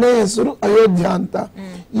ದೇವರ ಮನೆ ಹೆಸರು ಅಯೋಧ್ಯ ಅಂತ.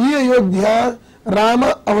 ಈ ಅಯೋಧ್ಯ ರಾಮ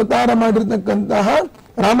ಅವತಾರ ಮಾಡಿರ್ತಕ್ಕಂತಹ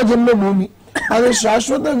ರಾಮ ಜನ್ಮಭೂಮಿ. ಆದ್ರೆ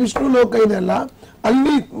ಶಾಶ್ವತ ವಿಷ್ಣು ಲೋಕ ಇದೆಲ್ಲ,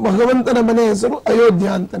 ಅಲ್ಲಿ ಭಗವಂತನ ಮನೆ ಹೆಸರು ಅಯೋಧ್ಯ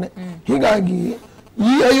ಅಂತಾನೆ. ಹೀಗಾಗಿ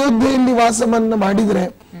ಈ ಅಯೋಧ್ಯೆಯಲ್ಲಿ ವಾಸವನ್ನ ಮಾಡಿದ್ರೆ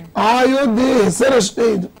ಆ ಅಯೋಧ್ಯೆ ಹೆಸರಷ್ಟೇ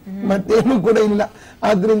ಇದು, ಮತ್ತೇನು ಕೂಡ ಇಲ್ಲ.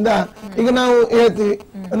 ಆದ್ರಿಂದ ಈಗ ನಾವು ಹೇಳ್ತೀವಿ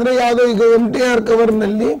ಅಂದ್ರೆ ಯಾವ್ದೋ ಈಗ MTR ಕವರ್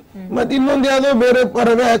ನಲ್ಲಿ ಮತ್ತೆ ಇನ್ನೊಂದು ಯಾವ್ದೋ ಬೇರೆ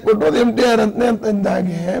ಪರವೇ ಹಾಕೊಟ್ಟು ಅದು MTR ಅಂತ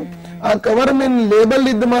ಅಂದಾಗೆ ಆ ಕವರ್ ಮೇಲೆ ಲೇಬಲ್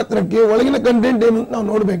ಇದ್ದ ಮಾತ್ರಕ್ಕೆ ಒಳಗಿನ ಕಂಟೆಂಟ್ ಏನು ನಾವು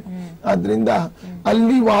ನೋಡ್ಬೇಕು. ಆದ್ರಿಂದ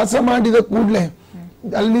ಅಲ್ಲಿ ವಾಸ ಮಾಡಿದ ಕೂಡ್ಲೆ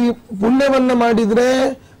ಅಲ್ಲಿ ಪುಣ್ಯವನ್ನ ಮಾಡಿದ್ರೆ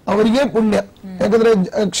ಅವರಿಗೆ ಪುಣ್ಯ. ಯಾಕಂದ್ರೆ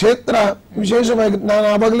ಕ್ಷೇತ್ರ ವಿಶೇಷವಾಗಿ ನಾನು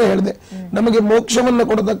ಆವಾಗಲೇ ಹೇಳಿದೆ, ನಮಗೆ ಮೋಕ್ಷವನ್ನ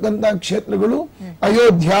ಕೊಡತಕ್ಕಂತ ಕ್ಷೇತ್ರಗಳು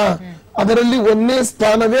ಅಯೋಧ್ಯ. ಅದರಲ್ಲಿ 1ನೇ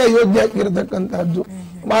ಸ್ಥಾನವೇ ಅಯೋಧ್ಯಕ್ಕಿರತಕ್ಕಂತಹದ್ದು.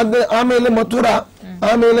 ಆಮೇಲೆ ಮಥುರಾ,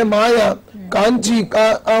 ಆಮೇಲೆ ಮಾಯಾ,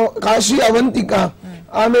 ಕಾಶಿ ಅವಂತಿಕ,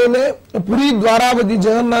 ಆಮೇಲೆ ಪುರಿ ದ್ವಾರಾವತಿ,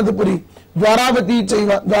 ಜಗನ್ನಾಥಪುರಿ, ದ್ವಾರಾವತಿ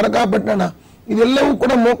ಚೈವ, ದ್ವಾರಕಾಪಟ್ಟಣ, ಇದೆಲ್ಲವೂ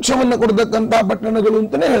ಕೂಡ ಮೋಕ್ಷವನ್ನ ಕೊಡತಕ್ಕಂತ ಪಟ್ಟಣಗಳು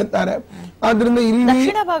ಅಂತಾನೆ ಹೇಳ್ತಾರೆ. ಆದ್ರಿಂದ ಇಲ್ಲಿ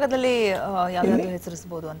ದಕ್ಷಿಣ ಭಾಗದಲ್ಲಿ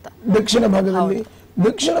ಹೆಸರಿಸಬಹುದು ಅಂತ.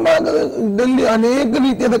 ದಕ್ಷಿಣ ಭಾಗದಲ್ಲಿ ಅನೇಕ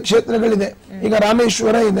ರೀತಿಯಾದ ಕ್ಷೇತ್ರಗಳಿದೆ. ಈಗ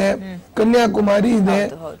ರಾಮೇಶ್ವರ ಇದೆ, ಕನ್ಯಾಕುಮಾರಿ ಇದೆ,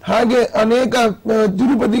 ಹಾಗೆ ಅನೇಕ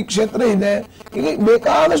ತಿರುಪತಿ ಕ್ಷೇತ್ರ ಇದೆ. ಈಗ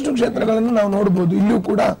ಬೇಕಾದಷ್ಟು ಕ್ಷೇತ್ರಗಳನ್ನು ನಾವು ನೋಡಬಹುದು. ಇಲ್ಲೂ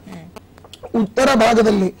ಕೂಡ ಉತ್ತರ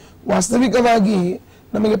ಭಾಗದಲ್ಲಿ ವಾಸ್ತವಿಕವಾಗಿ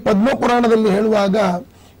ನಮಗೆ ಪದ್ಮ ಪುರಾಣದಲ್ಲಿ ಹೇಳುವಾಗ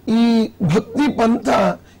ಈ ಭಕ್ತಿ ಪಂಥ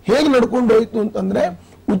ಹೇಗೆ ನಡ್ಕೊಂಡು ಹೋಯ್ತು ಅಂತಂದ್ರೆ,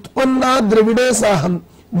 ಉತ್ಪನ್ನ ದ್ರವಿಡೇ ಸಾಹಂ,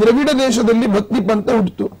 ದ್ರವಿಡ ದೇಶದಲ್ಲಿ ಭಕ್ತಿ ಪಂಥ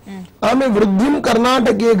ಹುಟ್ಟಿತು. ಆಮೇಲೆ ವೃದ್ಧಿಂ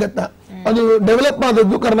ಕರ್ನಾಟಕೇ ಗತ, ಅದು ಡೆವಲಪ್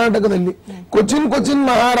ಆದದ್ದು ಕರ್ನಾಟಕದಲ್ಲಿ. ಕೊಚಿನ್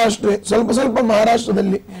ಮಹಾರಾಷ್ಟ್ರ, ಸ್ವಲ್ಪ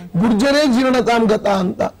ಮಹಾರಾಷ್ಟ್ರದಲ್ಲಿ. ಗುರ್ಜರೇ ಜೀರ್ಣತಾಂ ಗತ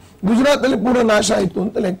ಅಂತ, ಗುಜರಾತ್ ಅಲ್ಲಿ ಪೂರ ನಾಶ ಆಯ್ತು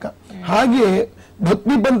ಅಂತ ಲೆಕ್ಕ. ಹಾಗೆ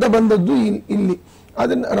ಭಕ್ತಿ ಪಂಥ ಬಂದದ್ದು ಇಲ್ಲಿ.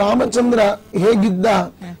 ಅದನ್ನ ರಾಮಚಂದ್ರ ಹೇಗಿದ್ದ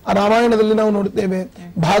ರಾಮಾಯಣದಲ್ಲಿ ನಾವು ನೋಡ್ತೇವೆ,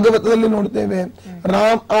 ಭಾಗವತದಲ್ಲಿ ನೋಡ್ತೇವೆ.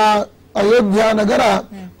 ಅಯೋಧ್ಯ ನಗರ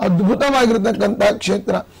ಅದ್ಭುತವಾಗಿರತಕ್ಕಂತ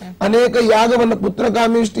ಕ್ಷೇತ್ರ. ಅನೇಕ ಯಾಗವನ್ನ,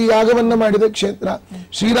 ಪುತ್ರಕಾಮೇಷ್ಟಿ ಯಾಗವನ್ನ ಮಾಡಿದ ಕ್ಷೇತ್ರ.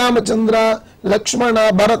 ಶ್ರೀರಾಮಚಂದ್ರ, ಲಕ್ಷ್ಮಣ,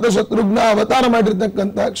 ಭರತ, ಶತ್ರುಘ್ನ ಅವತಾರ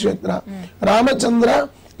ಮಾಡಿರ್ತಕ್ಕಂತ ಕ್ಷೇತ್ರ. ರಾಮಚಂದ್ರ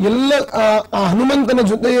ಎಲ್ಲ ಹನುಮಂತನ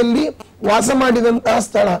ಜೊತೆಯಲ್ಲಿ ವಾಸ ಮಾಡಿದಂತಹ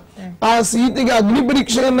ಸ್ಥಳ. ಆ ಸೀತೆಗೆ ಅಗ್ನಿ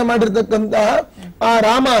ಪರೀಕ್ಷೆಯನ್ನ ಮಾಡಿರ್ತಕ್ಕಂತಹ ಆ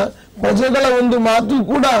ರಾಮ ಪ್ರಜೆಗಳ ಒಂದು ಮಾತು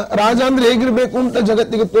ಕೂಡ ರಾಜ ಅಂದ್ರೆ ಹೇಗಿರ್ಬೇಕು ಅಂತ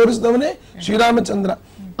ಜಗತ್ತಿಗೆ ತೋರಿಸಿದವನೇ ಶ್ರೀರಾಮಚಂದ್ರ.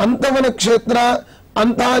 ಅಂತವನ ಕ್ಷೇತ್ರ,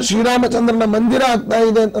 ಅಂತಹ ಶ್ರೀರಾಮಚಂದ್ರನ ಮಂದಿರ ಆಗ್ತಾ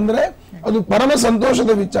ಇದೆ ಅಂತಂದ್ರೆ ಅದು ಪರಮ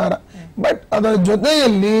ಸಂತೋಷದ ವಿಚಾರ. ಬಟ್ ಅದರ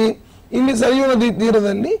ಜೊತೆಯಲ್ಲಿ ಇಲ್ಲಿ ಸರಿಯೂ ನದಿ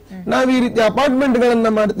ತೀರದಲ್ಲಿ ನಾವು ಈ ರೀತಿ ಅಪಾರ್ಟ್ಮೆಂಟ್ ಗಳನ್ನ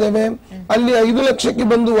ಮಾಡ್ತೇವೆ. ಅಲ್ಲಿ 5 ಲಕ್ಷಕ್ಕೆ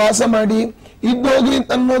ಬಂದು ವಾಸ ಮಾಡಿ ಇದ್ದೋಗ್ಲಿ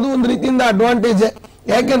ಅನ್ನೋದು ಒಂದು ರೀತಿಯಿಂದ ಅಡ್ವಾಂಟೇಜ್.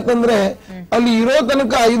 ಯಾಕೆಂತಂದ್ರೆ ಅಲ್ಲಿ ಇರೋ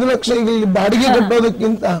ತನಕ 5 ಲಕ್ಷ ಇಲ್ಲಿ ಬಾಡಿಗೆ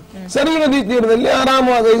ಕಟ್ಟೋದಕ್ಕಿಂತ ಸರಿ ನದಿ ತೀರದಲ್ಲಿ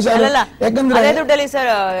ಆರಾಮವಾದ ಯಾಕಂದ್ರೆ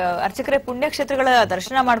ಅರ್ಚಕರೇ ಪುಣ್ಯಕ್ಷೇತ್ರಗಳ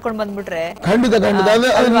ದರ್ಶನ ಮಾಡ್ಕೊಂಡು ಬಂದ್ಬಿಟ್ರೆ ಖಂಡಿತ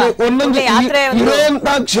ಒಂದೊಂದು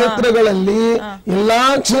ಇರುವಂತಹ ಕ್ಷೇತ್ರಗಳಲ್ಲಿ ಎಲ್ಲಾ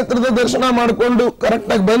ಕ್ಷೇತ್ರದ ದರ್ಶನ ಮಾಡ್ಕೊಂಡು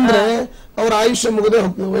ಕರೆಕ್ಟ್ ಆಗಿ ಬಂದ್ರೆ ಅವ್ರ ಆಯುಷ್ಯ ಮುಗದೆ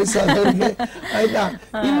ಹೋಗ್ತದೆ ವಯಸ್ಸಾದವ್ರಿಗೆ. ಆಯ್ತಾ,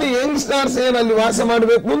 ಇನ್ನು ಯಂಗ್ ಸ್ಟಾರ್ಸ್ ಏನ್ ಅಲ್ಲಿ ವಾಸ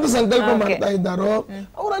ಮಾಡ್ಬೇಕು ಮುಂದೆ ಸಂಕಲ್ಪ ಮಾಡ್ತಾ ಇದ್ದಾರೋ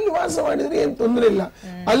ಅವ್ರು ಅಲ್ಲಿ ವಾಸ ಮಾಡಿದ್ರೆ ಏನ್ ತೊಂದ್ರೆ ಇಲ್ಲ.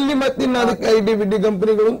 ಅಲ್ಲಿ ಮತ್ತಿನ್ನ ಅದಕ್ಕೆ ಐಟಿ ಬಿಟಿ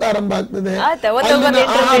ಕಂಪನಿಗಳು ಅಂತ ಆರಂಭ ಆಗ್ತದೆ,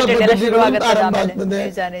 ಆಹಾರ ಪದ್ಧತಿಗಳು ಅಂತ ಆರಂಭ ಆಗ್ತದೆ.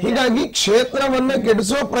 ಹೀಗಾಗಿ ಕ್ಷೇತ್ರವನ್ನ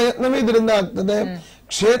ಕೆಡಿಸುವ ಪ್ರಯತ್ನವೇ ಇದರಿಂದ ಆಗ್ತದೆ.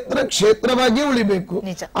 ಕ್ಷೇತ್ರವಾಗಿ ಉಳಿಬೇಕು,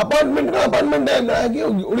 ಅಪಾರ್ಟ್ಮೆಂಟ್ ಆಗಿ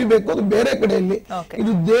ಉಳಿಬೇಕು, ಅದು ಬೇರೆ ಕಡೆಯಲ್ಲಿ.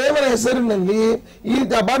 ಇದು ದೇವರ ಹೆಸರಿನಲ್ಲಿ ಈ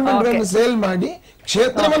ರೀತಿ ಅಪಾರ್ಟ್ಮೆಂಟ್ ಗಳನ್ನು ಸೇಲ್ ಮಾಡಿ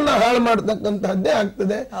ಕ್ಷೇತ್ರವನ್ನ ಹಾಳು ಮಾಡತಕ್ಕಂತಹದ್ದೇ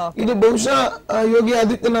ಆಗ್ತದೆ. ಇದು ಬಹುಶಃ ಯೋಗಿ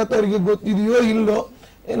ಆದಿತ್ಯನಾಥ್ ಅವರಿಗೆ ಗೊತ್ತಿದೆಯೋ ಇಲ್ಲೋ,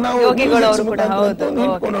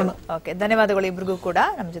 ಧನ್ಯವಾದಗಳು ಇಬ್ರಿಗೂ ಕೂಡ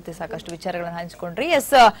ನಮ್ಮ ಜೊತೆ ಸಾಕಷ್ಟು ವಿಚಾರಗಳನ್ನು ಹಂಚಿಕೊಂಡ್ರಿ.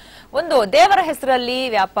 ಎಸ್, ಒಂದು ದೇವರ ಹೆಸರಲ್ಲಿ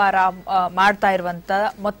ವ್ಯಾಪಾರ ಮಾಡ್ತಾ ಇರುವಂತ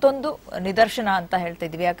ಮತ್ತೊಂದು ನಿದರ್ಶನ ಅಂತ ಹೇಳ್ತಾ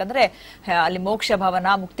ಇದೀವಿ. ಯಾಕಂದ್ರೆ ಅಲ್ಲಿ ಮೋಕ್ಷ ಭವನ,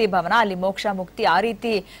 ಮುಕ್ತಿ ಭವನ, ಅಲ್ಲಿ ಮೋಕ್ಷ ಮುಕ್ತಿ ಆ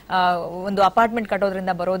ರೀತಿ ಒಂದು ಅಪಾರ್ಟ್ಮೆಂಟ್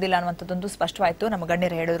ಕಟ್ಟೋದ್ರಿಂದ ಬರೋದಿಲ್ಲ ಅನ್ನುವಂಥದ್ದೊಂದು ಸ್ಪಷ್ಟವಾಯ್ತು, ನಮ್ಮ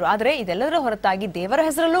ಗಣ್ಯರು ಹೇಳಿದ್ರು. ಆದ್ರೆ ಇದೆಲ್ಲದರ ಹೊರತಾಗಿ ದೇವರ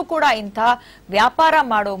ಹೆಸರಲ್ಲೂ ಕೂಡ ಇಂತಹ ವ್ಯಾಪಾರ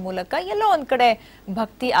ಮಾಡೋ ಮೂಲಕ ಎಲ್ಲೋ ಒಂದ್ ಕಡೆ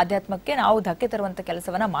ಭಕ್ತಿ ಆಧ್ಯಾತ್ಮಕ್ಕೆ ನಾವು ಧಕ್ಕೆ ತರುವಂತ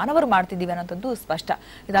ಕೆಲಸವನ್ನ ಮಾನವರು ಮಾಡ್ತಿದ್ದೀವಿ ಅನ್ನೋದು ಸ್ಪಷ್ಟ.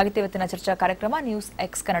 ಇದಾಗಿತ್ತು ಇವತ್ತಿನ ಚರ್ಚಾ ಕಾರ್ಯಕ್ರಮ. ನ್ಯೂಸ್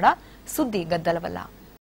ಎಕ್ಸ್ ಕನ್ನಡ, ಸುದ್ದಿ ಗದ್ದಲವಲ್ಲ.